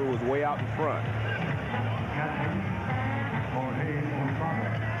Strawberry was way out in front.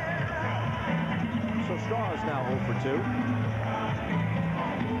 So Straw is now 0 for 2.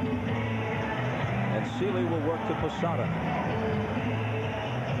 And Sele will work to Posada.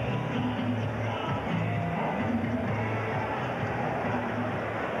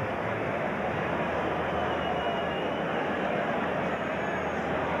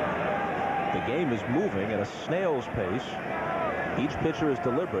 The game is moving at a snail's pace. Each pitcher is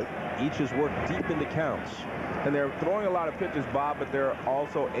deliberate. Each has worked deep into counts. And they're throwing a lot of pitches, Bob, but they're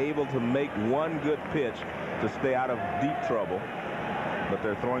also able to make one good pitch to stay out of deep trouble. But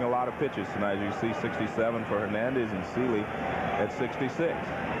they're throwing a lot of pitches tonight. As you see, 67 for Hernandez and Sele at 66.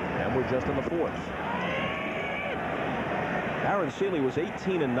 And we're just in the 4th. Aaron Sele was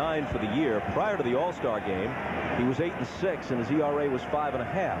 18-9 for the year. Prior to the All-Star game, he was 8-6, and his ERA was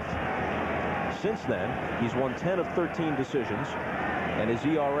 5.5. Since then, he's won 10 of 13 decisions, and his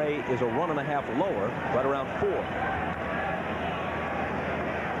ERA is a 1.5 lower, right around 4.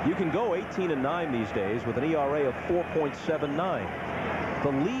 You can go 18-9 these days with an ERA of 4.79.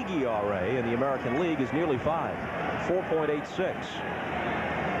 The league ERA in the American League is nearly 5, 4.86.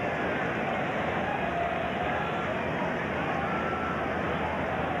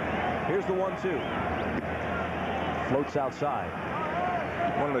 Here's the 1-2. Floats outside.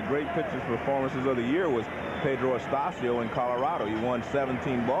 One of the great pitchers' performances of the year was Pedro Estacio in Colorado. He won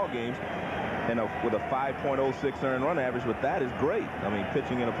 17 ball games and with a 5.06 earned run average, but that is great. I mean,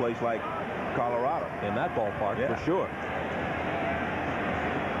 pitching in a place like Colorado. In that ballpark, yeah, for sure.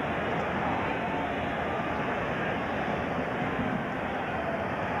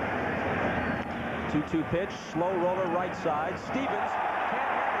 2-2 pitch, slow roller right side. Stevens can't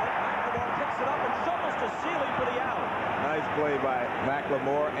handle it. McLemore picks it up and shovels to Sele for the out. Nice play by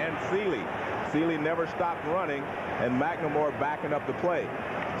McLemore and Sele. Sele never stopped running, and McLemore backing up the play.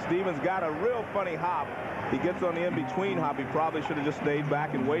 Stevens got a real funny hop. He gets on the in-between hop. He probably should have just stayed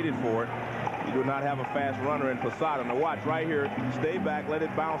back and waited for it. He do not have a fast runner in Posada. Now watch right here. Stay back, let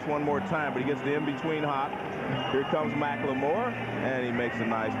it bounce one more time, but he gets the in-between hop. Here comes McLemore, and he makes a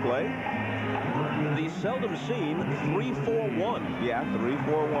nice play. The seldom seen 3-4-1. Yeah,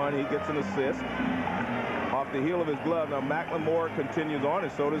 3-4-1. He gets an assist off the heel of his glove. Now McLemore continues on,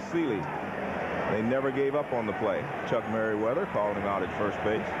 and so does Sele. They never gave up on the play. Chuck Merriweather calling him out at first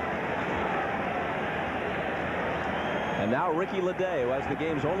base. And now Ricky Leday, who has the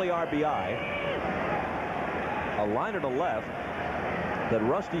game's only RBI. A liner to left that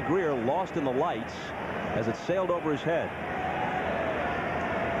Rusty Greer lost in the lights as it sailed over his head.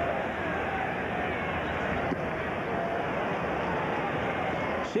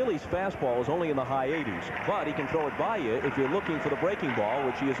 Sele's fastball is only in the high 80s, but he can throw it by you if you're looking for the breaking ball,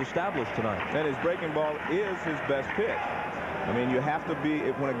 which he has established tonight. And his breaking ball is his best pitch. I mean, you have to be,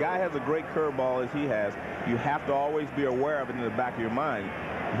 when a guy has a great curveball as he has, you have to always be aware of it in the back of your mind.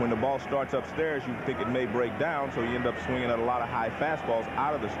 When the ball starts upstairs, you think it may break down, so you end up swinging at a lot of high fastballs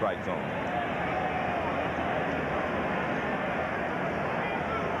out of the strike zone.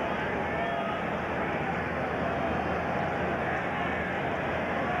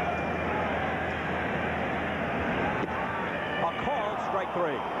 A call, strike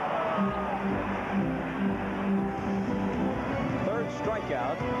 3. Third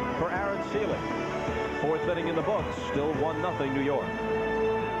strikeout for Aaron Sele. Fourth inning in the books, still 1-0 New York.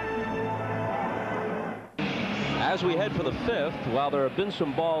 As we head for the fifth, while there have been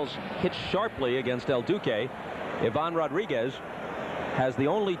some balls hit sharply against El Duque, Ivan Rodriguez has the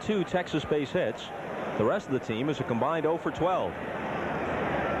only 2 Texas base hits. The rest of the team is a combined 0 for 12.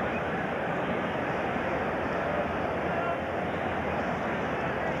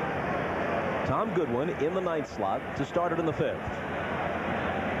 Tom Goodwin in the 9th slot to start it in the 5th.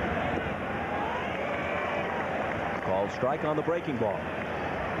 Called strike on the breaking ball.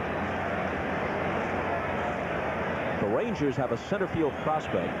 The Rangers have a center field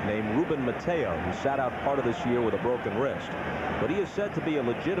prospect named Ruben Mateo, who sat out part of this year with a broken wrist. But he is said to be a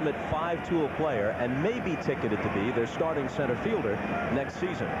legitimate 5-tool player and may be ticketed to be their starting center fielder next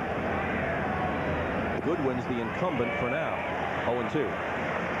season. Goodwin's the incumbent for now, 0-2.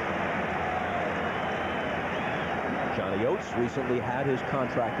 Johnny Oates recently had his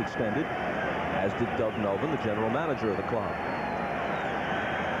contract extended, as did Doug Melvin, the general manager of the club.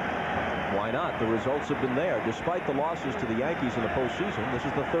 Why not? The results have been there. Despite the losses to the Yankees in the postseason, this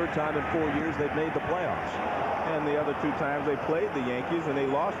is the 3rd time in 4 years they've made the playoffs. And the other 2 times they played the Yankees and they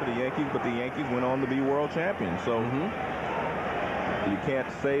lost to the Yankees, but the Yankees went on to be world champions. So you can't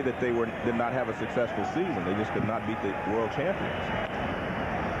say that they did not have a successful season. They just could not beat the world champions.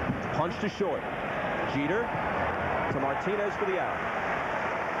 Punch to short. Jeter to Martinez for the out.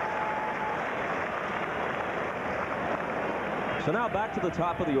 So now back to the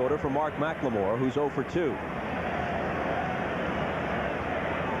top of the order for Mark McLemore, who's 0 for 2.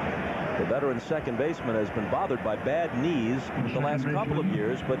 The veteran second baseman has been bothered by bad knees the last couple of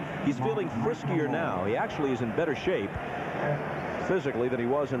years, but he's feeling friskier now. He actually is in better shape physically than he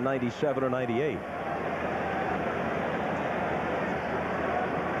was in '97 or '98.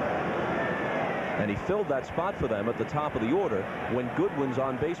 And he filled that spot for them at the top of the order when Goodwin's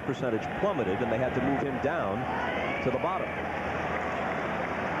on-base percentage plummeted and they had to move him down to the bottom.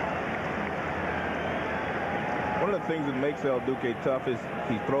 One of the things that makes El Duque tough is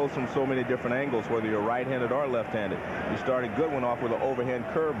he throws from so many different angles, whether you're right-handed or left-handed. He started Goodwin off with an overhand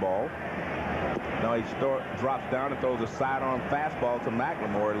curveball. Now he drops down and throws a sidearm fastball to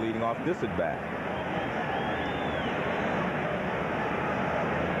McLemore, leading off this at-bat.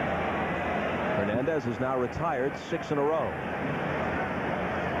 Hernandez is now retired 6 in a row.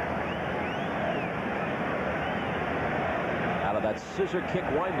 Out of that scissor kick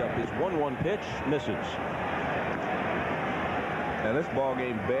windup, his 1-1 pitch misses. And this ball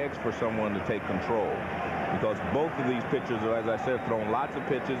game begs for someone to take control, because both of these pitchers are, as I said, thrown lots of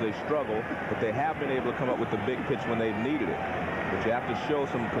pitches. They struggle, but they have been able to come up with the big pitch when they've needed it. But you have to show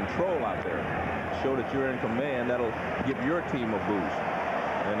some control out there. Show that you're in command. That'll give your team a boost.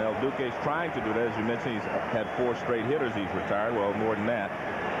 And El Duque's trying to do that. As you mentioned, he's had 4 straight hitters he's retired. Well, more than that.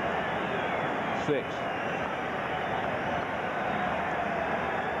 6.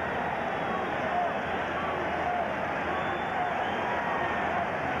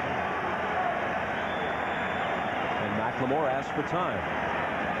 And McLemore asks for time.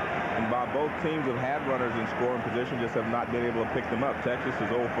 And Bob, both teams have had runners in scoring position, just have not been able to pick them up. Texas is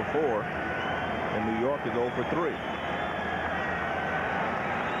 0 for 4, and New York is 0 for 3.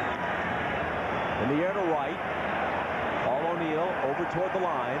 In the air to right. Paul O'Neill over toward the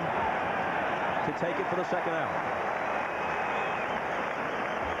line to take it for the second out.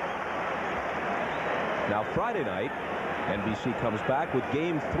 Now Friday night, NBC comes back with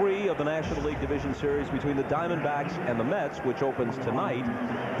Game 3 of the National League Division Series between the Diamondbacks and the Mets, which opens tonight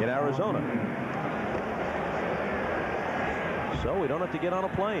in Arizona. So we don't have to get on a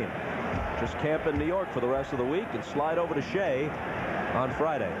plane. Just camp in New York for the rest of the week and slide over to Shea on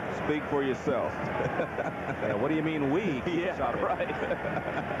Friday. Speak for yourself. What do you mean we? Yeah, right.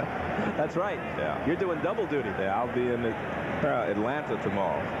 That's right. Yeah. You're doing double duty. Yeah, I'll be in Atlanta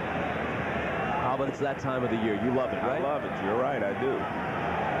tomorrow. Oh, but it's that time of the year. You love it, right? I love it. You're right. I do.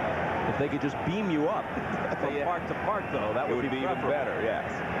 If they could just beam you up from Yeah. park to park, though, that would be even better.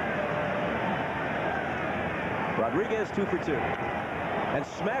 Yes. Rodriguez 2 for 2. And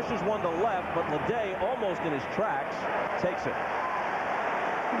smashes one to left, but Leday, almost in his tracks, takes it.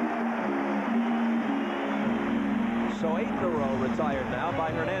 So 8 in a row retired now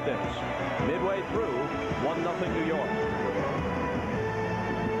by Hernandez. Midway through, 1-0 New York.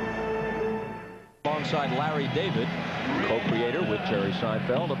 Alongside Larry David, co-creator with Jerry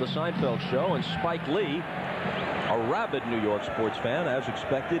Seinfeld of The Seinfeld Show, and Spike Lee, a rabid New York sports fan, as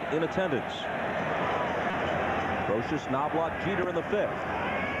expected, in attendance. Brocious, Knobloch, Jeter in the 5th.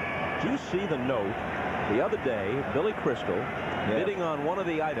 Do you see the note? The other day, Billy Crystal, bidding on one of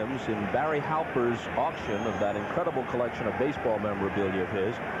the items in Barry Halper's auction of that incredible collection of baseball memorabilia of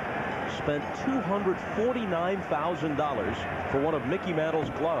his, spent $249,000 for one of Mickey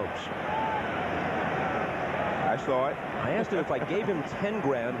Mantle's gloves. I saw it. I asked him if I gave him 10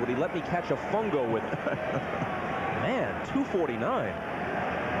 grand, would he let me catch a fungo with it? Man, $249.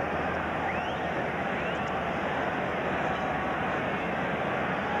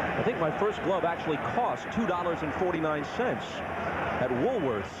 I think my first glove actually cost $2.49 at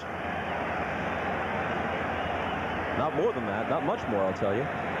Woolworths. Not more than that, not much more, I'll tell you.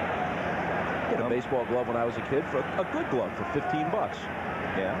 I got a baseball glove when I was a kid, for a good glove, for 15 bucks.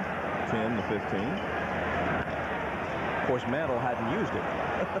 Yeah, 10 to 15. Of course, Mantle hadn't used it.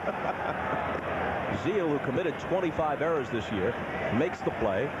 Zeal, who committed 25 errors this year, makes the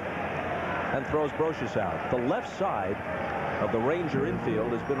play and throws Brocious out. The left side of the Ranger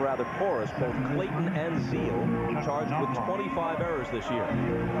infield has been rather porous. Both Clayton and Zeal charged with 25 errors this year.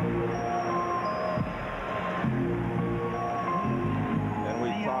 And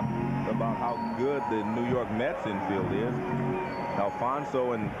we talked about how good the New York Mets infield is.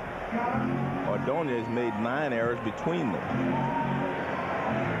 Alfonso and Ordonez made 9 errors between them.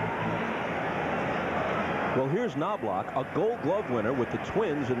 Well, here's Knobloch, a Gold Glove winner with the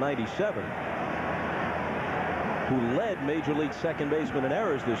Twins in '97, who led Major League second baseman in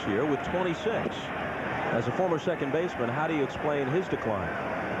errors this year with 26. As a former second baseman, how do you explain his decline?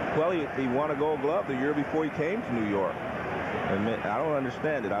 Well, he won a Gold Glove the year before he came to New York. And I don't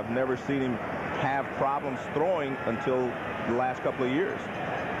understand it. I've never seen him have problems throwing until the last couple of years.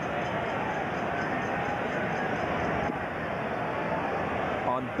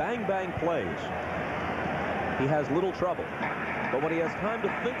 On bang-bang plays, he has little trouble. But when he has time to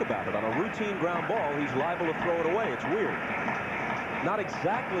think about it on a routine ground ball, he's liable to throw it away. It's weird. Not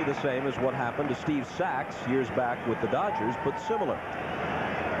exactly the same as what happened to Steve Sachs years back with the Dodgers, but similar.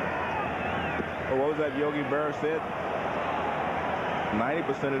 Well, what was that Yogi Berra said?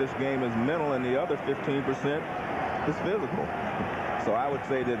 90% of this game is mental, and the other 15% is physical. So I would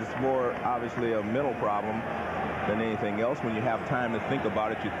say that it's more obviously a mental problem than anything else. When you have time to think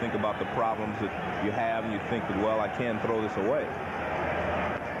about it, you think about the problems that you have, and you think that, well, I can throw this away.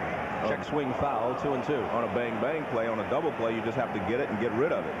 Check swing foul, 2-2. On a bang-bang play, on a double play, you just have to get it and get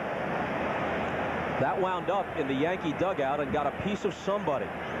rid of it. That wound up in the Yankee dugout and got a piece of somebody.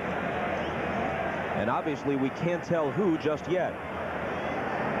 And obviously we can't tell who just yet.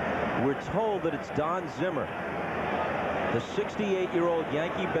 We're told that it's Don Zimmer, the 68-year-old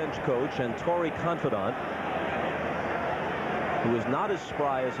Yankee bench coach and Tory confidant, who is not as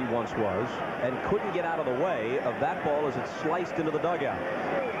spry as he once was and couldn't get out of the way of that ball as it sliced into the dugout.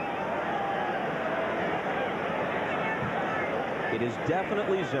 It is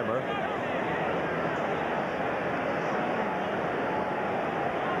definitely Zimmer.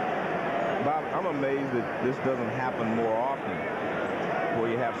 Bob, I'm amazed that this doesn't happen more often, where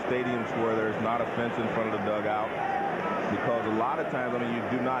you have stadiums where there's not a fence in front of the dugout. Because a lot of times, I mean, you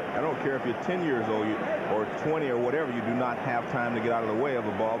do not, I don't care if you're 10 years old or 20 or whatever, you do not have time to get out of the way of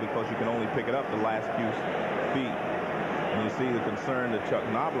a ball because you can only pick it up the last few feet. And you see the concern that Chuck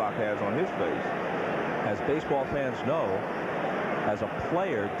Knobloch has on his face. As baseball fans know, as a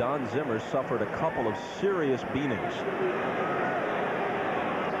player, Don Zimmer suffered a couple of serious beatings.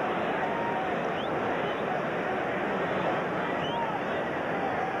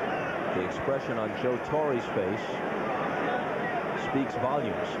 The expression on Joe Torre's face speaks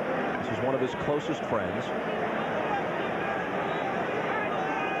volumes. This is one of his closest friends.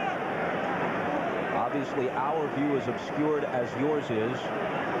 Obviously, our view is obscured as yours is,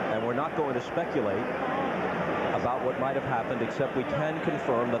 and we're not going to speculate about what might have happened, except we can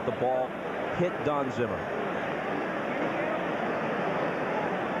confirm that the ball hit Don Zimmer.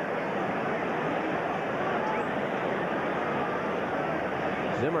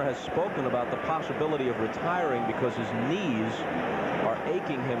 Zimmer has spoken about the possibility of retiring because his knees are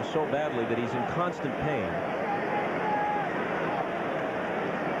aching him so badly that he's in constant pain.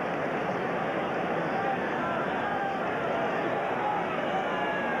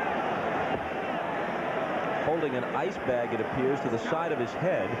 Holding an ice bag, it appears, to the side of his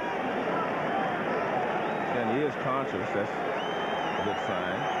head. And he is conscious. That's a good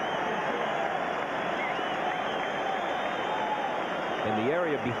sign. In the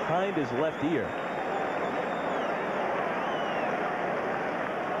area behind his left ear.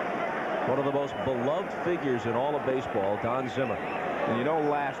 One of the most beloved figures in all of baseball, Don Zimmer. And you don't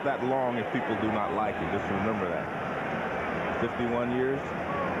last that long if people do not like you. Just remember that. 51 years.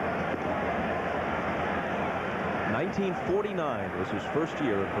 1949 was his first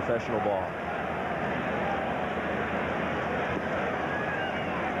year in professional ball.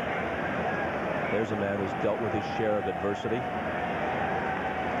 There's a man who's dealt with his share of adversity.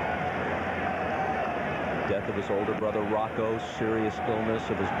 Death of his older brother Rocco, serious illness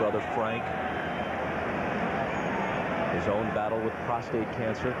of his brother Frank, his own battle with prostate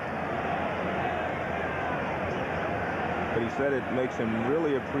cancer. But he said it makes him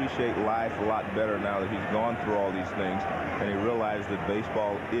really appreciate life a lot better now that he's gone through all these things, and he realized that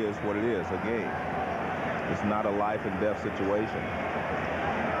baseball is what it is, a game. It's not a life and death situation.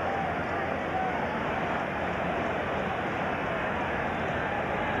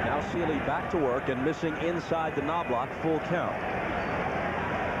 Now Sele back to work and missing inside the Knobloch, full count.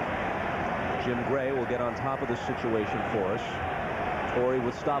 Jim Gray will get on top of this situation for us. Torre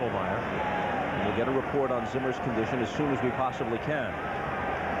with Stottlemyre. We'll get a report on Zimmer's condition as soon as we possibly can.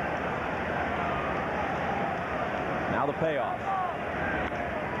 Now the payoff.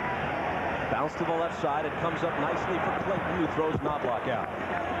 Bounce to the left side. It comes up nicely for Clayton, who throws Knobloch out.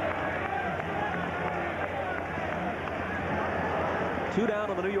 2 down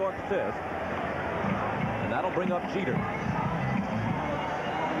in the New York 5th. And that'll bring up Jeter.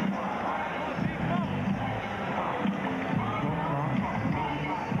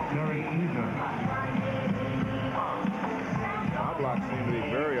 Seemed to be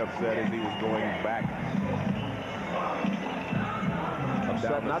very upset as he was going back.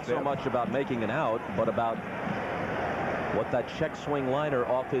 Upset not so much about making an out, but about what that check swing liner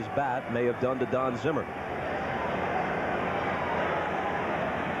off his bat may have done to Don Zimmer.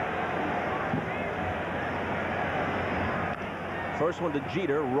 First one to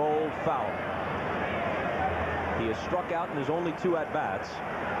Jeter, rolled foul. He has struck out in his only 2 at-bats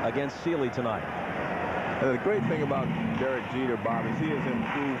against Sele tonight. And the great thing about Derek Jeter, Bob, is he has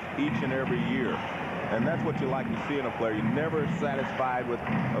improved each and every year. And that's what you like to see in a player. You're never satisfied with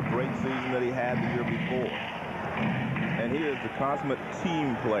a great season that he had the year before. And he is the consummate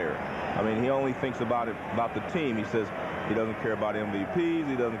team player. I mean, he only thinks about the team. He says he doesn't care about MVPs.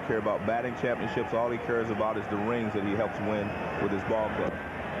 He doesn't care about batting championships. All he cares about is the rings that he helps win with his ball club.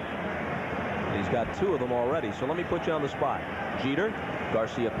 He's got 2 of them already. So let me put you on the spot. Jeter,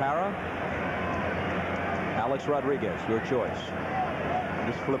 Garcia-Parra, Alex Rodriguez, your choice.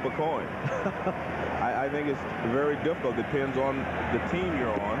 Just flip a coin. I think it's very difficult. Depends on the team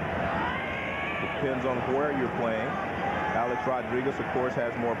you're on. Depends on where you're playing. Alex Rodriguez, of course,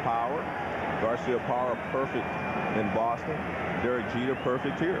 has more power. Garcia-Parra, perfect in Boston. Derek Jeter,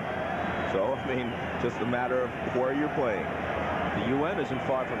 perfect here. So, I mean, just a matter of where you're playing. The UN isn't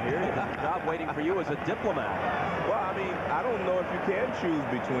far from here. You have a job waiting for you as a diplomat. Well, I mean, I don't know if you can choose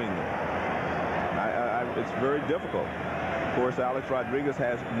between them. It's very difficult. Of course, Alex Rodriguez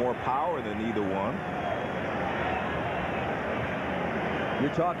has more power than either one.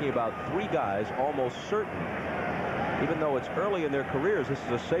 You're talking about 3 guys almost certain. Even though it's early in their careers, this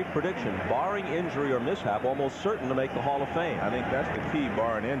is a safe prediction. Barring injury or mishap, almost certain to make the Hall of Fame. I think that's the key,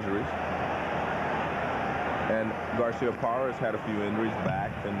 barring injuries. And Garcia-Parra has had a few injuries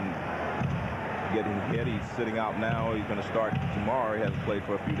back and getting hit. He's sitting out now. He's going to start tomorrow. He hasn't played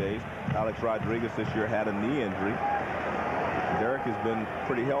for a few days. Alex Rodriguez this year had a knee injury. Derek has been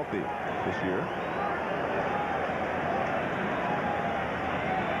pretty healthy this year.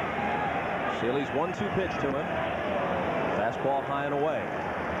 Sele's 1-2 pitch to him. Fastball high and away.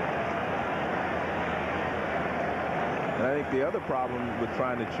 And I think the other problem with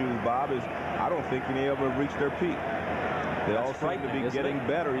trying to choose, Bob, is I don't think any of them have reached their peak. They all seem to be getting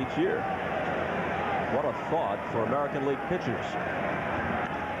better each year. What a thought for American League pitchers.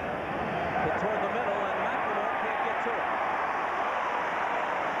 Hit toward the middle, and McLemore can't get to it.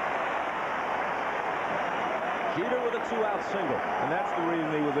 Jeter with a 2-out single. And that's the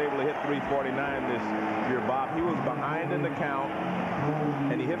reason he was able to hit 349 this year, Bob. He was behind in the count,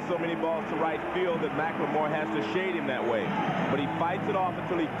 and he hit so many balls to right field that McLemore has to shade him that way. But he fights it off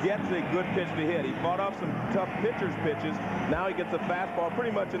until he gets a good pitch to hit. He fought off some tough pitcher's pitches. Now he gets a fastball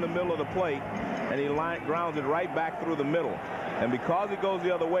pretty much in the middle of the plate, and he grounds it right back through the middle. And because he goes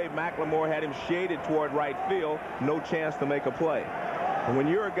the other way, McLemore had him shaded toward right field. No chance to make a play. And when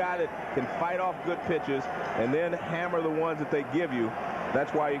you're a guy that can fight off good pitches and then hammer the ones that they give you,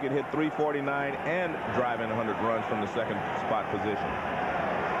 that's why you can hit 349 and drive in 100 runs from the second spot position.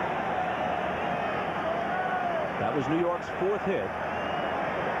 That was New York's 4th hit.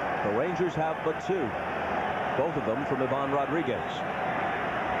 The Rangers have but 2. Both of them from Ivan Rodriguez.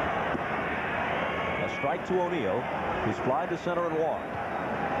 A strike to O'Neill, who's fly to center and walk.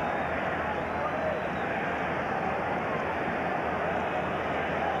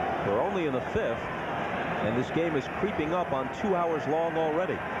 We're only in the 5th, and this game is creeping up on 2 hours long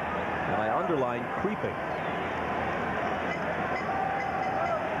already. And I underline creeping.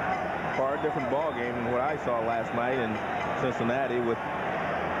 Far different ball game than what I saw last night in Cincinnati with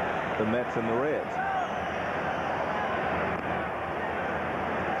the Mets and the Reds.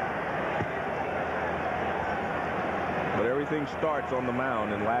 But everything starts on the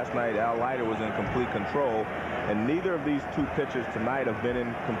mound, and last night Al Leiter was in complete control, and neither of these 2 pitchers tonight have been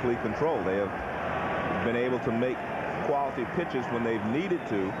in complete control. They have been able to make quality pitches when they've needed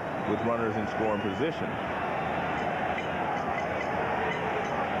to with runners in scoring position.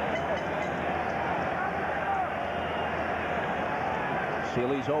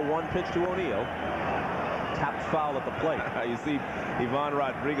 Sele's 0-1 pitch to O'Neill. Tapped foul at the plate. You see, Ivan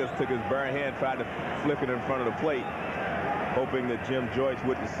Rodriguez took his bare hand, tried to flip it in front of the plate, hoping that Jim Joyce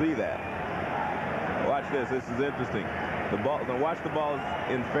wouldn't see that. Watch this. This is interesting. The ball. Now watch the ball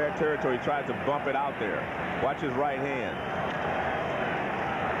in fair territory. He tries to bump it out there. Watch his right hand.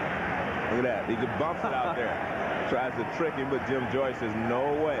 Look at that. He just bumps it out there. Tries to trick him, but Jim Joyce says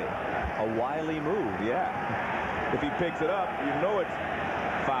no way. A wily move. Yeah. If he picks it up, you know it's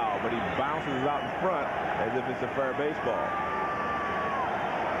foul, but he bounces it out in front as if it's a fair baseball.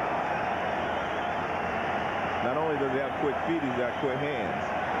 Not only does he have quick feet, he's got quick hands.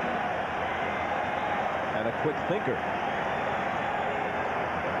 And a quick thinker.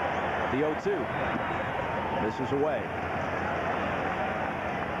 The 0-2. This is away.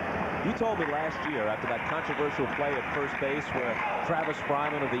 You told me last year, after that controversial play at first base where Travis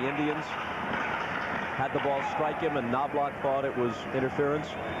Fryman of the Indians had the ball strike him and Knobloch thought it was interference,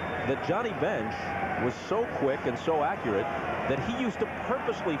 that Johnny Bench was so quick and so accurate that he used to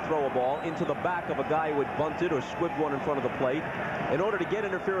purposely throw a ball into the back of a guy who had bunted or squibbed one in front of the plate in order to get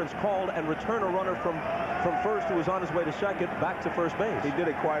interference called and return a runner from first who was on his way to second back to first base. He did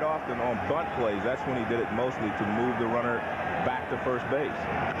it quite often on bunt plays. That's when he did it mostly, to move the runner back to first base.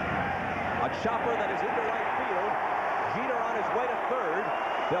 A chopper that is into right field. Jeter on his way to third.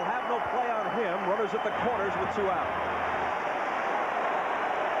 They'll have no play on him. Runners at the corners with 2 out.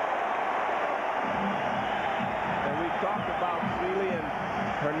 And we've talked about Sele and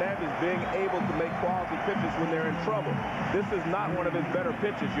Hernandez being able to make quality pitches when they're in trouble. This is not one of his better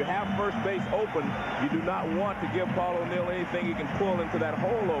pitches. You have first base open. You do not want to give Paul O'Neill anything he can pull into that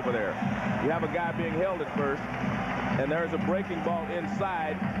hole over there. You have a guy being held at first, and there's a breaking ball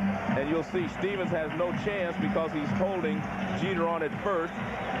inside, and you'll see Stevens has no chance because he's holding Jeter on at first,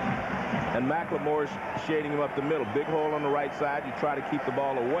 and McLemore's shading him up the middle. Big hole on the right side. You try to keep the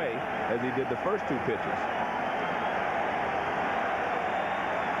ball away as he did the first 2 pitches.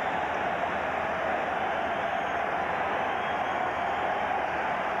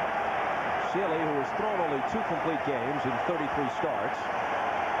 Sele, who has thrown only 2 complete games in 33 starts,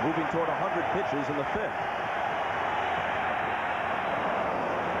 moving toward 100 pitches in the 5th.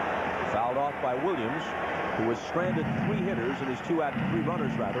 Fouled off by Williams, who has stranded 3 hitters in his 3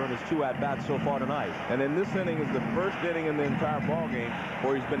 runners rather, in his 2 at-bats so far tonight. And in this inning is the first inning in the entire ball game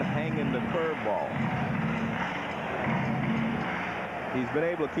where he's been hanging the curveball. He's been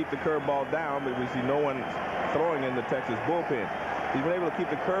able to keep the curveball down, but we see no one throwing in the Texas bullpen. He's been able to keep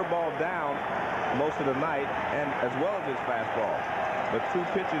the curveball down most of the night, and as well as his fastball. But 2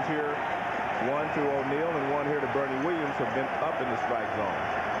 pitches here, one to O'Neill and one here to Bernie Williams, have been up in the strike zone.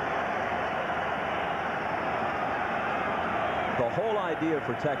 The whole idea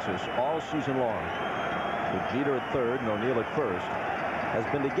for Texas all season long, with Jeter at third and O'Neill at first, has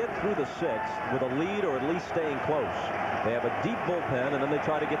been to get through the 6th with a lead or at least staying close. They have a deep bullpen, and then they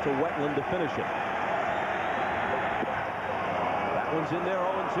try to get to Wetland to finish it. That one's in there,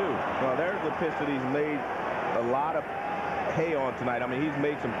 0-2. Well, there's the pitch that he's made a lot of hay on tonight. I mean, he's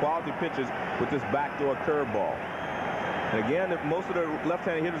made some quality pitches with this backdoor curveball. And again, most of the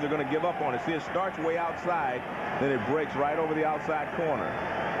left-handed hitters are going to give up on it. See, it starts way outside, then it breaks right over the outside corner.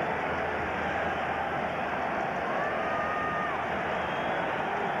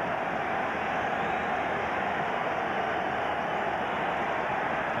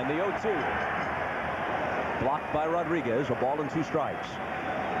 And the 0-2. Blocked by Rodriguez, a ball and 2 strikes.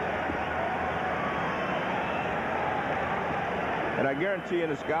 And I guarantee in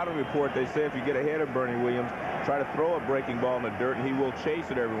the scouting report, they say if you get ahead of Bernie Williams, try to throw a breaking ball in the dirt, and he will chase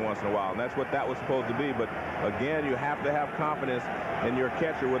it every once in a while. And that's what that was supposed to be. But again, you have to have confidence in your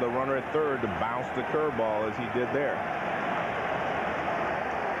catcher with a runner at third to bounce the curveball as he did there.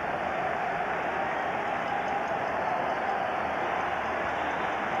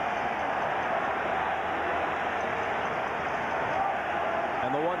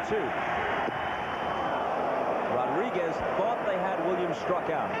 And the 1-2. Rodriguez thought they had Williams struck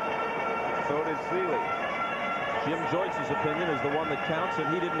out. So did Sele. Jim Joyce's opinion is the one that counts,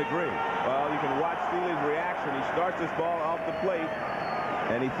 and he didn't agree. Well, you can watch Sele's reaction. He starts this ball off the plate,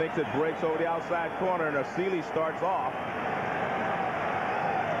 and he thinks it breaks over the outside corner, and Sele starts off.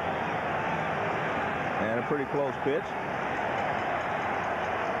 And a pretty close pitch.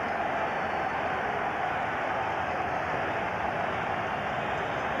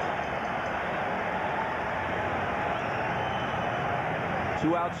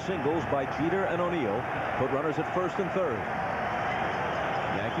 Two-out singles by Jeter and O'Neill put runners at first and third.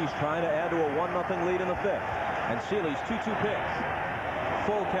 Yankees trying to add to a 1-0 lead in the 5th. And Sele's 2-2 pitch.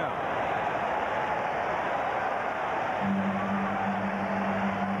 Full count.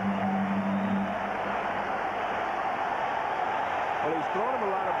 Well, he's thrown him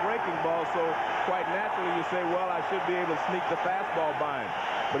a lot of breaking balls, so quite naturally you say, well, I should be able to sneak the fastball by him.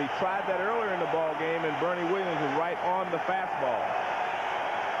 But he tried that earlier in the ball game, and Bernie Williams was right on the fastball.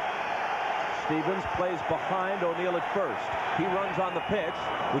 Stevens plays behind O'Neill at first. He runs on the pitch,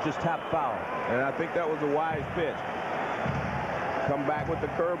 which is tapped foul. And I think that was a wise pitch. Come back with the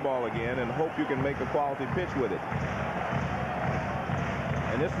curveball again and hope you can make a quality pitch with it.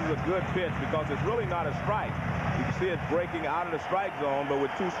 And this is a good pitch because it's really not a strike. You can see it breaking out of the strike zone, but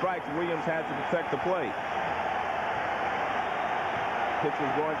with 2 strikes, Williams had to protect the plate. Pitch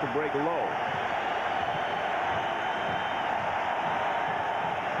was going to break low.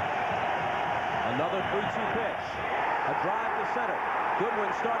 Another 3-2 pitch. A drive to center. Goodwin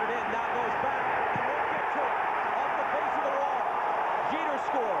started in, now goes back. He won't get to it. Off the base of the wall. Jeter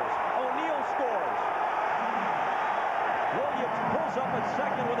scores. O'Neill scores. Williams pulls up at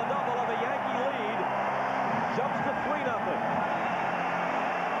second with a double of a Yankee lead. Jumps to 3-0.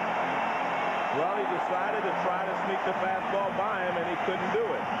 Well, he decided to try to sneak the fastball by him, and he couldn't do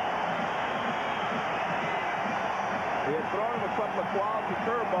it. He had thrown him a couple of quality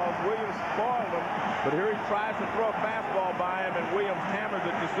curveballs. Williams spoiled him, but here he tries to throw a fastball by him, and Williams hammers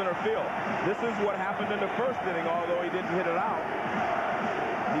it to center field. This is what happened in the first inning, although he didn't hit it out.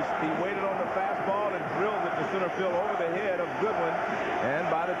 He waited on the fastball and drilled it to center field over the head of Goodwin, and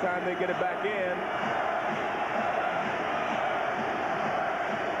by the time they get it back in,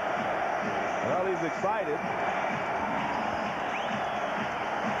 well, he's excited.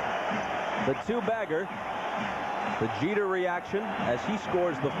 The 2-bagger. The Jeter reaction as he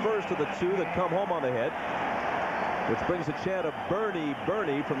scores the first of the 2 that come home on the head, which brings a chant of Bernie,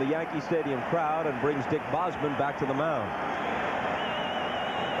 Bernie from the Yankee Stadium crowd and brings Dick Bosman back to the mound.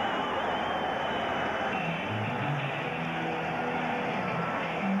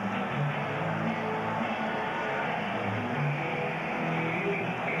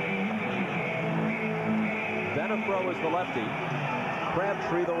 Venafro is the lefty.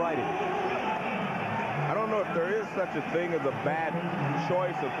 Crabtree the righty. I don't know if there is such a thing as a bad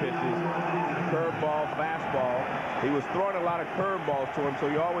choice of pitches. Curveball, fastball. He was throwing a lot of curveballs to him, so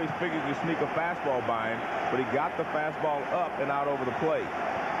he always figured to sneak a fastball by him, but he got the fastball up and out over the plate.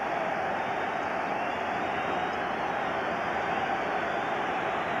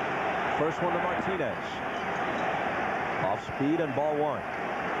 First one to Martinez. Off speed and ball 1.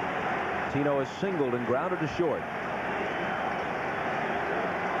 Tino is singled and grounded to short.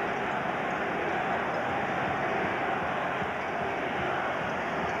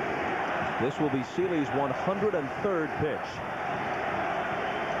 This will be Sele's 103rd pitch.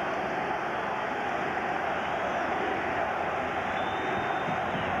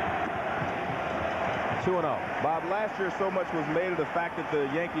 2-0. Bob, last year so much was made of the fact that the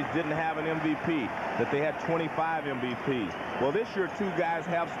Yankees didn't have an MVP, that they had 25 MVPs. Well, this year, two guys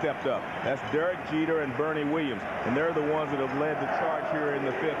have stepped up. That's Derek Jeter and Bernie Williams, and they're the ones that have led the charge here in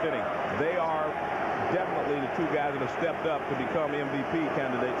the 5th inning. They are definitely the two guys that have stepped up to become MVP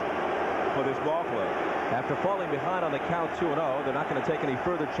candidates for this ball club. After falling behind on the count 2-0, they're not going to take any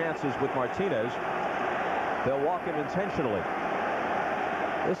further chances with Martinez. They'll walk him intentionally.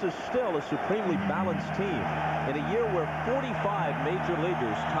 This is still a supremely balanced team. In a year where 45 major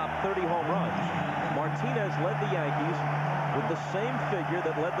leaguers topped 30 home runs, Martinez led the Yankees with the same figure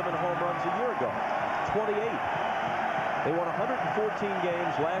that led them in home runs a year ago, 28. They won 114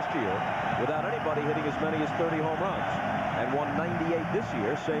 games last year without anybody hitting as many as 30 home runs, and won 98 this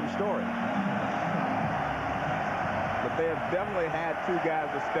year, same story. But they have definitely had two guys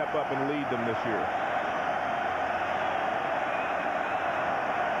to step up and lead them this year.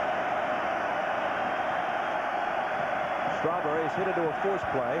 Strawberry is hit into a force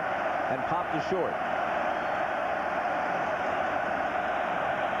play and popped to short.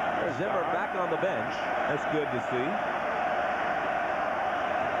 Zimmer back on the bench. That's good to see.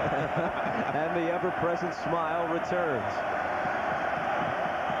 And the ever-present smile returns.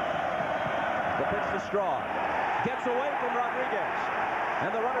 The pitch to Straw. Gets away from Rodriguez. And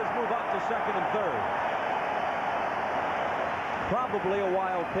the runners move up to second and third. Probably a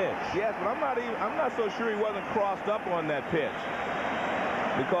wild pitch. Yes, but I'm not so sure he wasn't crossed up on that pitch.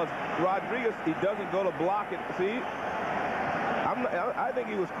 Because Rodriguez, he doesn't go to block it. See? I think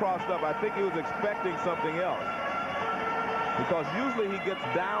he was crossed up. I think he was expecting something else. Because usually he gets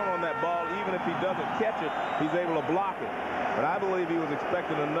down on that ball, even if he doesn't catch it, he's able to block it. But I believe he was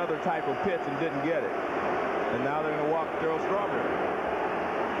expecting another type of pitch and didn't get it. And now they're going to walk Darryl Strawberry.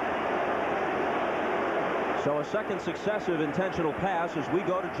 So a second successive intentional pass as we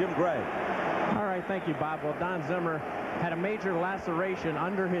go to Jim Gray. All right, thank you, Bob. Well, Don Zimmer had a major laceration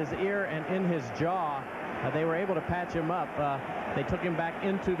under his ear and in his jaw. They were able to patch him up. They took him back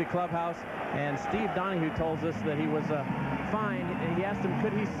into the clubhouse, and Steve Donahue tells us that he was fine. He asked him,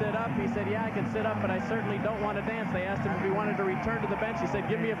 could he sit up? He said, yeah, I can sit up, but I certainly don't want to dance. They asked him if he wanted to return to the bench. He said,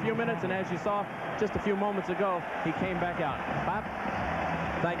 give me a few minutes, and as you saw just a few moments ago, he came back out. Bob?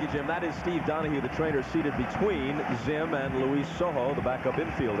 Thank you, Jim. That is Steve Donahue, the trainer, seated between Zim and Luis Sojo, the backup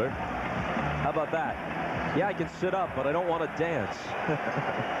infielder. How about that? Yeah, I can sit up, but I don't want to dance.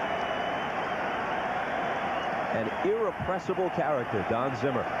 An irrepressible character, Don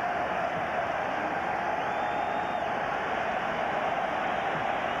Zimmer.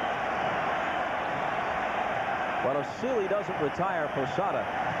 Well, if Sele doesn't retire Posada,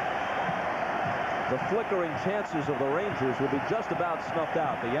 the flickering chances of the Rangers will be just about snuffed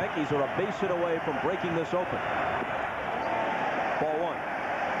out. The Yankees are a base hit away from breaking this open. Ball one.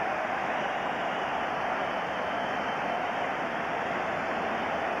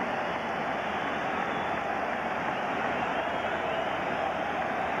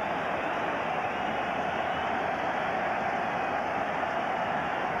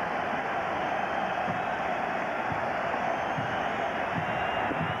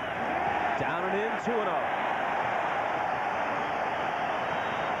 Down and in, 2-0.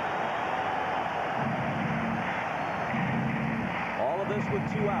 All of this with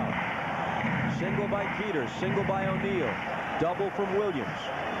two out. Single by Jeter, single by O'Neill, double from Williams.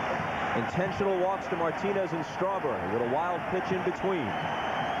 Intentional walks to Martinez and Strawberry with a wild pitch in between.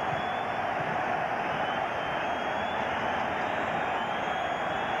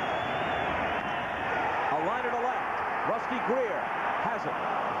 A liner to left. Rusty Greer has it.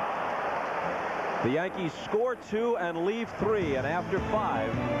 The Yankees score 2 and leave 3, and after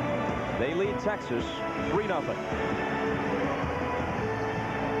 5, they lead Texas 3-0.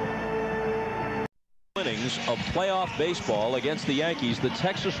 Innings of playoff baseball against the Yankees, the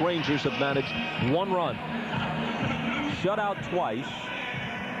Texas Rangers have managed 1 run. Shut out twice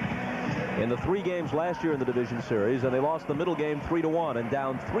in the 3 games last year in the division series, and they lost the middle game 3-1 and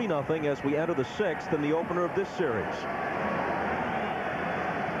down 3-0 as we enter the 6th in the opener of this series.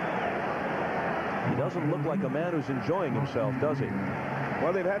 He doesn't look like a man who's enjoying himself, does he?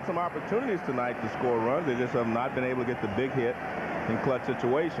 Well, they've had some opportunities tonight to score runs. They just have not been able to get the big hit in clutch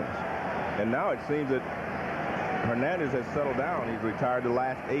situations. And now it seems that Hernandez has settled down. He's retired the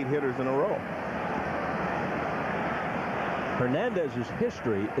last 8 hitters in a row. Hernandez's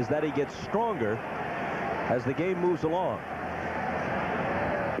history is that he gets stronger as the game moves along.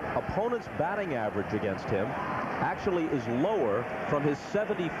 Opponent's batting average against him actually is lower from his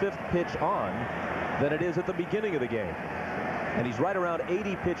 75th pitch on than it is at the beginning of the game. And he's right around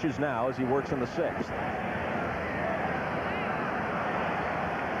 80 pitches now as he works in the 6th.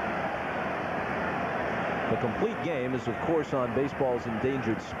 The complete game is, of course, on baseball's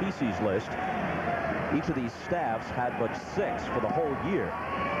endangered species list. Each of these staffs had but 6 for the whole year.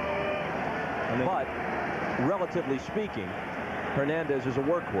 But, relatively speaking, Hernandez is a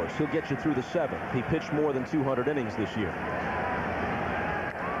workhorse. He'll get you through the 7th. He pitched more than 200 innings this year.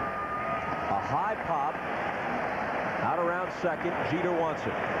 A high pop. Out around second. Jeter wants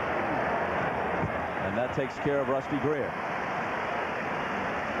it. And that takes care of Rusty Greer.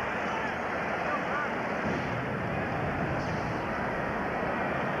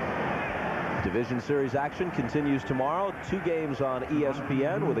 Division Series action continues tomorrow. 2 games on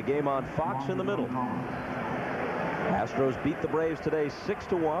ESPN with a game on Fox in the middle. Astros beat the Braves today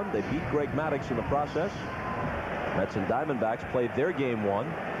 6-1. They beat Greg Maddux in the process. Mets and Diamondbacks played their game 1.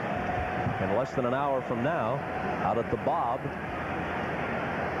 And less than an hour from now, out at the Bob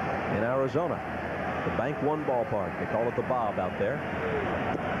in Arizona. The Bank One ballpark. They call it the Bob out there.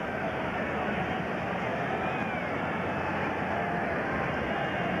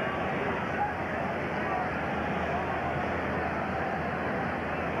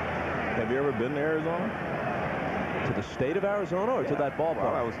 Have you ever been to Arizona? To the state of Arizona or to that ballpark?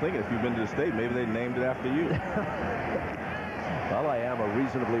 Well, I was thinking if you've been to the state, maybe they named it after you. Well, I am a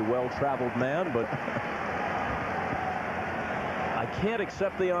reasonably well-traveled man, but I can't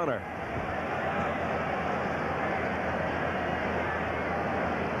accept the honor.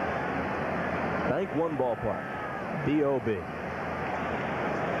 Bank One ballpark. B.O.B.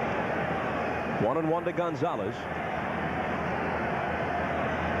 1-1 to Gonzalez.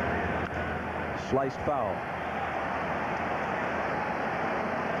 Sliced foul.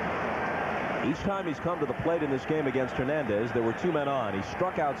 Each time he's come to the plate in this game against Hernandez, there were 2 men on. He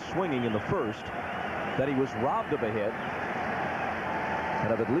struck out swinging in the first. Then he was robbed of a hit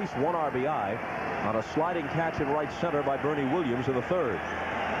and of at least 1 RBI on a sliding catch in right center by Bernie Williams in the 3rd.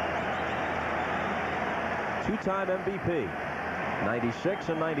 2-time MVP, 96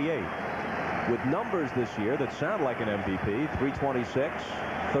 and 98. With numbers this year that sound like an MVP, 326,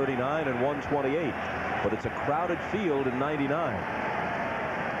 39, and 128. But it's a crowded field in 99.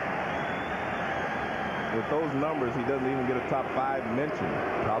 With those numbers, he doesn't even get a top 5 mention.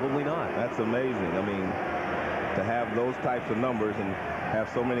 Probably not. That's amazing. I mean, to have those types of numbers and have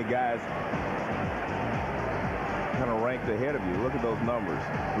so many guys kind of ranked ahead of you. Look at those numbers.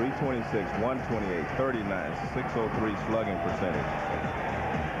 326, 128, 39, 603 slugging percentage.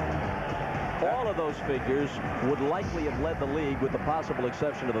 All of those figures would likely have led the league with the possible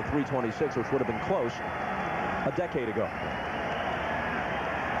exception of the 326, which would have been close a decade ago.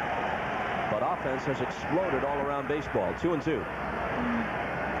 But offense has exploded all around baseball. 2-2.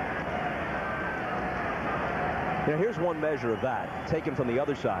 Now here's one measure of that, taken from the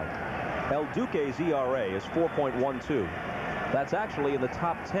other side. El Duque's ERA is 4.12. That's actually in the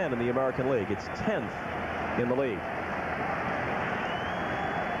top 10 in the American League. It's 10th in the league.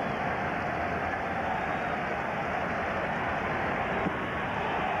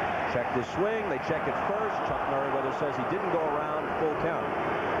 Check the swing. They check it first. Chuck Merriweather says he didn't go around, full count.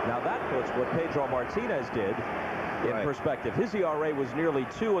 Now that puts what Pedro Martinez did in perspective. His ERA was nearly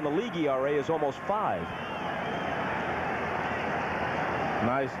 2, and the league ERA is almost 5.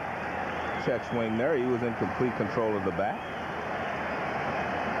 Nice check swing there. He was in complete control of the bat.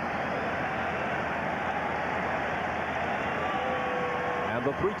 And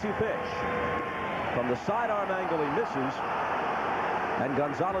the 3-2 pitch. From the sidearm angle, he misses. And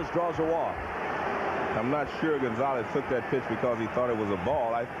Gonzalez draws a walk. I'm not sure Gonzalez took that pitch because he thought it was a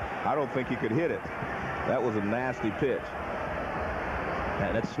ball. I don't think he could hit it. That was a nasty pitch.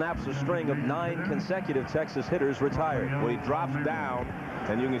 And it snaps a string of 9 consecutive Texas hitters retired. Well, he drops down,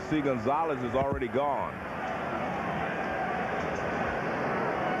 and you can see Gonzalez is already gone.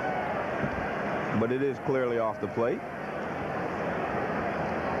 But it is clearly off the plate.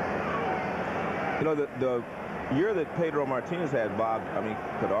 You know, the year that Pedro Martinez had, Bob, I mean,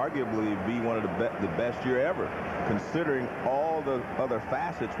 could arguably be one of the best year ever, considering all the other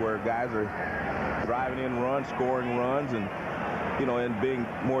facets where guys are driving in runs, scoring runs, and, you know, and being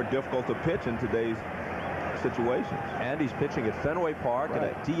more difficult to pitch in today's situations. And he's pitching at Fenway Park in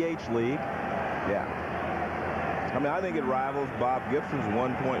a DH league. Yeah. I mean, I think it rivals Bob Gibson's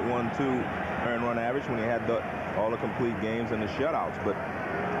 1.12 earned run average when he had all the complete games and the shutouts. But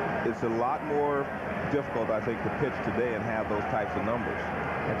it's a lot more difficult, I think, to pitch today and have those types of numbers.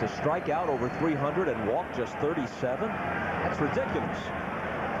 And to strike out over 300 and walk just 37? That's ridiculous.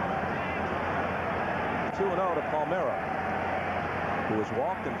 2-0. 2-0 to Palmeiro, who has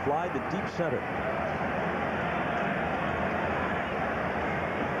walked and flied to deep center.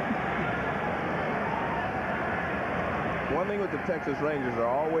 One thing with the Texas Rangers, are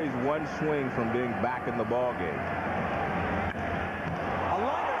always one swing from being back in the ball game. A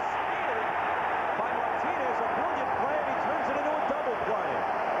liner speared by Martinez, a brilliant play, and he turns it into a double play.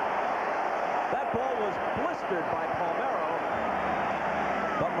 That ball was blistered by Palmeiro,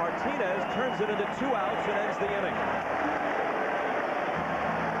 but Martinez turns it into 2 outs and ends the inning.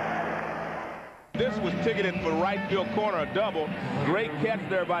 This was ticketed for right field corner, a double. Great catch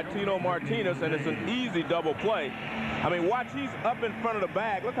there by Tino Martinez, and it's an easy double play. I mean, watch, he's up in front of the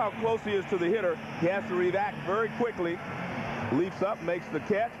bag. Look how close he is to the hitter. He has to react very quickly. Leaps up, makes the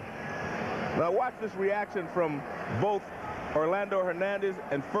catch. Now watch this reaction from both Orlando Hernandez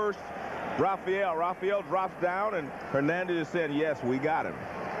and first Rafael. Rafael drops down, and Hernandez is saying, yes, we got him.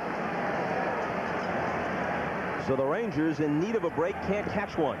 So the Rangers, in need of a break, can't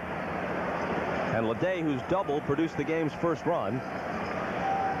catch one. And Lede, who's doubled, produced the game's first run,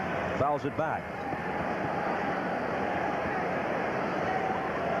 fouls it back.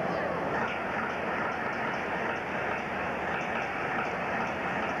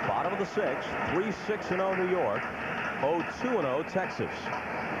 Bottom of the 6th, 3-6-0 New York, 0-2-0 Texas.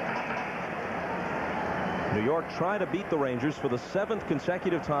 New York trying to beat the Rangers for the 7th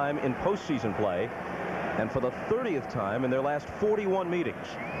consecutive time in postseason play, and for the 30th time in their last 41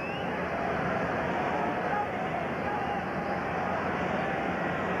 meetings.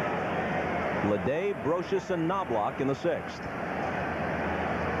 Lede, Brocious, and Knobloch in the 6th.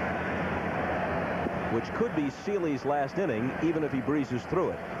 Which could be Sele's last inning, even if he breezes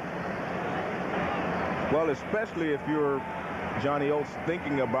through it. Well, especially if you're Johnny Oates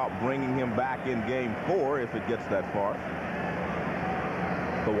thinking about bringing him back in game 4 if it gets that far.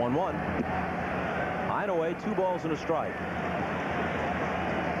 The 1-1. High and away, 2 balls and a strike.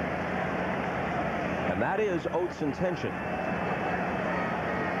 And that is Oates' intention.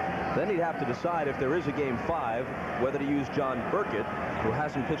 Then he'd have to decide, if there is a game 5, whether to use John Burkett, who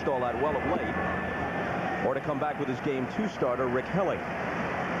hasn't pitched all that well of late, or to come back with his game 2 starter, Rick Helling.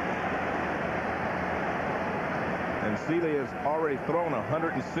 And Sele has already thrown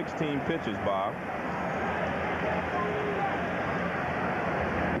 116 pitches, Bob.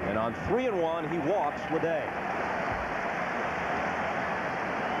 And on 3-1, he walks Lede.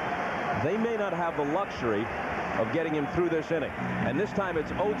 They may not have the luxury of getting him through this inning. And this time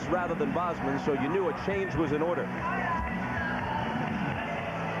it's Oates rather than Bosman, so you knew a change was in order.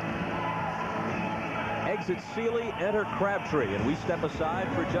 Exit Sele, enter Crabtree, and we step aside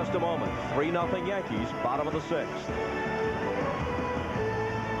for just a moment. 3-0 Yankees, bottom of the 6th.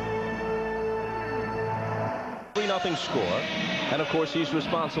 3-0 score, and of course he's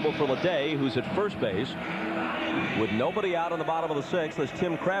responsible for Lede, who's at first base. With nobody out on the bottom of the 6th as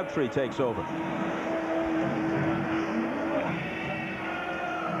Tim Crabtree takes over.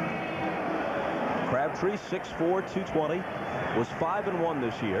 Crabtree, 6'4", 220, was 5-1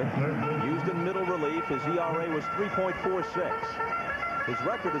 this year. Used in middle relief, his ERA was 3.46. His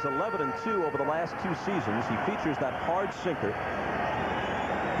record is 11-2 over the last 2 seasons. He features that hard sinker.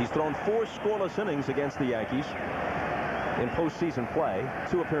 He's thrown 4 scoreless innings against the Yankees in postseason play,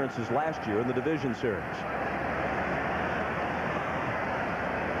 2 appearances last year in the division series.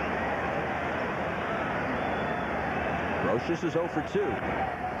 Brocious is 0 for 2.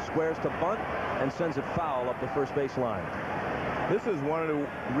 Squares to bunt and sends it foul up the first base line. This is one of the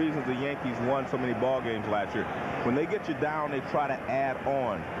reasons the Yankees won so many ball games last year. When they get you down, they try to add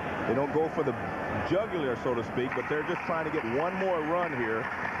on. They don't go for the jugular, so to speak, but they're just trying to get one more run here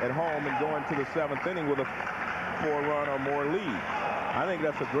at home and go into the 7th inning with a 4-run or more lead. I think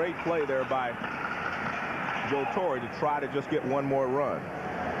that's a great play there by Joe Torre to try to just get one more run.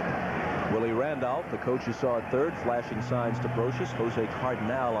 Willie Randolph, the coach you saw at third, flashing signs to Brocious. Jose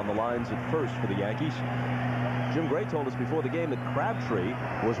Cardinal on the lines at first for the Yankees. Jim Gray told us before the game that Crabtree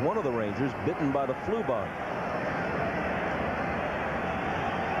was one of the Rangers bitten by the flu bug.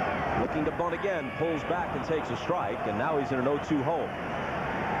 Looking to bunt again, pulls back and takes a strike, and now he's in an 0-2 hole.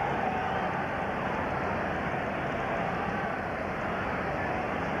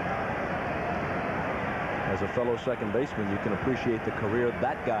 As a fellow second baseman, you can appreciate the career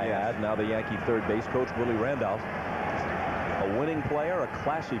that guy had. Now the Yankee third base coach, Willie Randolph. A winning player, a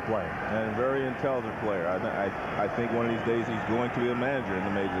classy player. And a very intelligent player. I think one of these days he's going to be a manager in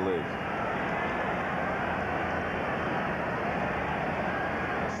the major leagues.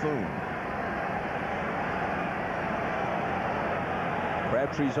 Soon.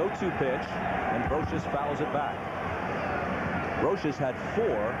 Crabtree's 0-2 pitch, and Brocious fouls it back. Brocious had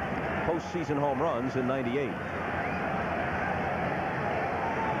 4 postseason home runs in '98.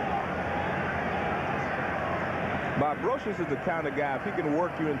 Bob Brocious is the kind of guy, if he can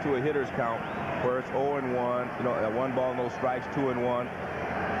work you into a hitter's count where it's 0-1, you know, at 1 ball, no strikes, 2-1,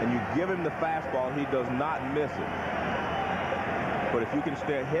 and you give him the fastball, he does not miss it. But if you can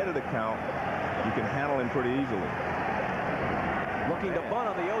stay ahead of the count, you can handle him pretty easily. Looking to bunt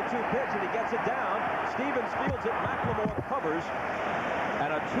on the 0-2 pitch, and he gets it down. Stevens fields it. McLemore covers.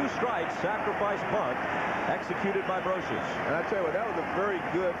 And a 2-strike sacrifice bunt executed by Brocious. And I tell you what, that was a very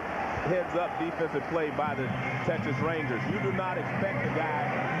good heads-up defensive play by the Texas Rangers. You do not expect the guy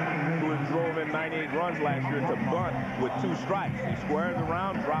who drove in 98 runs last year to bunt with 2 strikes. He squares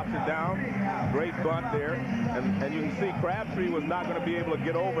around, drops it down. Great bunt there. And you can see Crabtree was not going to be able to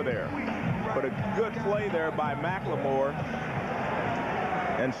get over there. But a good play there by McLemore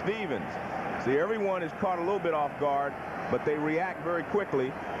and Stevens. See, everyone is caught a little bit off guard, but they react very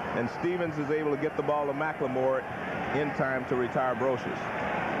quickly, and Stevens is able to get the ball to McLemore in time to retire Brocious.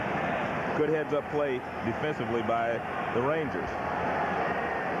 Good heads-up play defensively by the Rangers.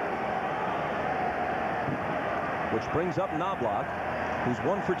 Which brings up Knobloch, who's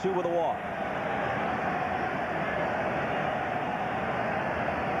 1 for 2 with a walk.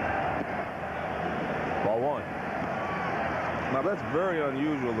 Ball 1. Now, that's very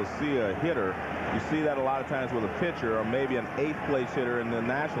unusual to see a hitter. You see that a lot of times with a pitcher or maybe an 8th place hitter in the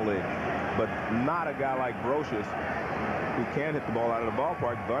National League, but not a guy like Brocious who can hit the ball out of the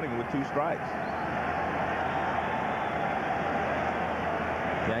ballpark bunting with 2 strikes.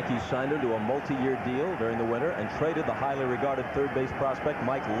 Yankees signed him to a multi-year deal during the winter and traded the highly regarded third base prospect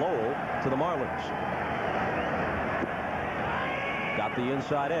Mike Lowell to the Marlins. Got the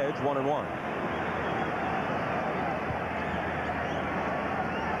inside edge, 1-1.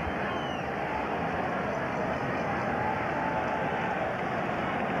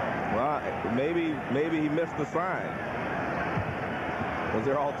 Maybe he missed the sign. Because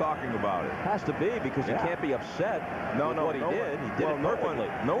they're all talking about it. Has to be, because you can't be upset with what he did. He did it perfectly.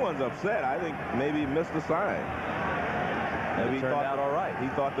 No one's upset. I think maybe he missed the sign. Maybe it turned out all right. He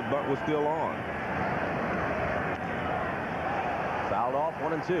thought the bunt was still on. Fouled off,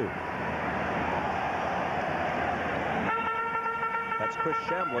 1-2. That's Chris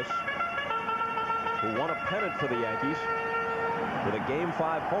Chambliss, who won a pennant for the Yankees with a Game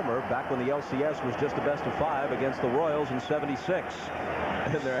 5 homer back when the LCS was just a best-of-5 against the Royals in '76.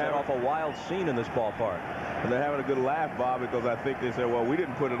 And they're having off a wild scene in this ballpark. And they're having a good laugh, Bob, because I think they said, well, we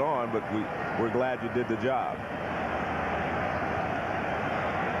didn't put it on, but we're glad you did the job.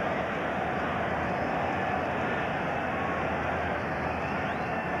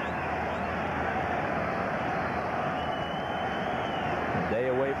 A day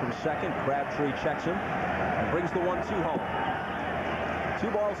away from second, Crabtree checks him and brings the 1-2 home. 2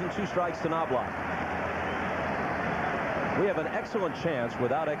 balls and 2 strikes to Knobloch. We have an excellent chance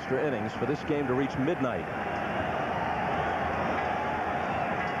without extra innings for this game to reach midnight.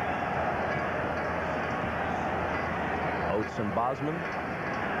 Oates and Bosman,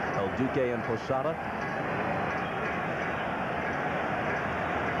 El Duque and Posada.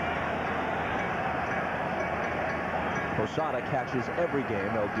 Posada catches every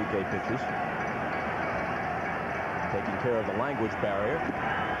game El Duque pitches. Taking care of the language barrier.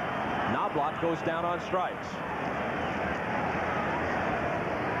 Knobloch goes down on strikes.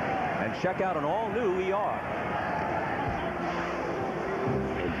 And check out an all-new ER.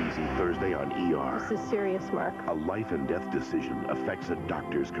 NBC Thursday on ER. This is serious, Mark. A life and death decision affects a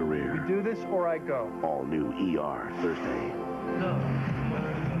doctor's career. You do this or I go. All new ER Thursday.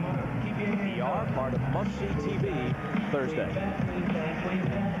 ER, part of Must See TV, Thursday.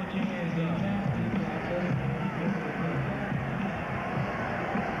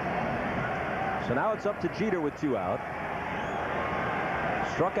 So now it's up to Jeter with 2 out.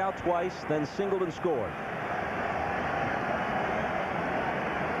 Struck out twice, then singled and scored.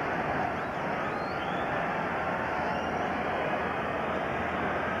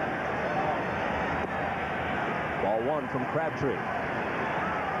 Ball 1 from Crabtree.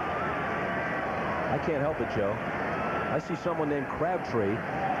 I can't help it, Joe. I see someone named Crabtree.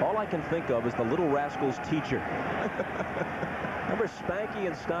 All I can think of is the Little Rascals teacher. Remember Spanky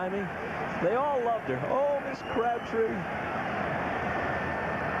and Stymie? They all loved her. Oh, Miss Crabtree.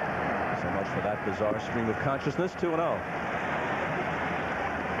 So much for that bizarre stream of consciousness. 2-0.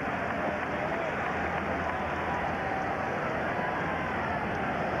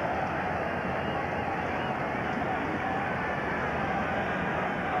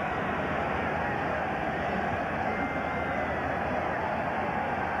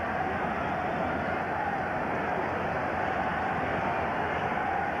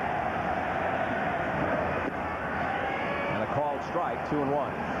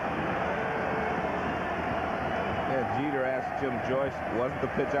 2-1. Yeah, Jeter asked Jim Joyce, wasn't the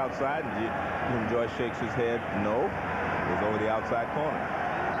pitch outside? And Jim Joyce shakes his head, no, it was over the outside corner.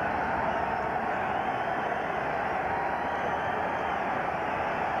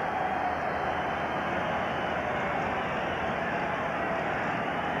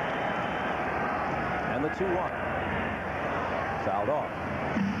 And the 2-1. Fouled off.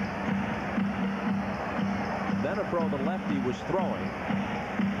 Venefro, the lefty, was throwing.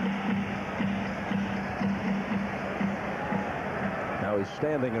 Now he's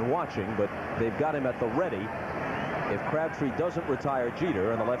standing and watching, but they've got him at the ready if Crabtree doesn't retire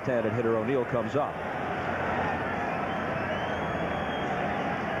Jeter and the left-handed hitter O'Neill comes up.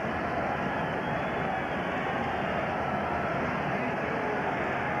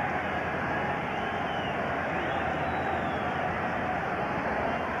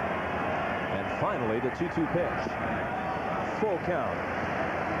 Finally, the 2-2 pitch. Full count.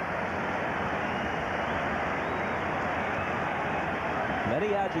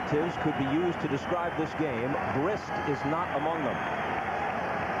 Many adjectives could be used to describe this game. Brisk is not among them.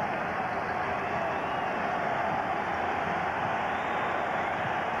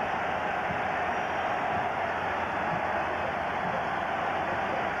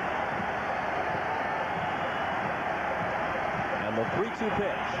 And the 3-2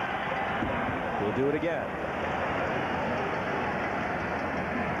 pitch. We'll do it again.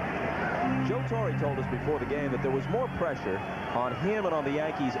 Joe Torre told us before the game that there was more pressure on him and on the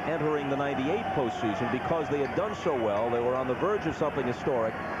Yankees entering the '98 postseason because they had done so well. They were on the verge of something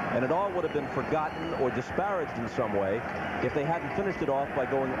historic, and it all would have been forgotten or disparaged in some way if they hadn't finished it off by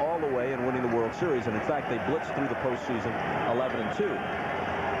going all the way and winning the World Series. And in fact, they blitzed through the postseason 11-2.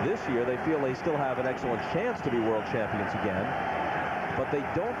 This year, they feel they still have an excellent chance to be world champions again, but they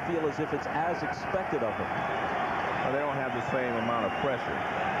don't feel as if it's as expected of them. Well, they don't have the same amount of pressure.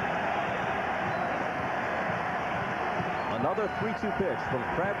 Another 3-2 pitch from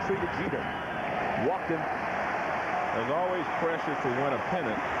Crabtree to Jeter. Walked him. There's always pressure to win a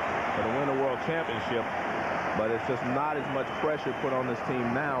pennant or to win a world championship, but it's just not as much pressure put on this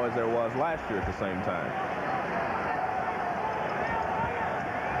team now as there was last year at the same time.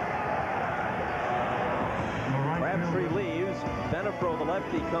 Crabtree leaves. Venefro, the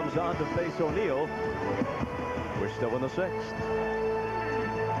lefty, comes on to face O'Neill. We're still in the 6th.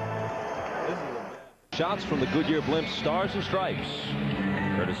 Shots from the Goodyear Blimp Stars and Stripes,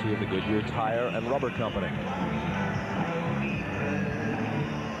 courtesy of the Goodyear Tire and Rubber Company.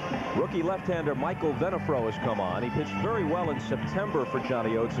 Rookie left-hander Michael Venefro has come on. He pitched very well in September for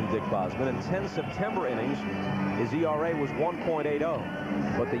Johnny Oates and Dick Bosman. In 10 September innings, his ERA was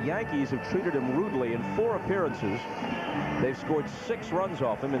 1.80. But the Yankees have treated him rudely in 4 appearances. They've scored 6 runs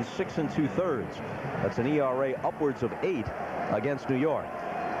off him in 6 2/3. That's an ERA upwards of 8 against New York.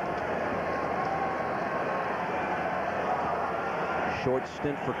 Short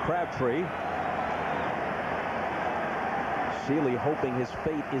stint for Crabtree. Sele hoping his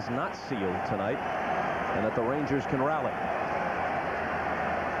fate is not sealed tonight and that the Rangers can rally.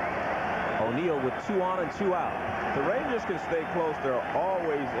 O'Neill with 2 on and 2 out. The Rangers can stay close. They're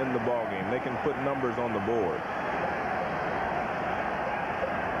always in the ballgame. They can put numbers on the board.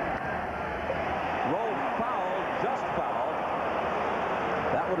 Roll foul, just foul.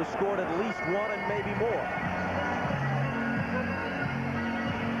 That would have scored at least 1 and maybe more.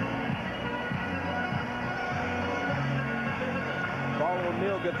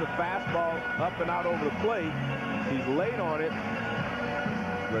 O'Neill gets a fastball up and out over the plate. He's late on it,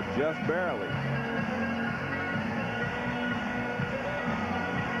 but just barely.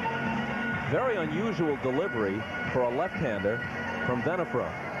 Very unusual delivery for a left-hander from Venefro.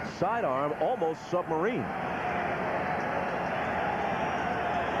 Sidearm almost submarine.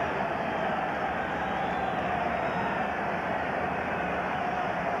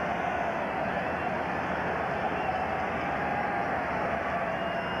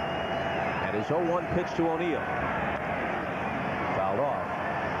 His 0-1 pitch to O'Neill. Fouled off.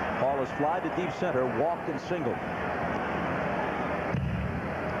 Ball is fly to deep center, walked and singled.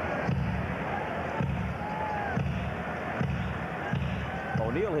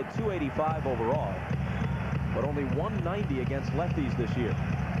 O'Neill hit .285 overall, but only .190 against lefties this year.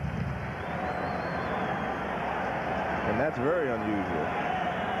 And that's very unusual.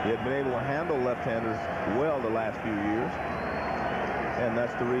 He had been able to handle left-handers well the last few years. And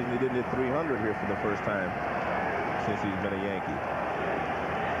that's the reason he didn't hit .300 here for the first time since he's been a Yankee.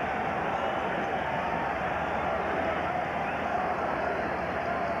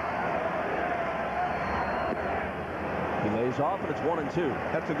 He lays off, and it's 1-2.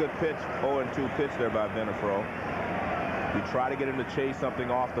 That's a good pitch, 0-2 pitch there by Venefro. You try to get him to chase something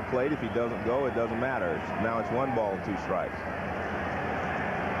off the plate. If he doesn't go, it doesn't matter. Now it's 1 ball and 2 strikes.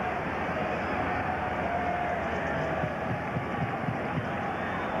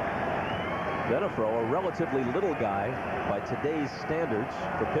 Benefro, a relatively little guy by today's standards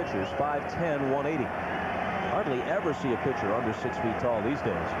for pitchers, 5'10", 180. Hardly ever see a pitcher under 6 feet tall these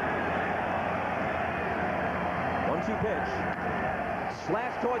days. 1-2 pitch.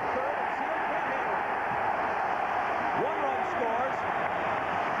 Slash toward third, and Sele can't handle it. 1 run scores.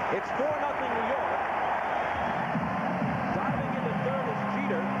 It's 4-0 New York. Diving into third is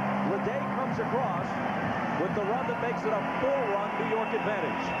Jeter. Leday comes across with the run that makes it a 4-run New York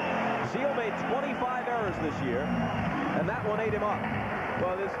advantage. Sele made 25 errors this year, and that one ate him up.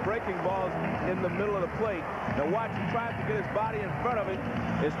 Well, this breaking ball's in the middle of the plate. Now watch, he tries to get his body in front of it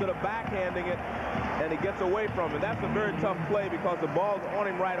instead of backhanding it, and he gets away from it. That's a very tough play because the ball's on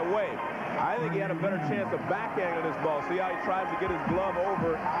him right away. I think he had a better chance of backhanding this ball. See how he tries to get his glove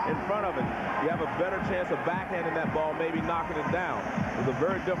over in front of it. You have a better chance of backhanding that ball, maybe knocking it down. It was a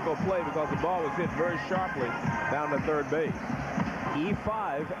very difficult play because the ball was hit very sharply down to third base.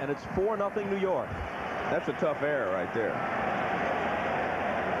 E5, and it's 4-0 New York. That's a tough error right there.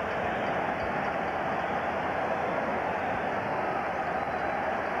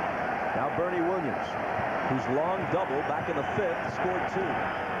 Now Bernie Williams, whose long double back in the 5th scored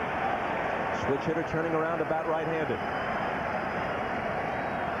 2. Switch hitter turning around to bat right-handed.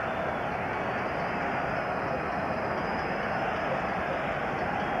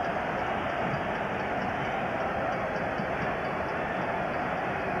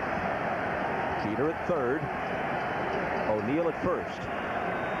 Jeter at third. O'Neill at first.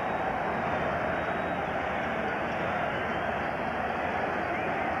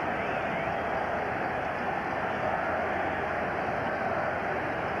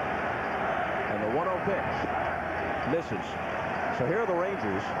 And the 1-0 pitch misses. So here are the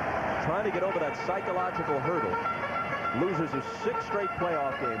Rangers trying to get over that psychological hurdle. Losers of 6 straight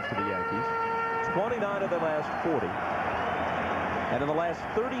playoff games to the Yankees. 29 of their last 40. And in the last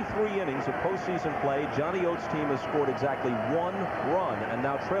 33 innings of postseason play, Johnny Oates' team has scored exactly 1 run and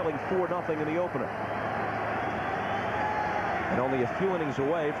now trailing 4-0 in the opener. And only a few innings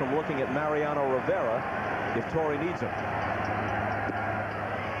away from looking at Mariano Rivera if Torrey needs him.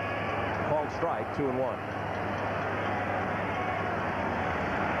 Called strike, 2-1.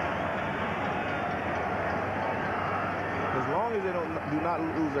 As long as they do not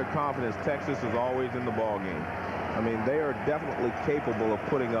lose their confidence, Texas is always in the ball game. I mean, they are definitely capable of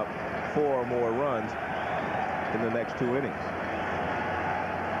putting up 4 or more runs in the next 2 innings.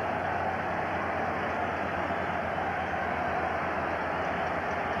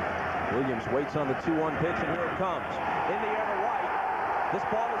 Williams waits on the 2-1 pitch, and here it comes. In the air to right. This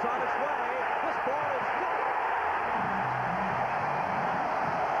ball is on its way. This ball is gone.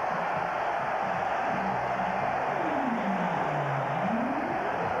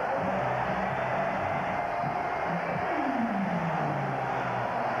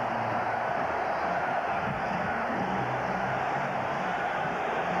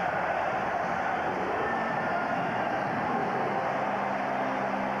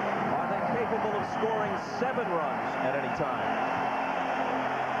 Scoring 7 runs at any time.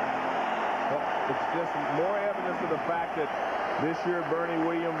 Well, it's just more evidence of the fact that this year Bernie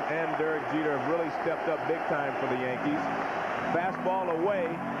Williams and Derek Jeter have really stepped up big time for the Yankees. Fastball away,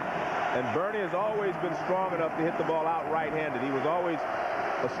 and Bernie has always been strong enough to hit the ball out right-handed. He was always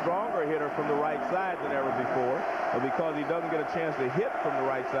a stronger hitter from the right side than ever before, but because he doesn't get a chance to hit from the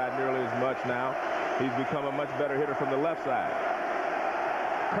right side nearly as much now, he's become a much better hitter from the left side.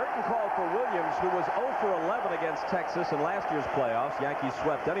 Curtain call for Williams, who was 0 for 11 against Texas in last year's playoffs. Yankees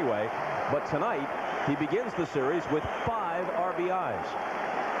swept anyway. But tonight, he begins the series with 5 RBIs.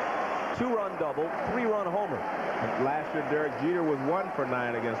 2-run double, 3-run homer. And last year, Derek Jeter was 1 for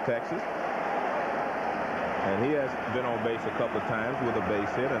 9 against Texas. And he has been on base a couple of times with a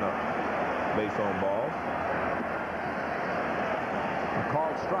base hit and a base on balls. A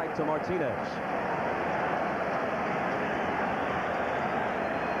called strike to Martinez.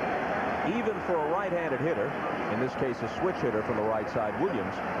 Even for a right-handed hitter, in this case a switch hitter from the right side,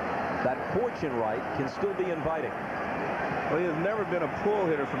 Williams, that porch in right can still be inviting. Well, he has never been a pull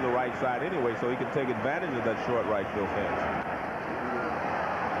hitter from the right side anyway, so he can take advantage of that short right field fence.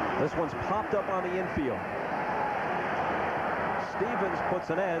 This one's popped up on the infield. Stevens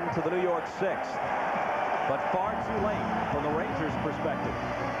puts an end to the New York 6th, but far too late from the Rangers' perspective.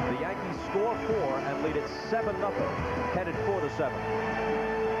 The Yankees score 4 and lead it 7-0, headed for the 7th.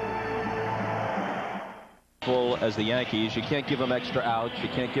 As the Yankees, you can't give them extra outs, you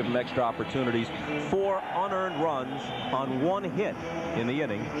can't give them extra opportunities. 4 unearned runs on 1 hit in the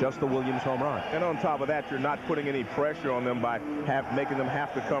inning, just the Williams home run. And on top of that, you're not putting any pressure on them by making them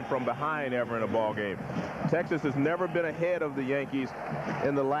have to come from behind ever in a ball game. Texas has never been ahead of the Yankees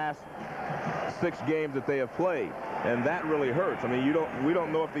in the last 6 games that they have played, and that really hurts. I mean, we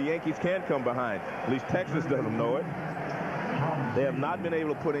don't know if the Yankees can come behind. At least Texas doesn't know it. They have not been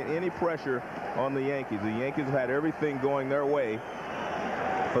able to put in any pressure on the Yankees. The Yankees have had everything going their way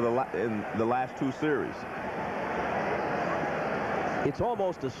for in the last 2 series. It's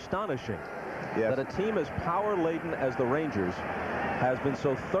almost astonishing Yes. that a team as power-laden as the Rangers has been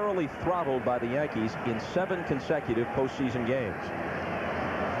so thoroughly throttled by the Yankees in 7 consecutive postseason games.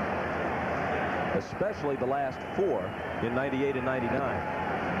 Especially the last 4 in 98 and 99.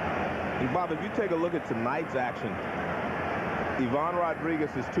 And Bob, if you take a look at tonight's action, Ivan Rodriguez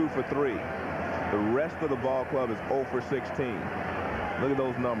is 2 for 3. The rest of the ball club is 0 for 16. Look at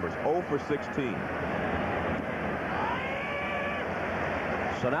those numbers, 0 for 16.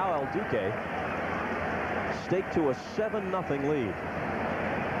 So now El Duque staked to a 7-0 lead.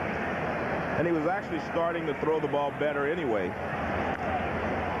 And he was actually starting to throw the ball better anyway.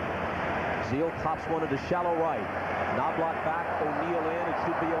 Zeal pops one into shallow right. Knobloch back, O'Neill in. It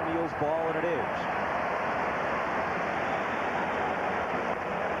should be O'Neill's ball, and it is.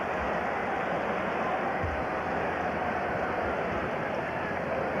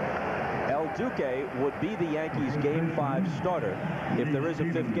 Duque would be the Yankees' Game 5 starter if there is a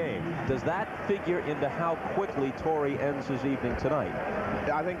 5th game. Does that figure into how quickly Torrey ends his evening tonight?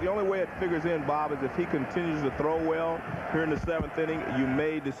 I think the only way it figures in, Bob, is if he continues to throw well here in the 7th inning. You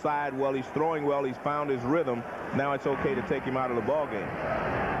may decide, well, he's throwing well, he's found his rhythm. Now it's okay to take him out of the ball game.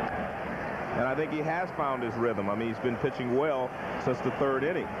 And I think he has found his rhythm. I mean, he's been pitching well since the 3rd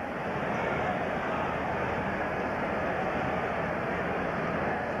inning.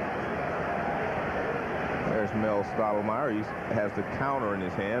 There's Mel Stottlemyre. He has the counter in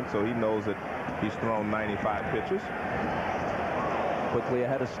his hand, so he knows that he's thrown 95 pitches. Quickly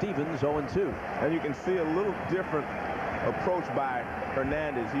ahead of Stevens, 0-2. And you can see a little different approach by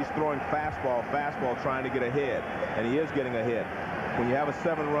Hernandez. He's throwing fastball, trying to get ahead, and he is getting ahead. When you have a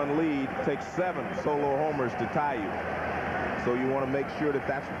 7-run lead, it takes 7 solo homers to tie you. So you want to make sure that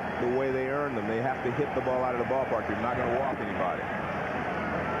that's the way they earn them. They have to hit the ball out of the ballpark. You're not going to walk anybody.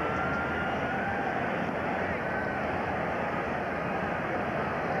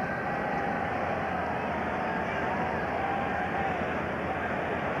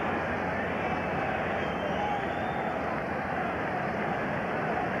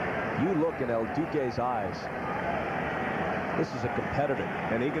 You look in El Duque's eyes. This is a competitor.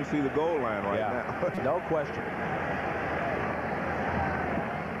 And he can see the goal line right now. No question.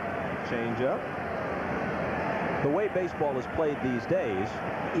 Change up. The way baseball is played these days,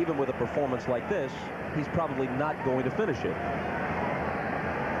 even with a performance like this, he's probably not going to finish it.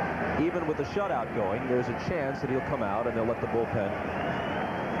 Even with the shutout going, there's a chance that he'll come out and they'll let the bullpen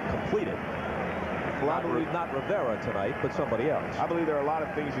complete it. Not Rivera tonight, but somebody else. I believe there are a lot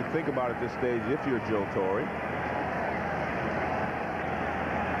of things you think about at this stage if you're Joe Torre.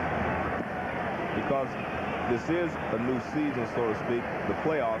 Because this is a new season, so to speak, the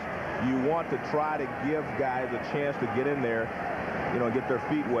playoffs. You want to try to give guys a chance to get in there, get their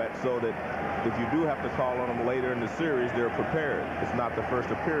feet wet, so that if you do have to call on them later in the series, they're prepared. It's not the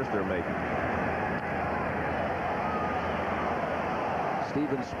first appearance they're making.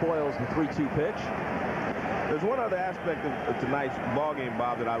 Stevens spoils the 3-2 pitch. There's one other aspect of tonight's ball game,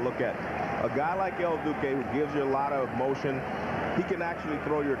 Bob, that I look at. A guy like El Duque, who gives you a lot of motion, he can actually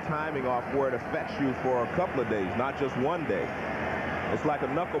throw your timing off where it affects you for a couple of days, not just one day. It's like a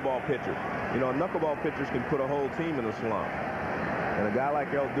knuckleball pitcher. Knuckleball pitchers can put a whole team in a slump. And a guy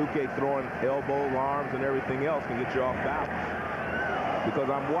like El Duque throwing elbows, arms, and everything else can get you off balance. Because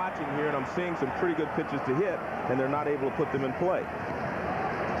I'm watching here and I'm seeing some pretty good pitches to hit, and they're not able to put them in play.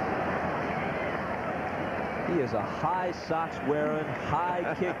 He is a high socks wearing, high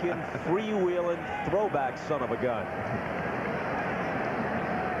kicking, freewheeling, throwback son of a gun.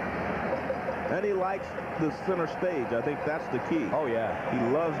 And he likes the center stage. I think that's the key. Oh, yeah. He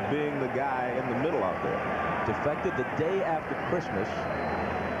loves being the guy in the middle out there. Defected the day after Christmas,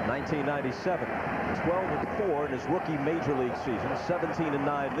 1997. 12-4 in his rookie major league season,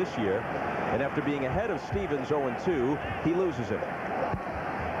 17-9 this year. And after being ahead of Stevens 0-2, he loses it.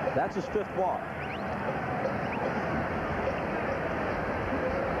 That's his 5th walk.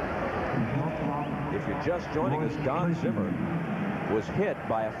 If you're just joining us, Don Zimmer was hit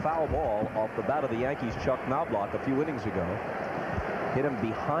by a foul ball off the bat of the Yankees' Chuck Knobloch a few innings ago. Hit him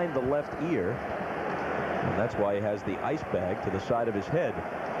behind the left ear. And that's why he has the ice bag to the side of his head.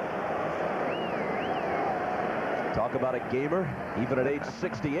 Talk about a gamer. Even at age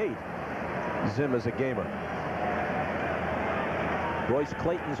 68, Zim is a gamer. Royce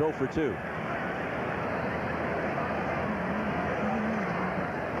Clayton's 0 for 2.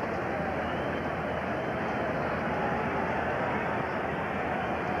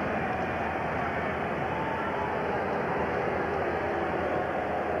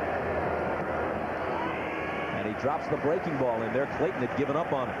 And he drops the breaking ball in there. Clayton had given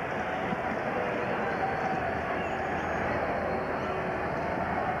up on it.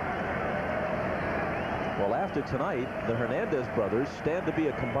 Well, after tonight, the Hernandez brothers stand to be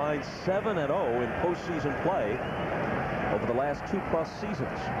a combined 7-0 in postseason play over the last 2+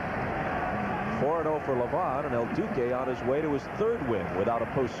 seasons. 4-0 for Levon, and El Duque on his way to his 3rd win without a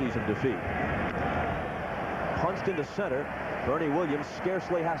postseason defeat. Punched into center. Bernie Williams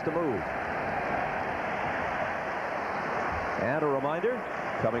scarcely has to move. And a reminder,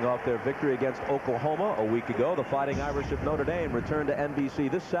 coming off their victory against Oklahoma a week ago, the Fighting Irish of Notre Dame return to NBC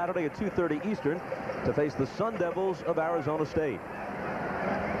this Saturday at 2:30 Eastern to face the Sun Devils of Arizona State.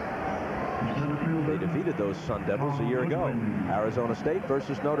 They defeated those Sun Devils a year ago. Arizona State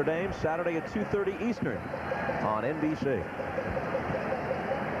versus Notre Dame, Saturday at 2:30 Eastern on NBC.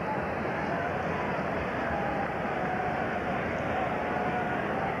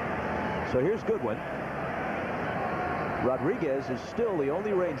 So here's Goodwin. Rodriguez is still the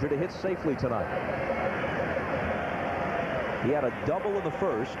only Ranger to hit safely tonight. He had a double in the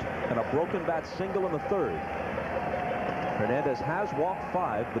 1st and a broken bat single in the 3rd. Hernandez has walked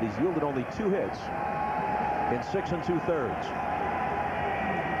 5, but he's yielded only 2 hits in 6 2/3.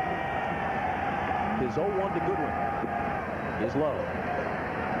 His 0-1 to Goodwin is low.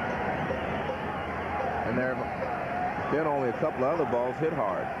 And there have been only a couple of other balls hit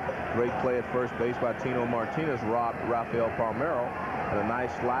hard. Great play at first base by Tino Martinez robbed Rafael Palmeiro, and a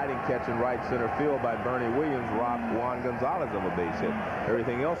nice sliding catch in right center field by Bernie Williams robbed Juan Gonzalez of a base hit.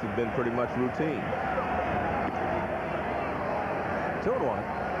 Everything else has been pretty much routine. 2-1.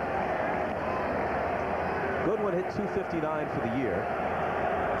 Goodwin hit .259 for the year.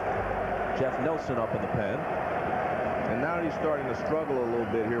 Jeff Nelson up in the pen. And now he's starting to struggle a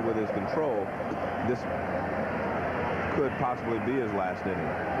little bit here with his control. This could possibly be his last inning.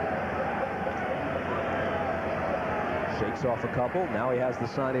 Shakes off a couple. Now he has the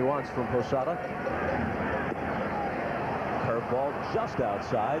sign he wants from Posada. Curveball just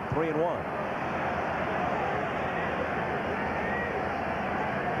outside. 3-1.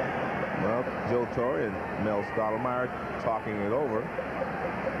 Well, Joe Torre and Mel Stottlemyre talking it over.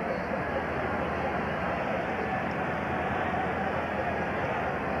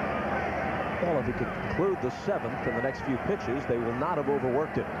 Well, if he could conclude the 7th in the next few pitches, they will not have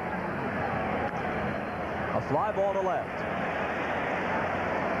overworked it. A fly ball to left.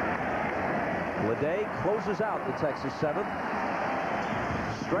 Leday closes out the Texas 7th.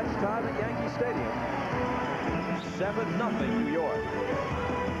 Stretch time at Yankee Stadium. 7-0 New York.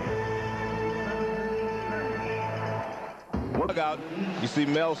 Look out. You see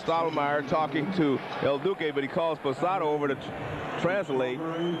Mel Stottlemyre talking to El Duque, but he calls Posada over to translate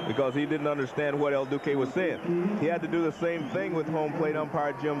because he didn't understand what El Duque was saying. He had to do the same thing with home plate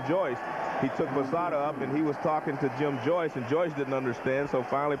umpire Jim Joyce. He took Posada up and he was talking to Jim Joyce, and Joyce didn't understand, so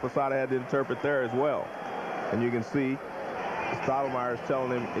finally Posada had to interpret there as well. And you can see Stottlemyre is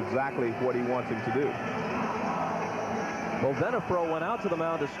telling him exactly what he wants him to do. Well, Venafro went out to the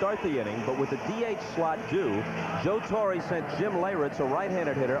mound to start the inning, but with the DH slot due, Joe Torre sent Jim Leyritz, a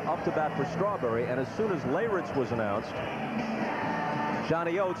right-handed hitter, up to bat for Strawberry, and as soon as Leyritz was announced,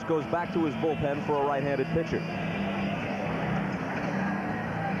 Johnny Oates goes back to his bullpen for a right-handed pitcher.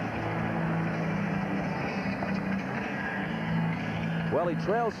 Well, he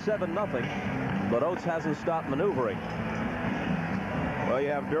trails 7-0, but Oates hasn't stopped maneuvering. Well, you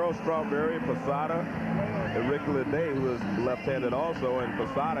have Darryl Strawberry, Posada, and Rick Leday, who is left-handed also, and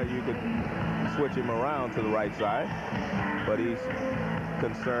Posada, you could switch him around to the right side, but he's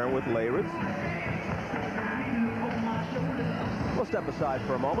concerned with Leyritz. We'll step aside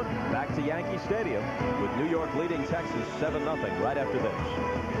for a moment. Back to Yankee Stadium with New York leading Texas 7-0 right after this.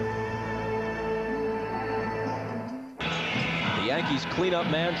 The Yankees cleanup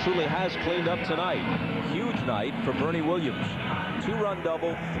man truly has cleaned up tonight. Huge night for Bernie Williams. 2-run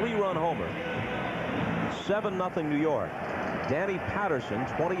double, 3-run homer. 7-0 New York. Danny Patterson,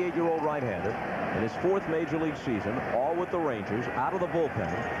 28-year-old right-hander, in his 4th major league season, all with the Rangers, out of the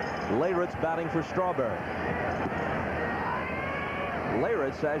bullpen. Leyritz batting for Strawberry.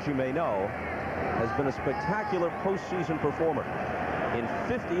 Leyritz, as you may know, has been a spectacular postseason performer. in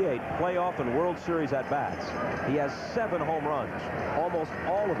 58 playoff and World Series at-bats. He has 7 home runs, almost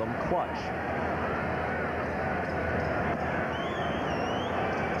all of them clutch.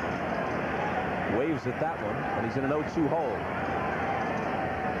 Waves at that one, and he's in an 0-2 hole.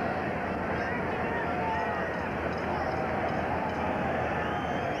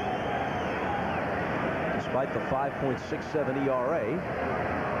 Despite the 5.67 ERA,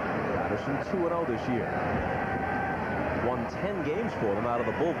 Patterson 2-0 this year. Won 10 games for them out of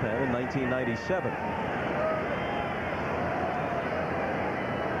the bullpen in 1997.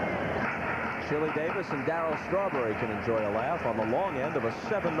 Chili Davis and Darryl Strawberry can enjoy a laugh on the long end of a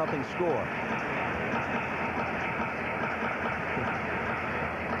 7-0 score.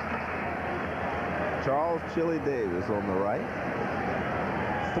 Charles Chili Davis on the right.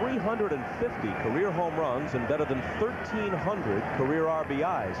 350 career home runs and better than 1,300 career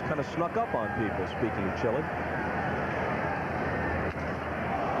RBIs. Kind of snuck up on people, speaking of Chili.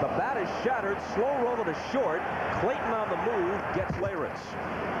 The bat is shattered. Slow roll to short. Clayton on the move gets Leyritz.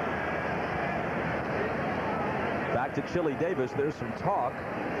 Back to Chili Davis. There's some talk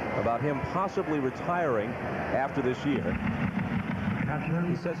about him possibly retiring after this year.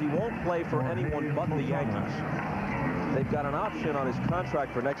 He says he won't play for anyone but the Yankees. They've got an option on his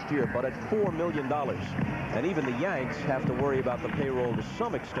contract for next year, but at $4 million. And even the Yanks have to worry about the payroll to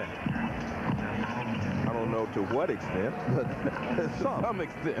some extent. I don't know to what extent, but to some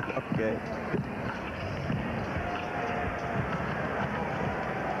extent. Okay.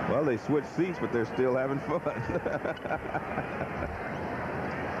 Well, they switched seats, but they're still having fun.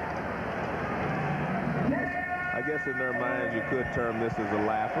 I guess in their minds you could term this as a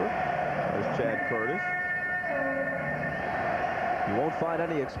laugher. There's Chad Curtis. You won't find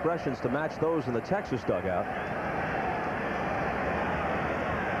any expressions to match those in the Texas dugout.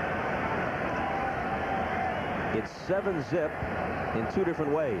 It's 7-zip in 2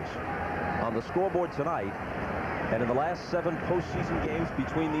 different ways. On the scoreboard tonight and in the last 7 postseason games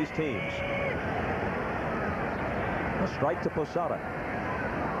between these teams. A strike to Posada.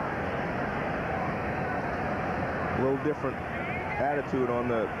 A little different attitude on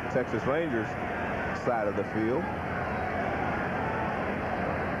the Texas Rangers side of the field.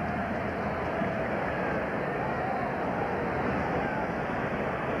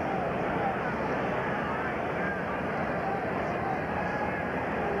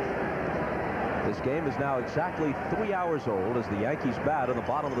 This game is now exactly 3 hours old as the Yankees bat in the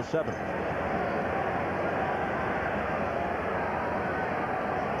bottom of the 7th.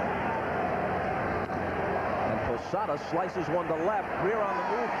 Posada slices one to left. Greer on the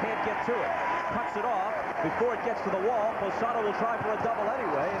move, can't get to it. Cuts it off. Before it gets to the wall, Posada will try for a double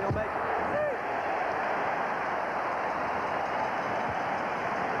anyway, and he'll make it.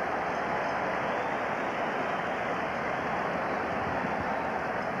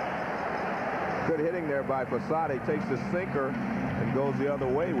 Good hitting there by Posada. He takes the sinker and goes the other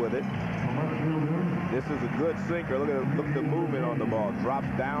way with it. This is a good sinker. Look at the movement on the ball. Drops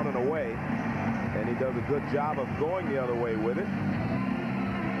down and away. And he does a good job of going the other way with it.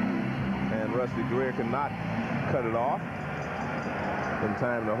 And Rusty Greer cannot cut it off in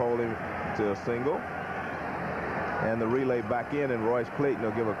time to hold him to a single. And the relay back in, and Royce Clayton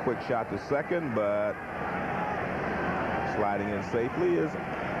will give a quick shot to second, but sliding in safely is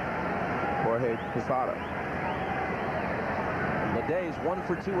Jorge Posada. Leday's 1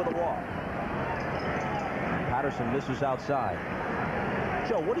 for 2 with a walk. Patterson misses outside.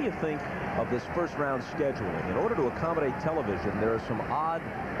 Joe, what do you think of this first round scheduling? In order to accommodate television, there are some odd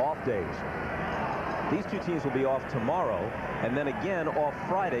off days. These 2 teams will be off tomorrow and then again off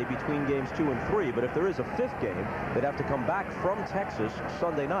Friday between games 2 and 3. But if there is a 5th game, they'd have to come back from Texas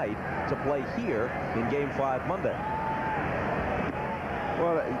Sunday night to play here in game 5 Monday.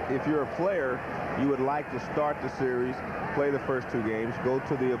 Well, if you're a player, you would like to start the series, play the first 2 games, go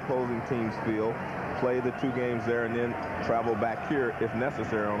to the opposing team's field, play the 2 games there, and then travel back here if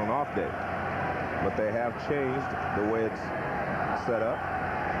necessary on an off day. But they have changed the way it's set up.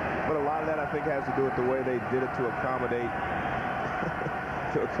 But a lot of that, I think, has to do with the way they did it to accommodate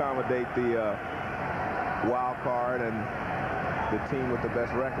the wild card and the team with the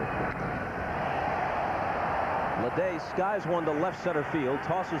best record. Leday skies one to left center field,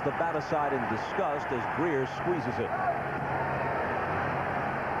 tosses the bat aside in disgust as Greer squeezes it.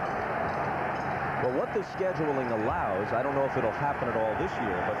 Well, what this scheduling allows, I don't know if it'll happen at all this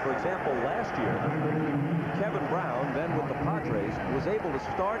year, but for example, last year, Kevin Brown, then with the Padres, was able to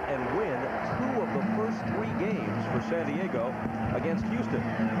start and win 2 of the first 3 games for San Diego against Houston.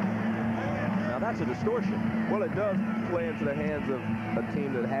 Now that's a distortion. Well, it does play into the hands of a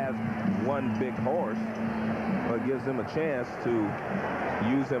team that has one big horse. Well, it gives him a chance to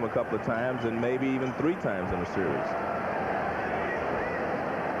use him a couple of times and maybe even 3 times in a series.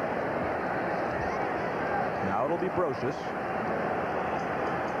 Now it'll be Brocious.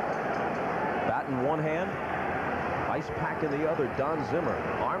 Bat in one hand, ice pack in the other. Don Zimmer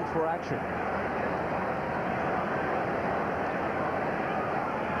armed for action.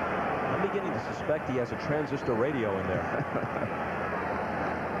 I'm beginning to suspect he has a transistor radio in there.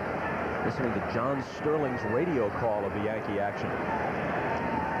 Listening to John Sterling's radio call of the Yankee action.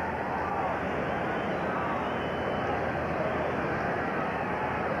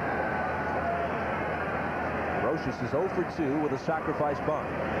 Brocious is 0 for 2 with a sacrifice bunt.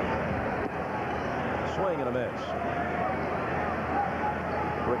 Swing and a miss.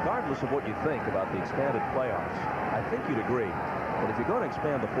 Regardless of what you think about the expanded playoffs, I think you'd agree that if you're going to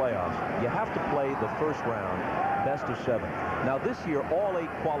expand the playoffs, you have to play the first round best of 7. Now this year all 8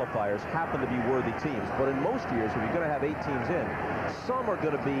 qualifiers happen to be worthy teams, but in most years if you're going to have 8 teams in, some are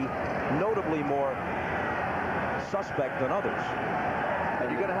going to be notably more suspect than others. And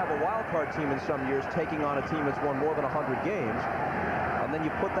you're going to have a wild card team in some years taking on a team that's won more than 100 games, and then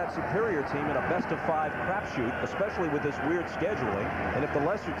you put that superior team in a best of 5 crapshoot, especially with this weird scheduling. And if the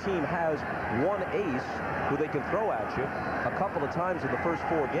lesser team has one ace who they can throw at you a couple of times in the first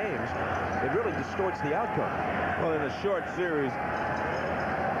 4 games, it really distorts the outcome. Well, in a short series,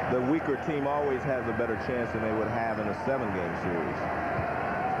 the weaker team always has a better chance than they would have in a 7-game series.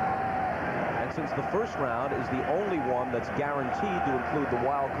 And since the first round is the only one that's guaranteed to include the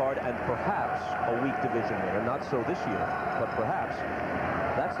wild card and perhaps a weak division winner, not so this year, but perhaps,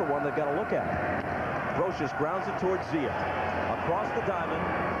 that's the one they've got to look at. Brocious grounds it towards Zia. Across the diamond,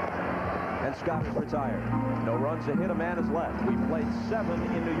 and Scott is retired. No runs, a hit, a man is left. We played 7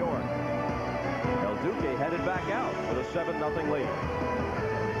 in New York. El Duque headed back out with a 7-0 lead.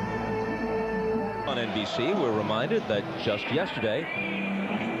 On NBC, we're reminded that just yesterday,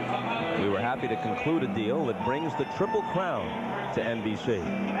 we were happy to conclude a deal that brings the Triple Crown to NBC.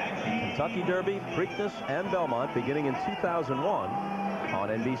 Kentucky Derby, Preakness, and Belmont beginning in 2001 on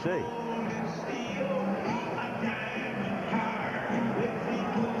NBC.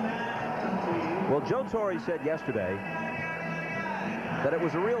 Well, Joe Torre said yesterday that it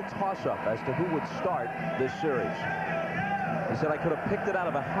was a real toss-up as to who would start this series. He said, I could have picked it out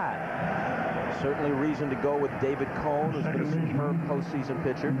of a hat. Certainly reason to go with David Cone, who's been a superb postseason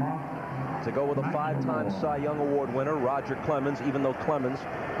pitcher. To go with a 5-time Cy Young Award winner, Roger Clemens, even though Clemens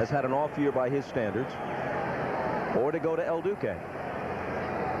has had an off year by his standards. Or to go to El Duque.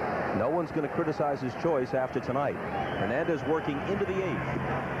 No one's going to criticize his choice after tonight. Hernandez working into the 8th.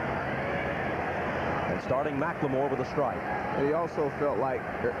 And starting McLemore with a strike. And he also felt like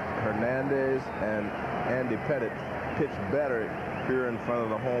Hernandez and Andy Pettit pitched better here in front of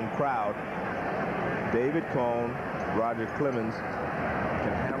the home crowd. David Cone, Roger Clemens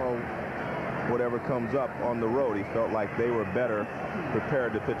can handle whatever comes up on the road. He felt like they were better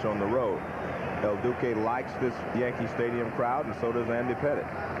prepared to pitch on the road. El Duque likes this Yankee Stadium crowd, and so does Andy Pettit.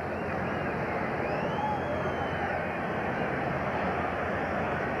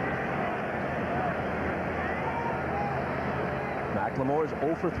 McLemore is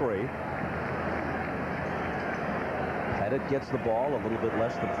 0 for 3. Pettit gets the ball a little bit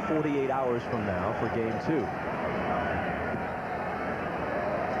less than 48 hours from now for game 2.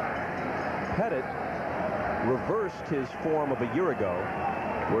 Pettit reversed his form of a year ago,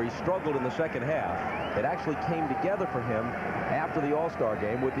 where he struggled in the second half. It actually came together for him after the All-Star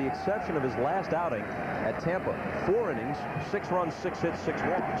game, with the exception of his last outing at Tampa. 4 innings, 6 runs, 6 hits, 6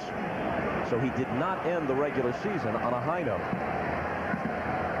 walks. So he did not end the regular season on a high note.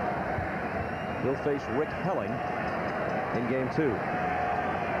 He'll face Rick Helling in game 2.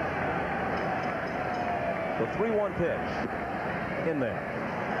 The 3-1 pitch in there.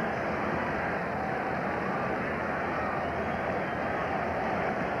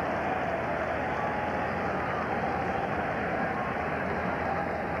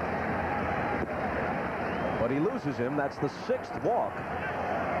 But he loses him. That's the 6th walk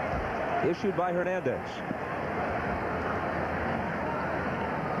issued by Hernandez.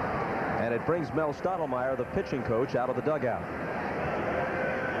 And it brings Mel Stottlemyre, the pitching coach, out of the dugout.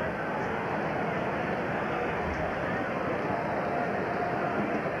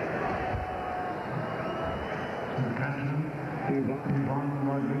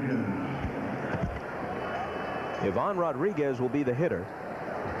 Ivan Rodriguez will be the hitter,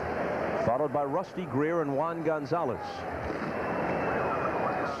 followed by Rusty Greer and Juan Gonzalez.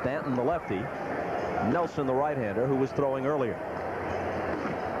 Stanton, the lefty. Nelson, the right-hander, who was throwing earlier.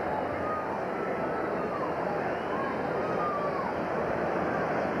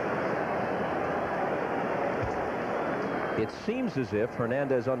 It seems as if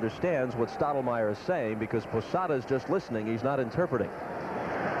Hernandez understands what Stottlemyre is saying, because Posada is just listening. He's not interpreting.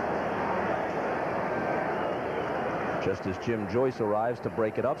 Just as Jim Joyce arrives to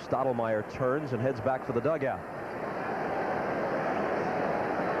break it up, Stottlemyre turns and heads back for the dugout.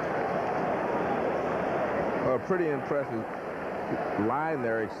 A pretty impressive line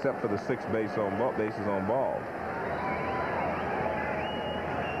there, except for the 6 bases on balls.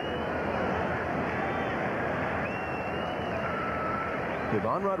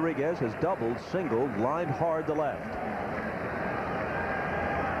 Ivan Rodriguez has doubled, singled, lined hard to left.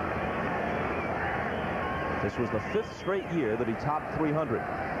 This was the 5th straight year that he topped 300.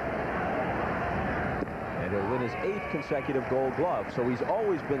 And he'll win his 8th consecutive Gold Glove. So he's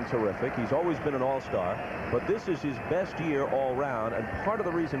always been terrific. He's always been an all-star. But this is his best year all round. And part of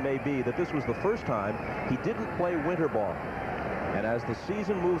the reason may be that this was the first time he didn't play winter ball. And as the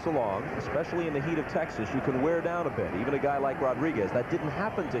season moves along, especially in the heat of Texas, you can wear down a bit. Even a guy like Rodriguez. That didn't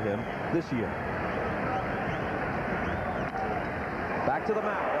happen to him this year. Back to the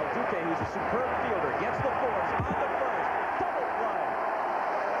mound. El Duque, who's a superb fielder, gets the force on the first. Double play.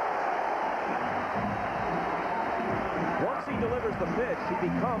 Once he delivers the pitch, he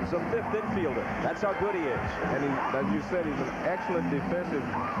becomes a 5th infielder. That's how good he is. And as you said, he's an excellent defensive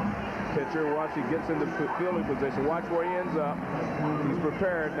pitcher. Once he gets into fielding position, watch where he ends up. He's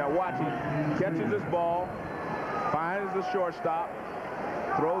prepared. Now watch, he catches this ball, finds the shortstop,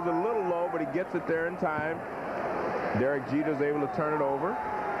 throws it a little low, but he gets it there in time. Derek Jeter's able to turn it over,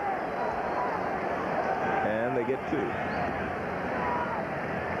 and they get 2.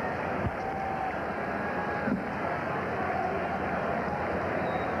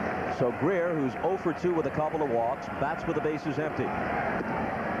 So Greer, who's 0 for 2 with a couple of walks, bats with the bases empty.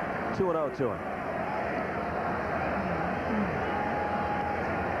 2-0 to him.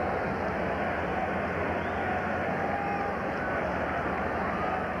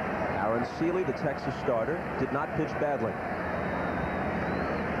 Sele, the Texas starter, did not pitch badly.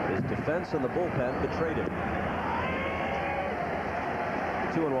 His defense in the bullpen betrayed him.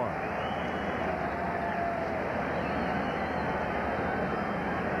 2-1.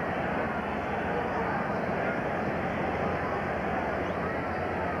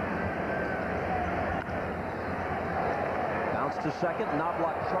 Bounce to second.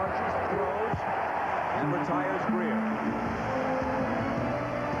 Knobloch charges, throws, and retires Greer.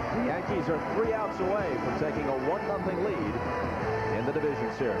 The Yankees are 3 outs away from taking a 1-0 lead in the division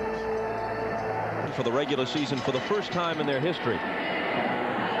series. For the regular season for the first time in their history.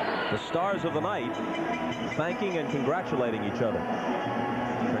 The stars of the night thanking and congratulating each other.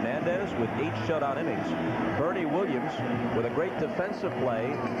 Hernandez with 8 shutout innings. Bernie Williams with a great defensive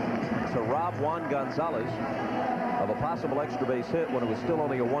play to rob Juan Gonzalez of a possible extra base hit when it was still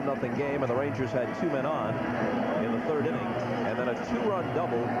only a 1-0 game, and the Rangers had 2 men on in the 3rd inning, and then a 2-run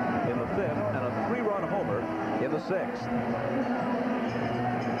double in the 5th and a 3-run homer in the 6th.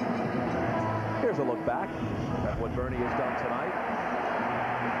 Here's a look back at what Bernie has done tonight.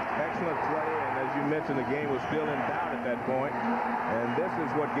 Excellent play, and as you mentioned, the game was still in doubt at that point, and this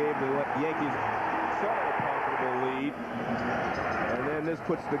is what gave the Yankees somewhat a comfortable lead. And then this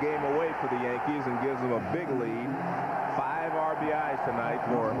puts the game away for the Yankees and gives them a big lead. 5 RBIs tonight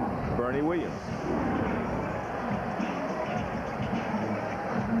for Bernie Williams.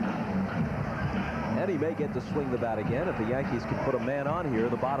 And he may get to swing the bat again if the Yankees can put a man on here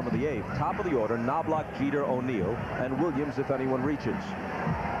in the bottom of the 8th. Top of the order, Knobloch, Jeter, O'Neill, and Williams if anyone reaches.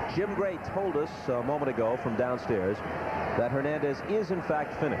 Jim Gray told us a moment ago from downstairs that Hernandez is in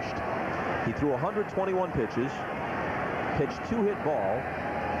fact finished. He threw 121 pitches, pitched 2 hit ball,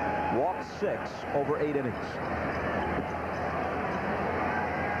 walked 6 over 8 innings.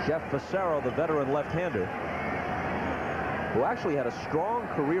 Jeff Fassero, the veteran left-hander, who actually had a strong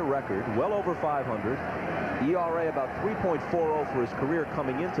career record, well over 500, ERA about 3.40 for his career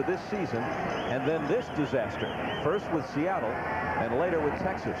coming into this season, and then this disaster, first with Seattle and later with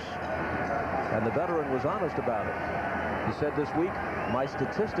Texas. And the veteran was honest about it. He said this week, "My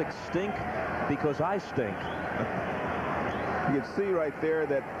statistics stink because I stink." You can see right there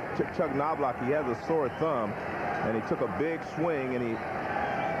that Chuck Knobloch, he has a sore thumb, and he took a big swing, and he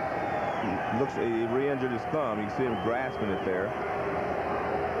re-injured his thumb. You can see him grasping it there.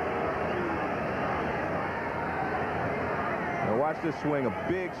 Now watch this swing, a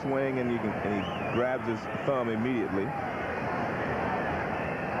big swing, and he grabs his thumb immediately.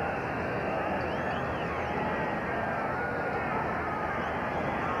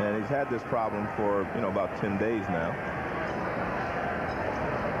 And he's had this problem for, about 10 days now.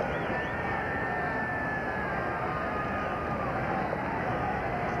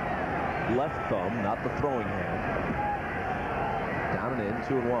 Left thumb, not the throwing hand. Down and in,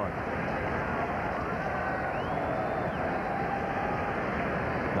 2-1.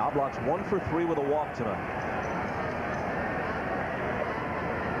 Knobloch's 1 for 3 with a walk tonight.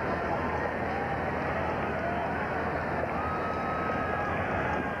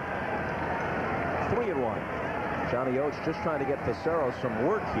 Johnny Oates just trying to get Faceros some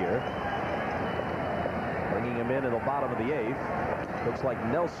work here. Bringing him in the bottom of the 8th. Looks like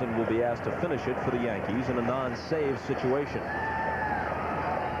Nelson will be asked to finish it for the Yankees in a non-save situation.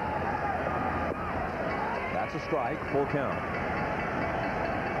 That's a strike, full count.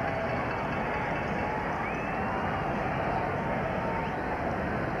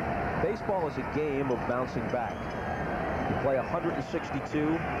 Baseball is a game of bouncing back. You play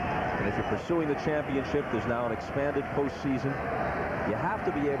 162. And if you're pursuing the championship, there's now an expanded postseason. You have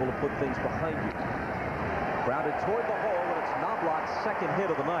to be able to put things behind you. Grounded toward the hole, and it's Knobloch's second hit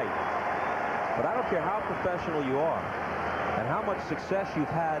of the night. But I don't care how professional you are and how much success you've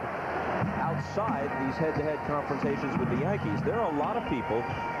had outside these head-to-head confrontations with the Yankees. There are a lot of people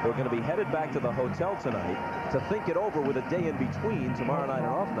who are going to be headed back to the hotel tonight to think it over with a day in between tomorrow night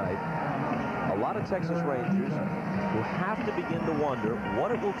and off night. A lot of Texas Rangers will have to begin to wonder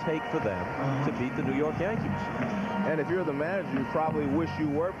what it will take for them to beat the New York Yankees. And if you're the manager, you probably wish you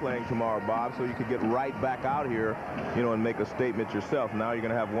were playing tomorrow, Bob, so you could get right back out here, you know, and make a statement yourself. Now you're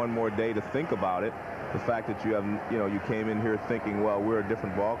going to have one more day to think about it. The fact that you have, you know, you came in here thinking, well, we're a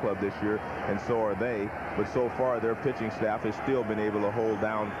different ball club this year, and so are they. But so far, their pitching staff has still been able to hold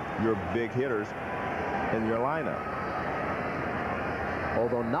down your big hitters in your lineup.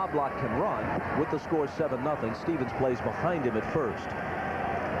 Although Knobloch can run, with the score 7-0, Stevens plays behind him at first.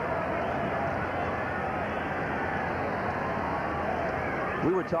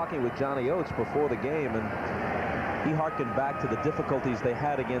 We were talking with Johnny Oates before the game, and he harkened back to the difficulties they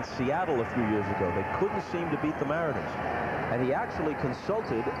had against Seattle a few years ago. They couldn't seem to beat the Mariners. And he actually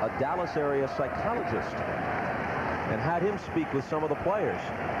consulted a Dallas area psychologist and had him speak with some of the players.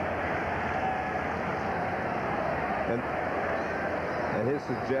 And his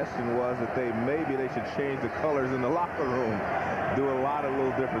suggestion was that maybe they should change the colors in the locker room, do a lot of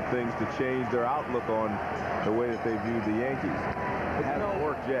little different things to change their outlook on the way that they viewed the Yankees. It hasn't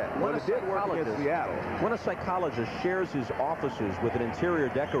worked yet. Well, it did work against Seattle. When a psychologist shares his offices with an interior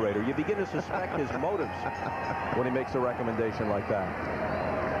decorator, you begin to suspect his motives when he makes a recommendation like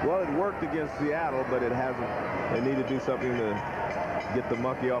that. Well, it worked against Seattle, but it hasn't. They need to do something to get the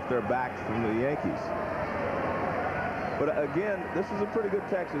monkey off their backs from the Yankees. But again, this is a pretty good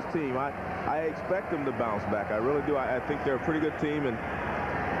Texas team. I expect them to bounce back. I really do. I think they're a pretty good team. And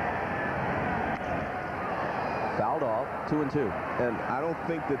fouled off, 2-2. And I don't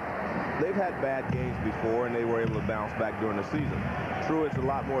think that they've had bad games before, and they were able to bounce back during the season. True, it's a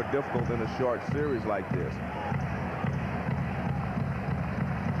lot more difficult in a short series like this.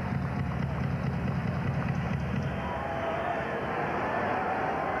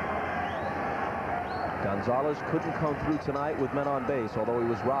 Gonzalez couldn't come through tonight with men on base, although he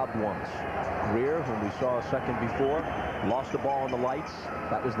was robbed once. Greer, whom we saw a second before, lost the ball on the lights.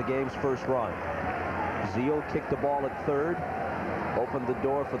 That was the game's first run. Zeal kicked the ball at third, opened the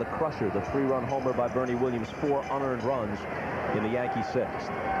door for the crusher, the 3-run homer by Bernie Williams, 4 unearned runs in the Yankee 6th.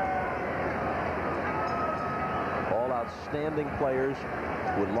 All outstanding players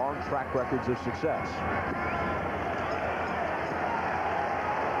with long track records of success.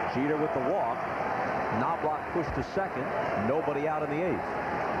 Jeter with the walk. Knobloch pushed to second. Nobody out in the 8th.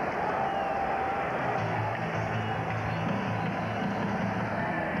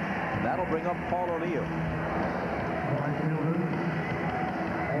 And that'll bring up Paul O'Neill.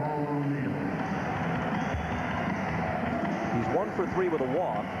 He's 1 for 3 with a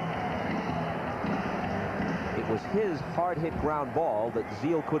walk. It was his hard-hit ground ball that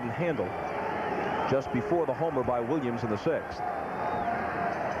Zeal couldn't handle just before the homer by Williams in the 6th.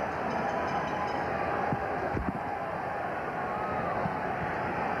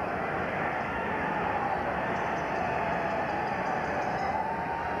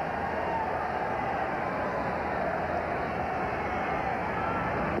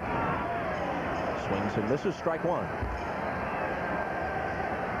 And this is strike 1.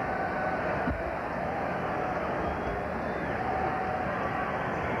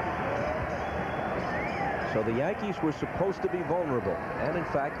 So the Yankees were supposed to be vulnerable, and in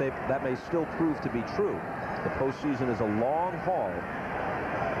fact that may still prove to be true. The postseason is a long haul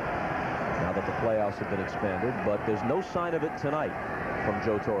now that the playoffs have been expanded, but there's no sign of it tonight from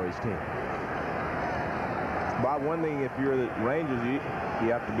Joe Torre's team. Bob, one thing if you're the Rangers you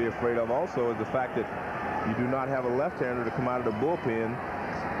have to be afraid of also is the fact that you do not have a left-hander to come out of the bullpen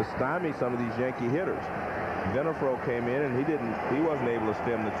to stymie some of these Yankee hitters. Venafro came in, and he wasn't able to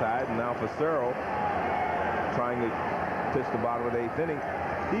stem the tide. And now Facero, trying to pitch the bottom of the 8th inning,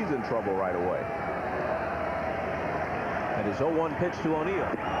 he's in trouble right away. And his 0-1 pitch to O'Neill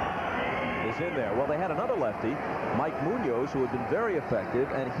is in there. Well, they had another lefty, Mike Munoz, who had been very effective,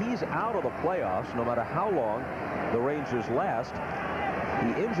 and he's out of the playoffs no matter how long the Rangers last.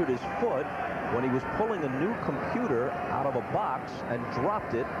 He injured his foot when he was pulling a new computer out of a box and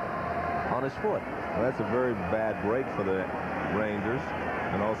dropped it on his foot. Well, that's a very bad break for the Rangers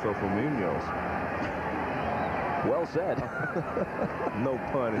and also for Munoz. Well said. No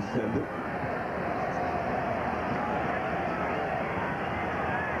pun intended.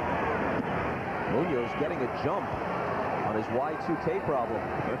 Munoz getting a jump on his Y2K problem.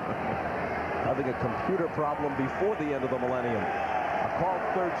 Having a computer problem before the end of the millennium. A called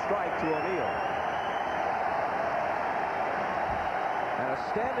 3rd strike to O'Neill. And a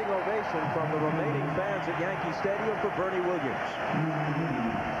standing ovation from the remaining fans at Yankee Stadium for Bernie Williams.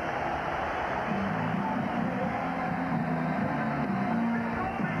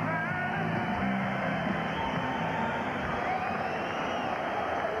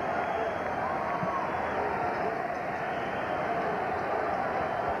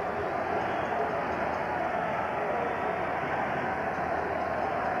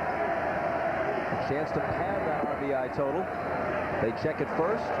 Chance to pad that RBI total. They check it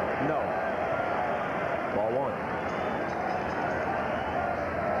first. No. Ball 1.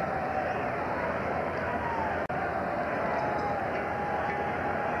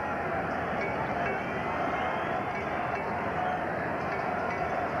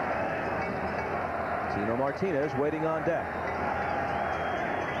 Tino Martinez waiting on deck.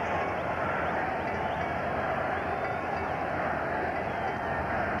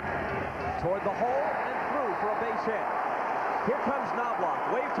 Toward the hole and through for a base hit. Here comes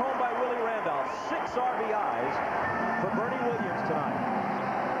Knobloch, waved home by Willie Randolph. 6 RBIs for Bernie Williams tonight.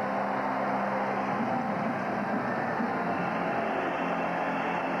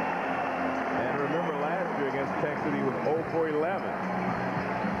 And remember last year against Texas, he was 0 for 11.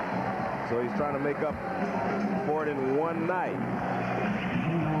 So he's trying to make up for it in one night.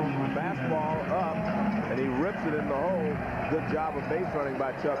 Fastball up, and he rips it in the hole. Good job of base running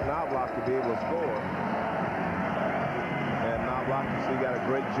by Chuck Knobloch to be able to score. And Knobloch, you see, got a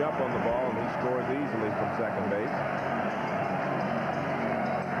great jump on the ball, and he scores easily from second base.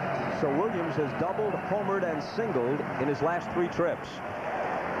 So Williams has doubled, homered, and singled in his last 3 trips.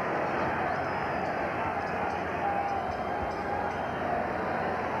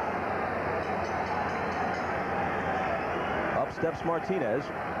 Up steps Martinez.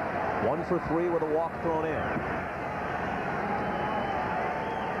 1 for 3 with a walk thrown in.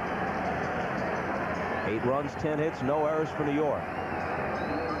 8 runs, 10 hits, no errors for New York.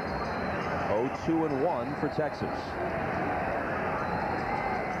 0-2-1 for Texas.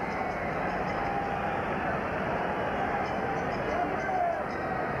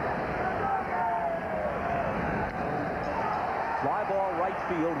 Fly ball right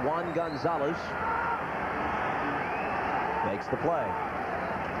field. Juan Gonzalez makes the play.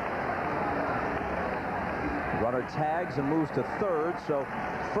 Runner tags and moves to third, so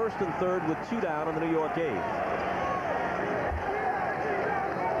first and third with 2 down on the New York 8th.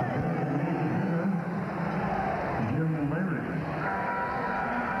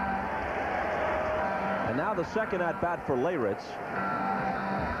 And now the second at bat for Leyritz,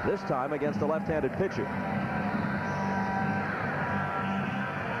 this time against a left-handed pitcher.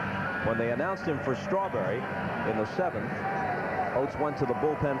 When they announced him for Strawberry in the 7th, Oates went to the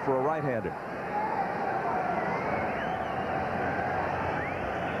bullpen for a right-hander.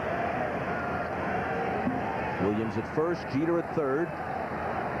 Williams at first, Jeter at third.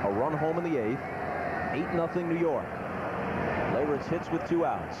 A run home in the 8th. 8-0 New York. Leyritz hits with 2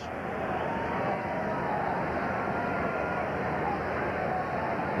 outs.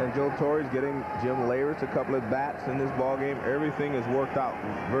 And Joe Torre's getting Jim Leyritz a couple of bats in this ball game. Everything has worked out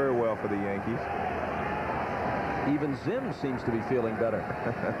very well for the Yankees. Even Zim seems to be feeling better.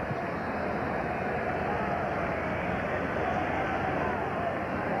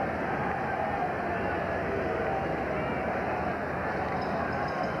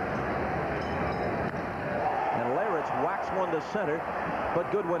 One to center, but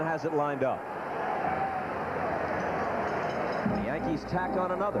Goodwin has it lined up. The Yankees tack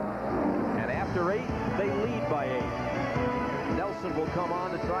on another, and after 8, they lead by 8. Nelson will come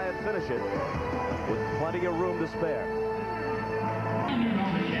on to try and finish it with plenty of room to spare.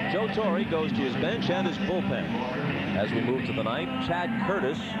 Joe Torre goes to his bench and his bullpen. As we move to the 9th, Chad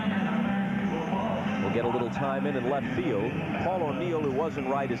Curtis will will get a little time in left field. Paul O'Neill, who wasn't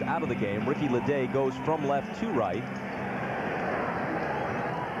right, is out of the game. Ricky Leday goes from left to right.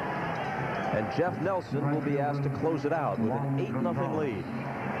 And Jeff Nelson will be asked to close it out with an 8-0 lead.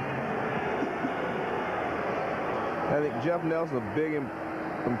 I think Jeff Nelson is a big,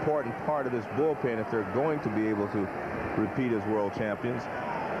 important part of this bullpen if they're going to be able to repeat as world champions.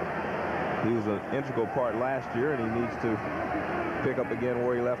 He was an integral part last year, and he needs to pick up again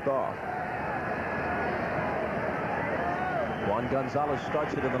where he left off. Juan Gonzalez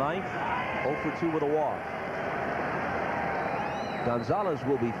starts it in the ninth, 0 for 2 with a walk. Gonzalez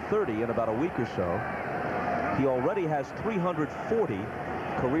will be 30 in about a week or so. He already has 340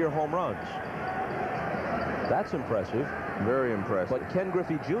 career home runs. That's impressive. Very impressive. But Ken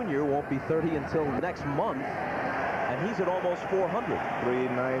Griffey Jr. won't be 30 until next month, and he's at almost 400.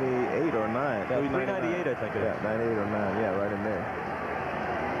 398 or 9. Yeah, 398, I think it is. Yeah, 98 or 9. Yeah, right in there.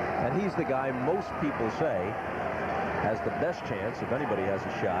 And he's the guy most people say has the best chance, if anybody has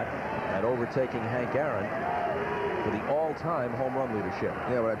a shot, at overtaking Hank Aaron for the all-time home run leadership.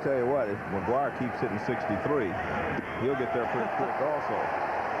 Yeah, but I tell you what, if McGuire keeps hitting 63, he'll get there pretty quick also.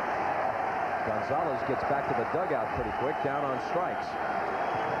 Gonzalez gets back to the dugout pretty quick, down on strikes.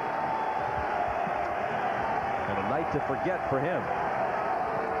 And a night to forget for him.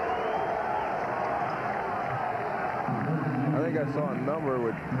 I think I saw a number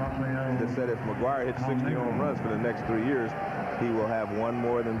that said if McGuire hits 60 home runs for the next 3 years, he will have one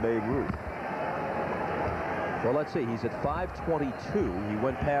more than Babe Ruth. Well, let's see. He's at 522. He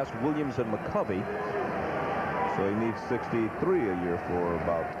went past Williams and McCovey. So he needs 63 a year for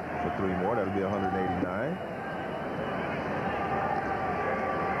 3 more. That'll be 189.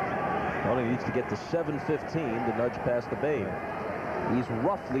 Well, he needs to get to 715 to nudge past the Babe. He's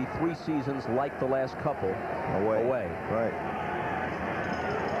roughly 3 seasons like the last couple away. Right.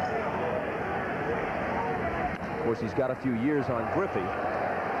 Of course, he's got a few years on Griffey,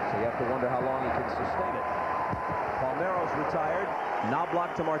 so you have to wonder how long he can sustain it. Palmeiro's retired.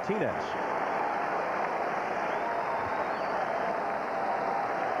 Knobloch to Martinez.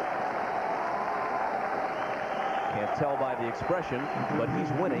 Can't tell by the expression, but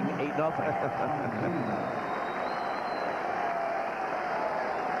he's winning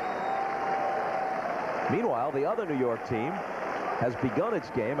 8-0. Meanwhile, the other New York team has begun its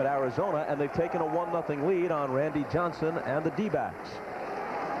game at Arizona, and they've taken a 1-0 lead on Randy Johnson and the D-backs.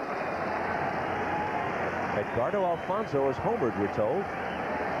 Edgardo Alfonso is homered, we're told.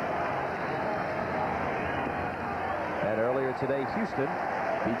 And earlier today, Houston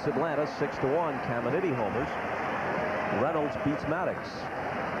beats Atlanta 6-1. Caminiti homers. Reynolds beats Maddox.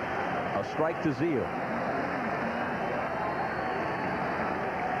 A strike to Zeal.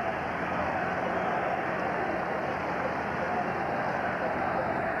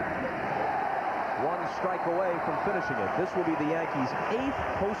 One strike away from finishing it. This will be the Yankees' 8th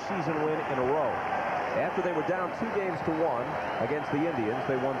postseason win in a row. After they were down 2 games to 1 against the Indians,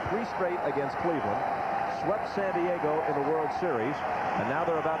 they won 3 straight against Cleveland, swept San Diego in the World Series, and now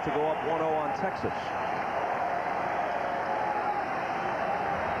they're about to go up 1-0 on Texas.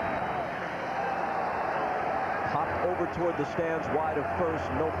 Popped over toward the stands wide of first,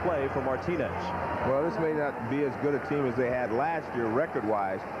 no play for Martinez. Well, this may not be as good a team as they had last year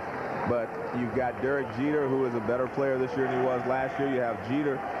record-wise, but you've got Derek Jeter, who is a better player this year than he was last year. You have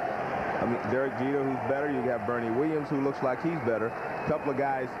Derek Jeter, who's better. You got Bernie Williams, who looks like he's better. A couple of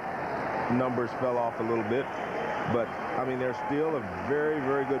guys' numbers fell off a little bit, but I mean, they're still a very,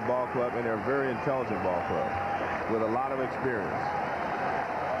 very good ball club, and they're a very intelligent ball club with a lot of experience.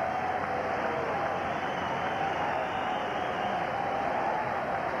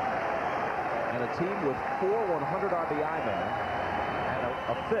 And a team with 4 100 RBI men, and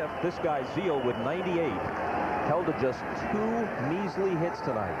a 5th, this guy Zeal with 98, held to just 2 measly hits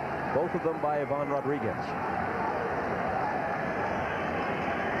tonight. Both of them by Ivan Rodriguez.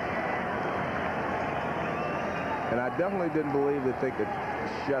 And I definitely didn't believe that they could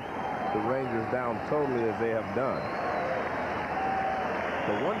shut the Rangers down totally as they have done.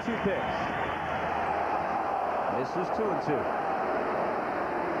 The 1-2 pitch. Misses 2-2.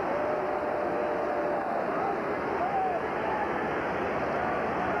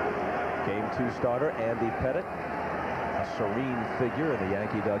 Game 2 starter Andy Pettitte. A serene figure in the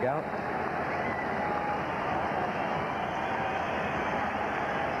Yankee dugout.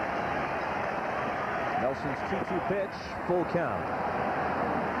 Nelson's 2-2 pitch, full count.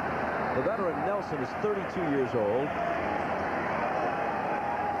 The veteran Nelson is 32 years old.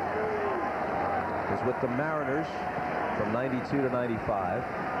 Was with the Mariners from 92 to 95.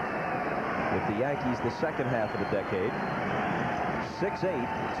 With the Yankees the second half of the decade. 6'8",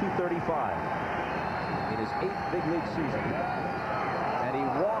 235. in his 8th big league season. And he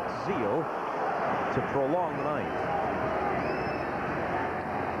walked Sele to prolong the 9th.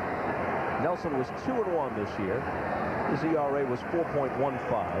 Nelson was 2-1 this year. His ERA was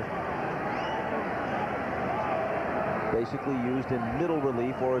 4.15. Basically used in middle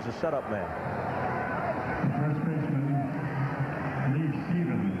relief or as a setup man. First baseman,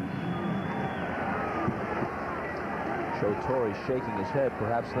 Joe Torre shaking his head,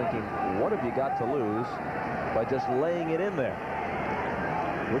 perhaps thinking, what have you got to lose by just laying it in there?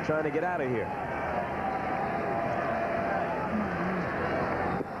 We're trying to get out of here.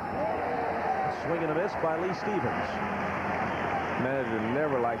 Swing and a miss by Lee Stevens. Manager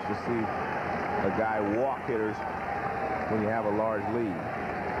never likes to see a guy walk hitters when you have a large lead.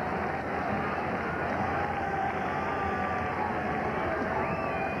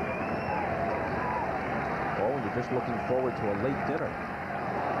 Oh, you're just looking forward to a late dinner.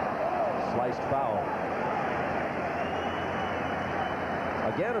 Sliced foul.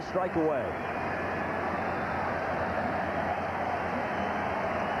 Again, a strike away.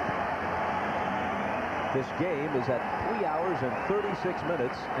 This game is at 3 hours and 36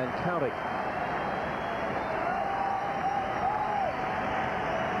 minutes and counting.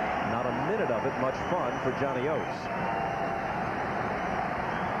 Not a minute of it much fun for Johnny Oates.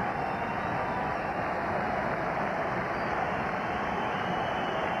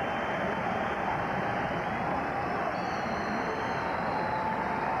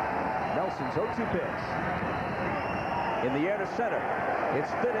 Nelson's 0-2 pitch. In the air to center.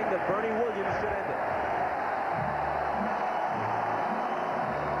 It's fitting that Bernie Williams should end it.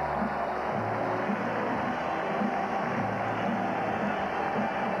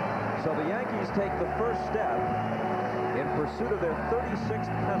 So the Yankees take the first step in pursuit of their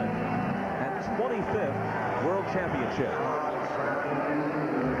 36th pennant and 25th World Championship.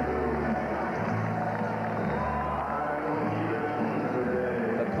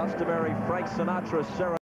 The customary Frank Sinatra serenade.